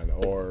Superman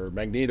or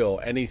Magneto,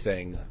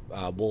 anything.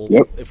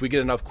 If we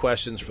get enough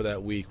questions for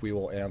that week, we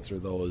will answer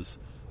those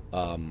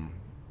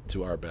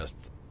to our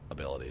best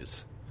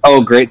abilities.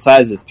 Oh, Great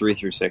Size is 3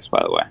 through 6,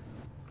 by the way.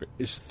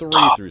 It's 3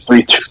 through 6.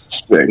 3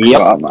 through 6.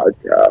 Yep. Oh my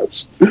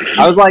gosh.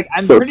 I was like,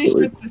 I'm pretty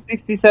sure it's a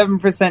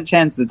 67%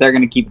 chance that they're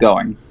going to keep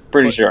going.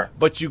 Pretty sure.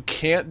 But you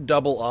can't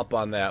double up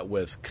on that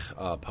with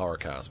Power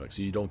Cosmic,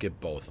 so you don't get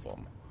both of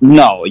them.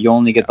 No, you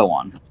only get the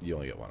one. You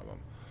only get one of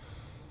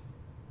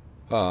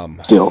them.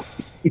 Still.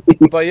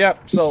 But yeah,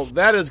 so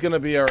that is going to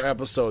be our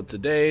episode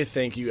today.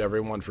 Thank you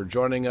everyone for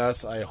joining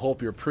us. I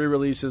hope your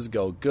pre-releases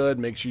go good.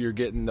 Make sure you're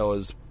getting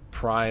those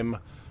Prime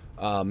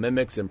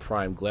Mimics and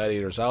Prime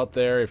Gladiators out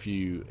there. If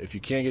you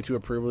can't get to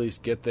a pre-release,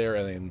 get there.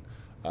 And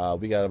then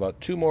we got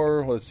about 2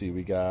 more. Let's see,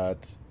 we got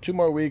 2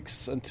 more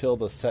weeks until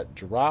the set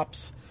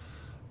drops.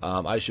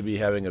 I should be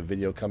having a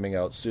video coming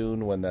out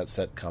soon when that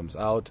set comes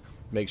out.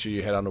 Make sure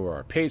you head on to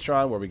our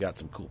Patreon, where we got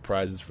some cool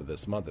prizes for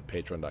this month at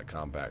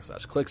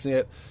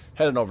patreon.com/clicksingit.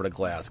 Head on over to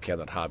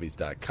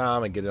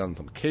glasscabinet.hobbies.com and get in on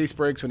some case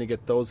breaks when you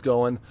get those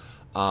going.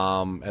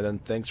 And then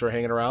thanks for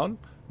hanging around.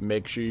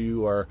 Make sure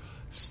you are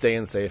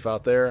staying safe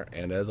out there.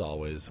 And as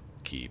always,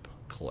 keep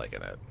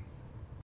clicking it.